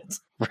at it.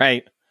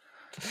 Right.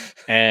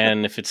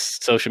 And if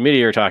it's social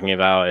media you're talking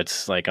about,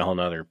 it's like a whole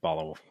nother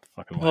ball of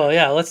fucking wax. Well,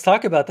 yeah, let's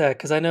talk about that,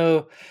 because I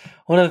know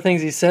one of the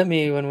things you sent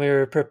me when we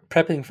were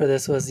prepping for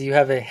this was you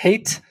have a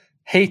hate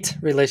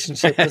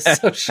relationship with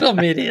social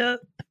media.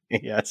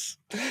 Yes.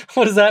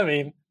 What does that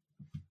mean?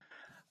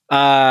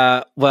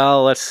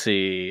 Well, let's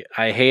see.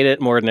 I hate it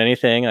more than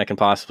anything I can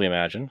possibly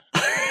imagine.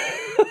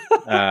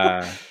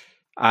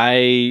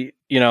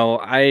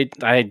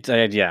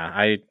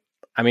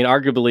 I mean,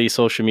 arguably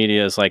social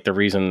media is like the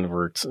reason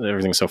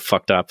everything's so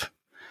fucked up,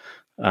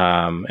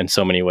 in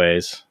so many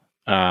ways,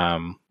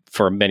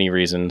 for many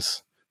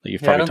reasons that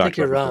you've probably talked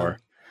about before.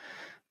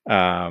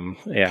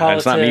 Politics,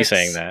 it's not me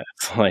saying that.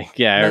 It's like,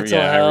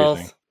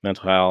 everything.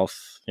 Mental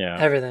health,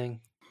 everything.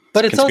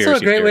 But it's also a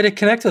great way to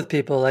connect with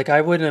people. Like, I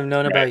wouldn't have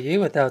known about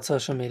you without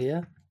social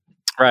media.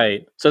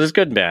 Right. So there's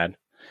good and bad.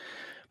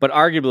 But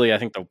arguably, I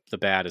think the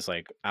bad is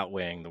like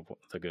outweighing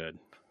the good.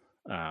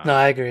 No,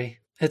 I agree.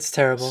 It's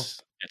terrible.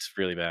 It's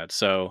really bad.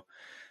 So,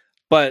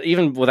 but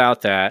even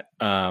without that,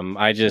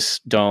 I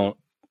just don't,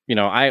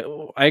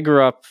 I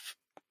grew up,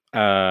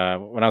 when I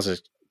was a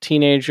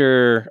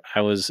teenager,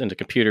 I was into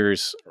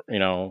computers,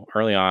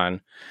 early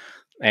on.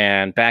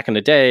 And back in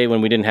the day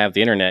when we didn't have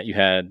the internet, you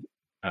had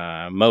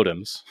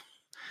modems,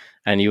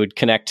 and you would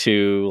connect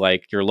to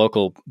like your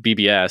local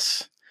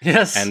BBS.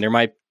 Yes. And there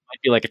might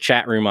be like a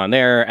chat room on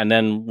there. And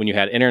then when you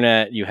had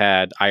internet, you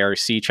had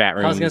IRC chat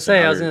rooms. I was going to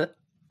say,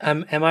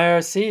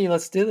 MIRC,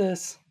 let's do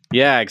this.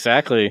 Yeah,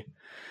 exactly.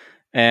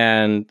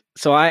 And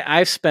so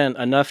I've spent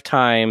enough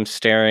time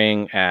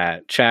staring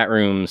at chat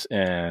rooms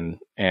and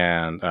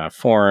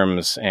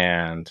forums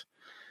and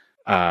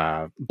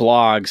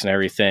blogs and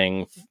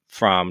everything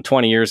from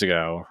 20 years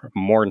ago,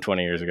 more than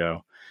 20 years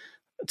ago,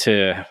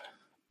 to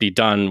be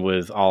done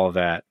with all of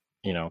that,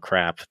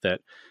 crap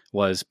that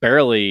was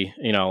barely,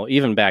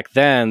 even back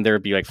then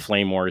there'd be like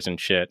flame wars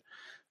and shit.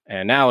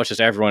 And now it's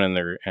just everyone in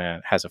there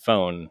has a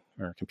phone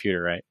or a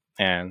computer, right?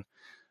 And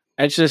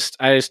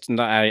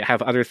I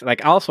have other,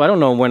 also, I don't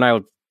know when I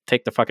would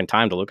take the fucking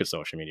time to look at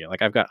social media.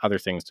 Like, I've got other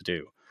things to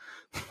do.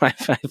 I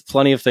have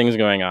plenty of things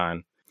going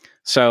on.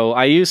 So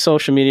I use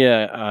social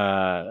media.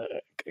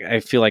 I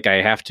feel like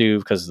I have to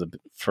because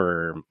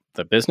for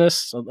the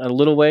business a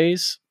little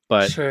ways,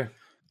 but sure.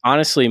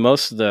 Honestly,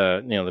 most of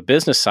the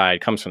business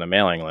side comes from the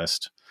mailing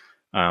list.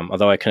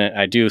 Although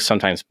I do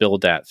sometimes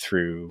build that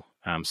through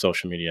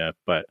social media,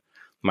 but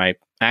my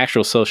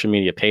actual social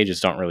media pages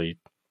don't really,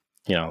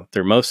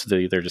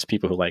 they're just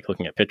people who like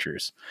looking at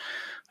pictures.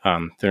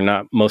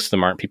 Most of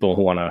them aren't people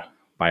who want to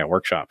buy a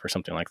workshop or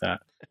something like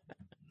that.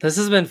 This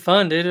has been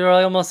fun, dude. We're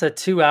almost at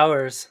 2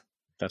 hours.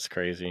 That's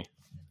crazy.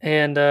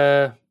 And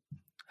I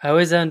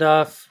always end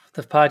off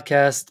the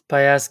podcast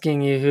by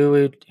asking you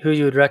who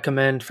you would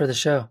recommend for the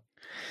show.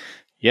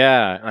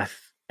 Yeah.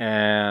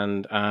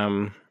 And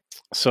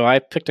so I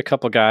picked a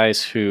couple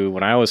guys who,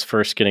 when I was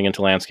first getting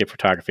into landscape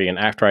photography and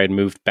after I had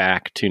moved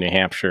back to New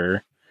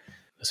Hampshire,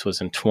 this was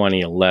in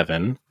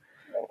 2011,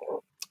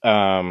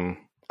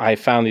 I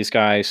found these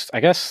guys, I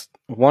guess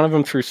one of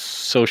them through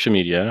social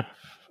media,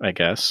 I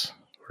guess,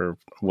 or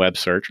web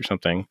search or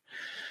something,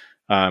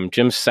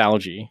 Jim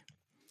Salgi.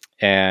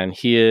 And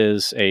he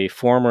is a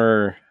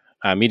former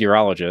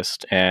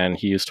meteorologist, and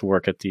he used to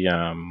work at the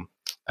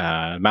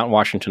Mount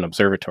Washington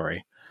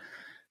Observatory,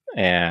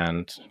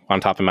 and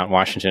on top of Mount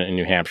Washington in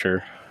New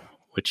Hampshire,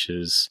 which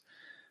is,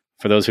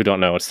 for those who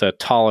don't know, it's the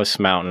tallest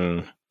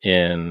mountain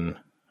in,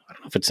 I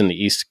don't know if it's in the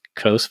East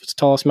Coast, if it's the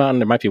tallest mountain.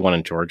 There might be one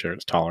in Georgia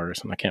that's taller or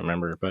something, I can't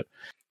remember, but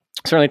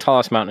certainly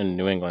tallest mountain in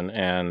New England.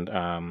 And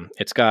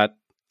it's got,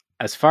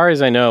 as far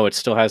as I know, it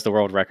still has the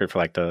world record for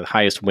like the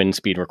highest wind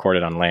speed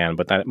recorded on land,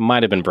 but that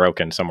might have been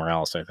broken somewhere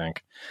else, I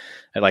think,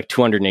 at like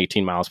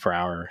 218 miles per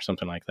hour or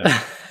something like that.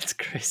 That's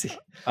crazy.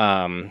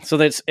 So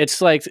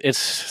it's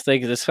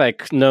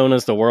like known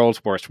as the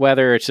world's worst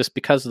weather. It's just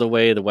because of the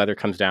way the weather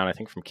comes down, I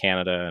think, from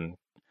Canada and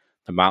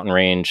the mountain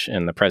range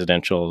and the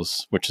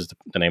Presidentials, which is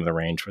the name of the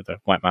range where the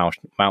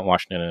Mount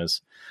Washington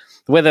is.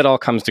 The way that all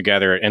comes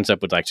together, it ends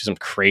up with like just some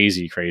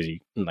crazy,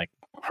 like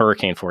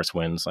hurricane force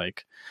winds,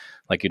 like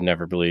you'd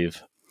never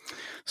believe.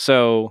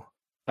 So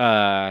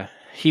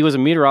he was a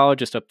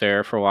meteorologist up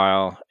there for a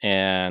while,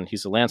 and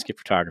he's a landscape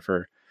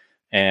photographer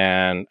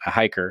and a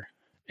hiker,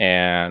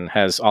 and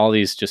has all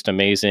these just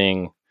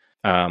amazing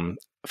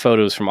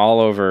photos from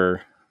all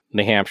over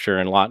New Hampshire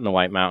and a lot in the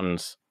White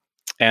Mountains.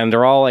 And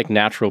they're all like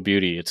natural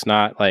beauty. It's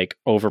not like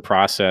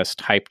over-processed,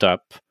 hyped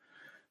up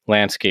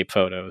landscape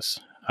photos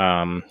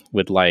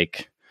with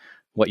like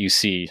what you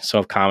see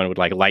so common with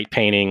like light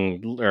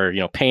painting or,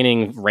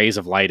 painting rays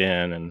of light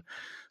in and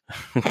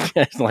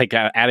like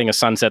adding a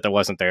sunset that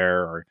wasn't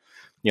there, or,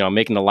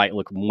 making the light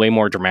look way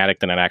more dramatic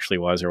than it actually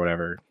was or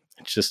whatever.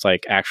 It's just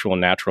like actual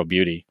natural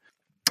beauty.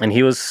 And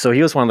he was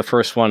one of the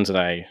first ones that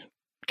I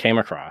came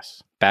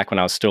across back when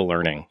I was still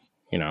learning,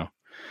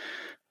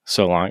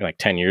 so long, like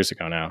 10 years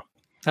ago now.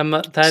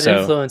 That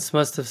influence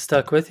must have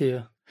stuck with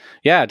you.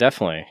 Yeah,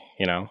 definitely.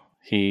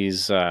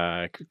 He's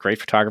a great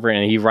photographer,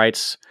 and he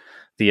writes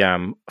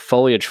the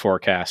foliage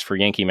forecast for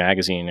Yankee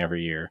Magazine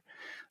every year.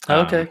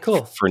 Okay,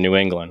 cool. For New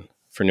England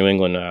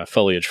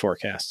foliage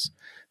forecasts.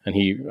 And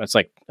it's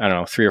like, I don't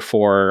know, 3 or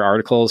 4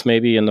 articles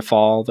maybe in the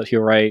fall that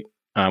he'll write,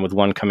 with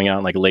one coming out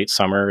in like late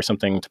summer or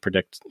something to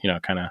predict,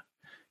 kind of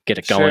get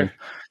it going. Sure.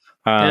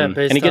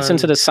 And he gets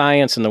into the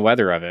science and the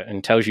weather of it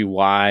and tells you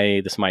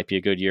why this might be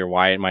a good year,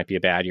 why it might be a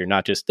bad year,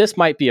 not just this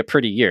might be a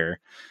pretty year.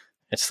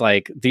 It's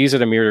like, these are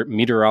the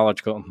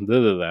meteorological,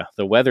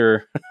 the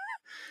weather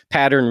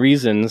pattern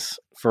reasons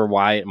for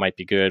why it might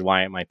be good,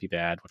 why it might be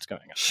bad, what's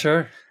going on.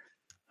 Sure.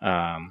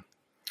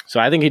 So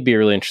I think he'd be a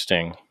really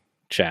interesting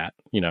chat.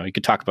 You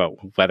could talk about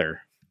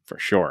weather for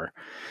sure.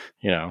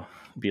 It'd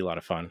be a lot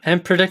of fun.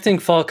 And predicting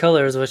fall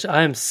colors, which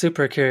I'm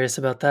super curious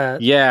about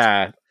that.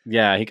 Yeah.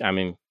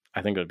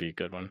 I think it would be a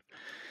good one.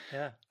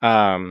 Yeah.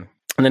 And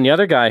then the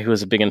other guy who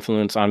was a big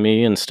influence on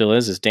me and still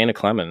is Dana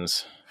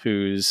Clemens,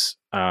 who's,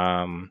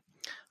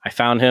 I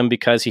found him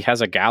because he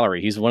has a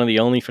gallery. He's one of the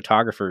only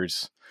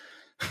photographers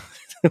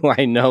who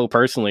I know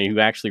personally who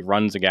actually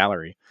runs a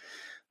gallery.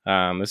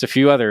 There's a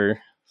few others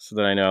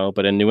that I know,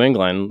 but in New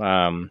England,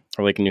 or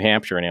like in New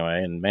Hampshire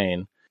anyway, in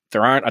Maine,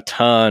 there aren't a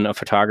ton of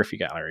photography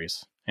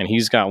galleries. And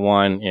he's got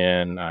one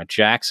in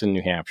Jackson,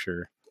 New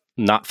Hampshire,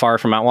 not far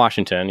from Mount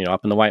Washington, you know,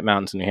 up in the White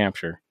Mountains in New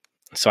Hampshire.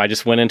 So I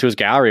just went into his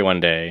gallery one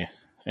day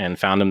and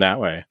found him that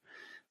way.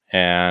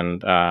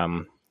 And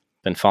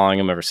been following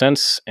him ever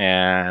since.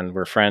 And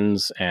we're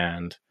friends.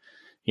 And,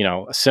 you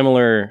know, a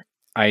similar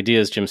idea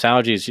as Jim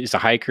Salgi. He's a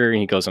hiker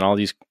and he goes on all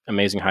these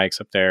amazing hikes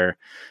up there.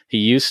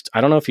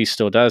 I don't know if he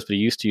still does, but he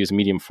used to use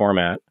medium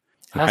format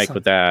and hike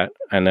with that.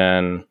 And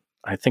then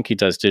I think he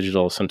does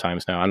digital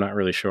sometimes now. I'm not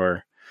really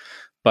sure.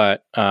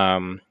 But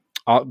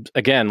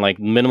again, like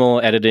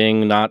minimal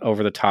editing, not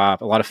over the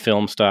top, a lot of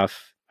film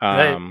stuff.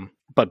 Right.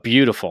 But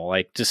beautiful.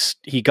 Like just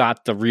he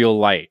got the real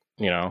light,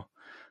 you know,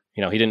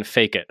 he didn't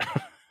fake it.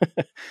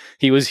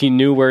 He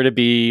knew where to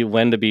be,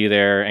 when to be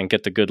there, and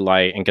get the good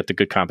light and get the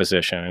good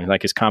composition. And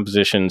like his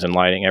compositions and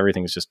lighting,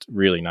 everything's just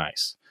really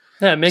nice.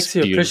 Yeah, it makes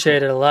you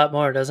appreciate it a lot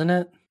more, doesn't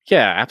it?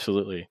 Yeah,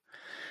 absolutely.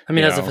 I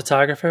mean, as a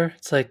photographer,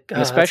 it's like,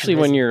 and especially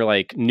when you're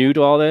like new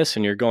to all this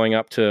and you're going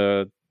up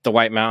to the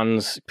White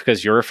Mountains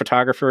because you're a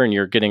photographer and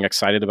you're getting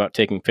excited about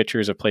taking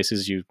pictures of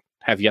places you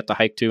have yet to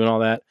hike to and all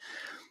that.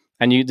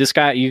 And you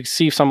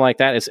see something like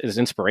that as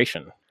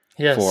inspiration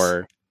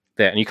for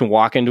that. And you can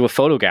walk into a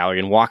photo gallery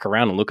and walk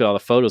around and look at all the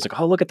photos like,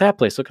 oh, look at that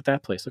place, look at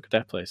that place, look at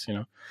that place, you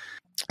know?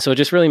 So it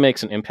just really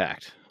makes an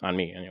impact on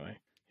me anyway.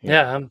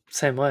 Yeah, I'm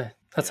same way.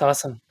 That's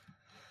awesome.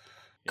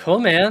 Yeah. Cool,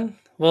 man.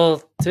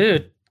 Well,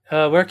 dude,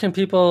 where can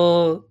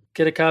people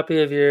get a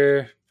copy of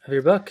your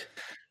book?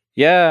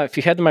 Yeah, if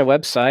you head to my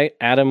website,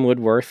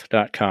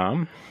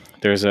 adamwoodworth.com,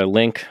 there's a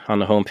link on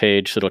the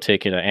homepage that'll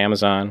take you to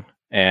Amazon.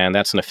 And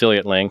that's an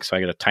affiliate link, so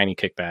I get a tiny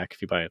kickback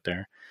if you buy it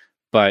there.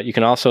 But you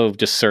can also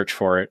just search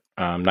for it,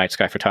 Night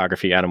Sky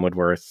Photography, Adam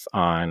Woodworth,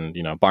 on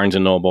Barnes &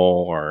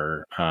 Noble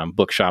or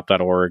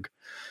bookshop.org.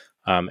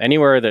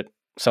 Anywhere that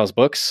sells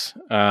books,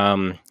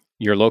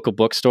 your local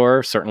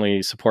bookstore,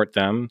 certainly support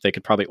them. They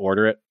could probably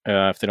order it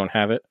if they don't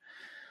have it.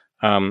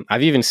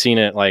 I've even seen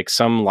it, like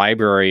some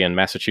library in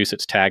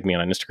Massachusetts tagged me on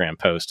an Instagram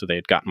post that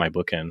they'd gotten my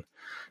book in.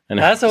 And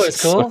that's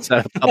always cool. It's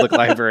at a public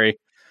library.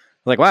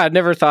 Like, wow, I'd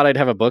never thought I'd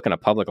have a book in a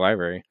public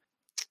library.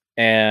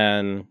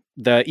 And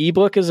the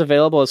ebook is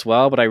available as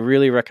well, but I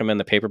really recommend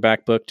the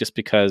paperback book just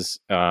because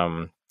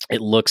it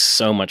looks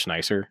so much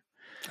nicer.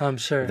 I'm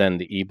sure. Than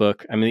the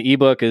ebook. I mean, the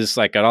ebook is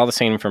like got all the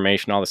same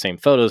information, all the same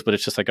photos, but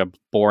it's just like a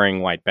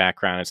boring white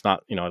background. It's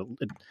not,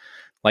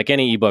 like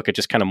any ebook, it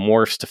just kind of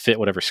morphs to fit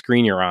whatever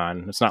screen you're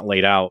on. It's not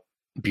laid out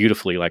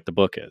beautifully like the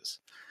book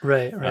is.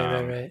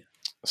 Right.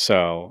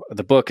 So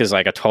the book is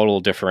like a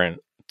total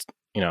different,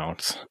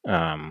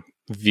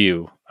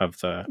 view of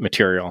the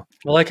material.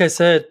 Well, like I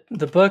said,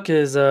 the book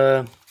is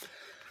I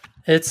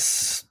do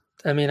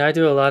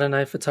a lot of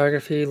night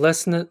photography,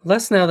 less now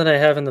than I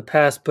have in the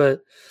past,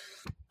 but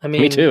I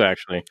mean, me too,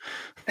 actually.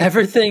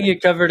 Everything you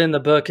covered in the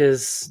book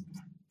is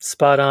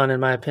spot on in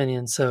my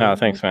opinion. So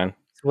thanks, man.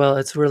 Well,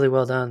 it's really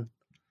well done.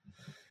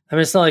 I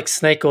mean, it's not like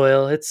snake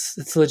oil.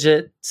 It's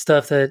legit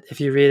stuff that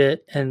if you read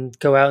it and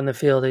go out in the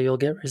field, you'll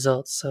get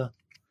results. So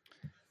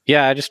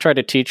yeah, I just try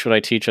to teach what I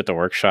teach at the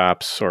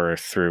workshops or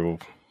through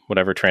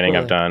whatever training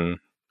I've done.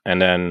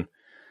 And then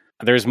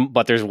there's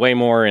way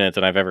more in it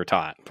than I've ever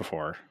taught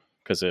before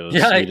because it was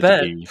needed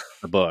to be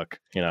the book,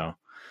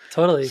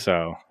 Totally.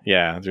 So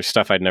yeah, there's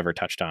stuff I'd never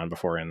touched on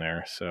before in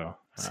there. So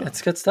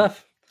it's good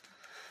stuff.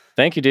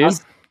 Thank you, dude.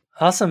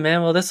 Awesome,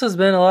 man. Well, this has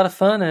been a lot of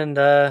fun, and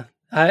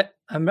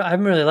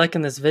I'm really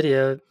liking this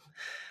video.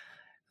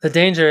 The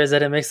danger is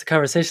that it makes the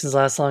conversations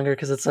last longer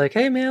because it's like,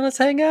 hey, man, let's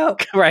hang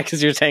out. Right,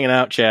 because you're just hanging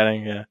out,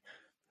 chatting. Yeah.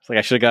 It's like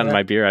I should have gotten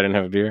my beer. I didn't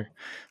have a beer.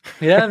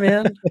 Yeah,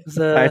 man.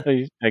 I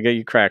get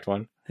you cracked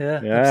one.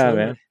 Yeah,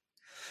 absolutely. Man.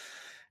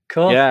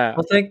 Cool. Yeah.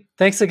 Well,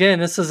 thanks again.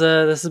 This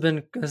has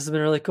been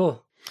really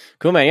cool.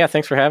 Cool, man. Yeah,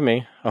 thanks for having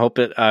me. I hope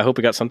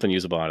we got something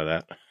usable out of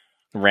that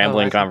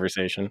rambling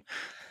conversation.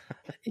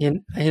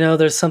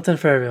 There's something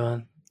for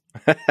everyone.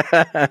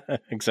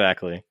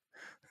 Exactly.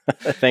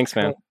 Thanks,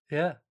 man. Cool.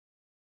 Yeah.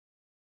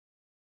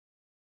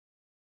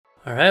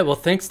 All right. Well,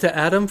 thanks to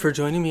Adam for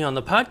joining me on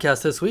the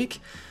podcast this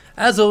week.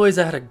 As always,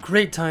 I had a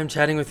great time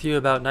chatting with you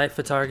about night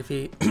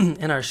photography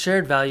and our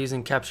shared values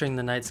in capturing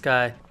the night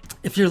sky.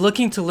 If you're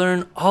looking to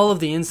learn all of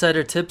the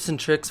insider tips and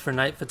tricks for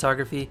night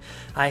photography,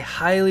 I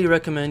highly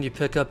recommend you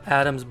pick up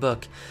Adam's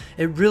book.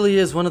 It really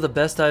is one of the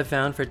best I've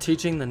found for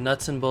teaching the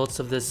nuts and bolts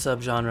of this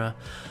subgenre.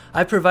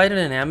 I provided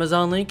an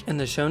Amazon link in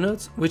the show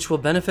notes, which will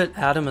benefit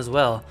Adam as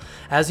well.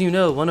 As you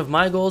know, one of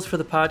my goals for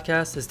the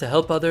podcast is to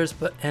help others,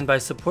 and by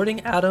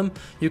supporting Adam,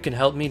 you can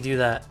help me do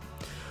that.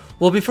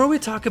 Well, before we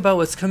talk about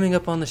what's coming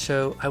up on the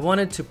show, I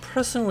wanted to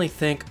personally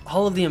thank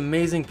all of the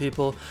amazing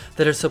people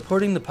that are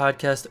supporting the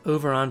podcast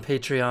over on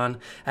Patreon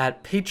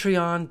at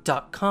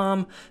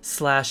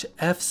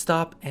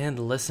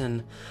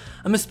patreon.com/fstopandlisten.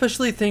 I'm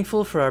especially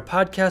thankful for our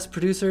podcast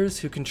producers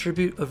who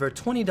contribute over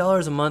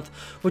 $20 a month,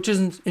 which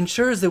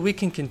ensures that we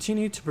can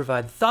continue to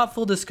provide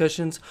thoughtful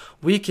discussions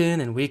week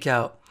in and week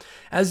out.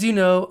 As you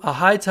know, a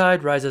high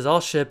tide rises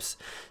all ships,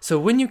 so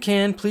when you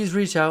can, please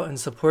reach out and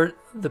support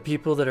the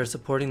people that are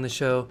supporting the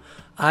show.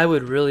 I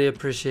would really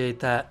appreciate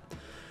that.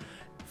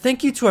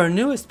 Thank you to our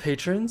newest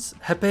patrons,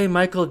 Hepe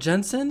Michael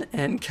Jensen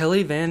and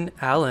Kelly Van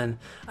Allen.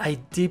 I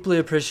deeply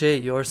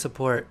appreciate your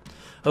support.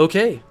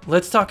 Okay,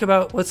 let's talk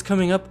about what's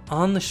coming up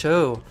on the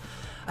show.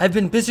 I've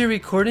been busy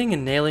recording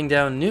and nailing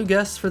down new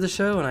guests for the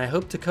show, and I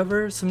hope to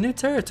cover some new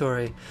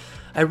territory.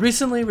 I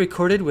recently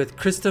recorded with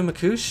Krista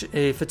McCouche,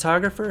 a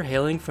photographer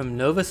hailing from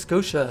Nova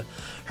Scotia.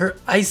 Her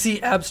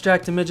icy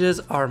abstract images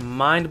are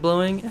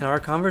mind-blowing, and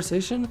our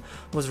conversation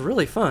was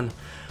really fun.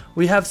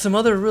 We have some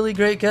other really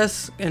great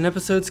guests and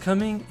episodes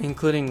coming,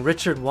 including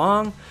Richard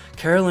Wong,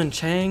 Carolyn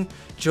Chang,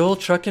 Joel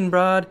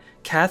Truckenbrod,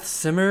 Kath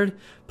Simmerd,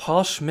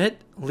 Paul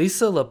Schmidt,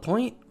 Lisa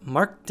Lapointe,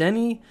 Mark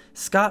Denny,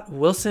 Scott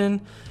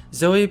Wilson,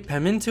 Zoe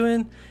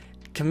Pamintuin,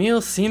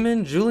 Camille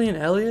Seaman, Julian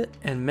Elliott,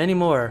 and many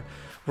more.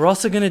 We're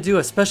also going to do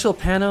a special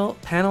panel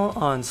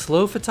on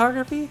slow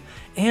photography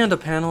and a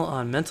panel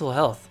on mental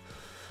health.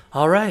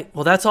 All right,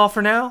 well that's all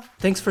for now.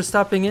 Thanks for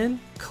stopping in,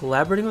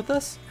 collaborating with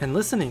us, and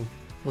listening.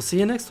 We'll see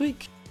you next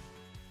week.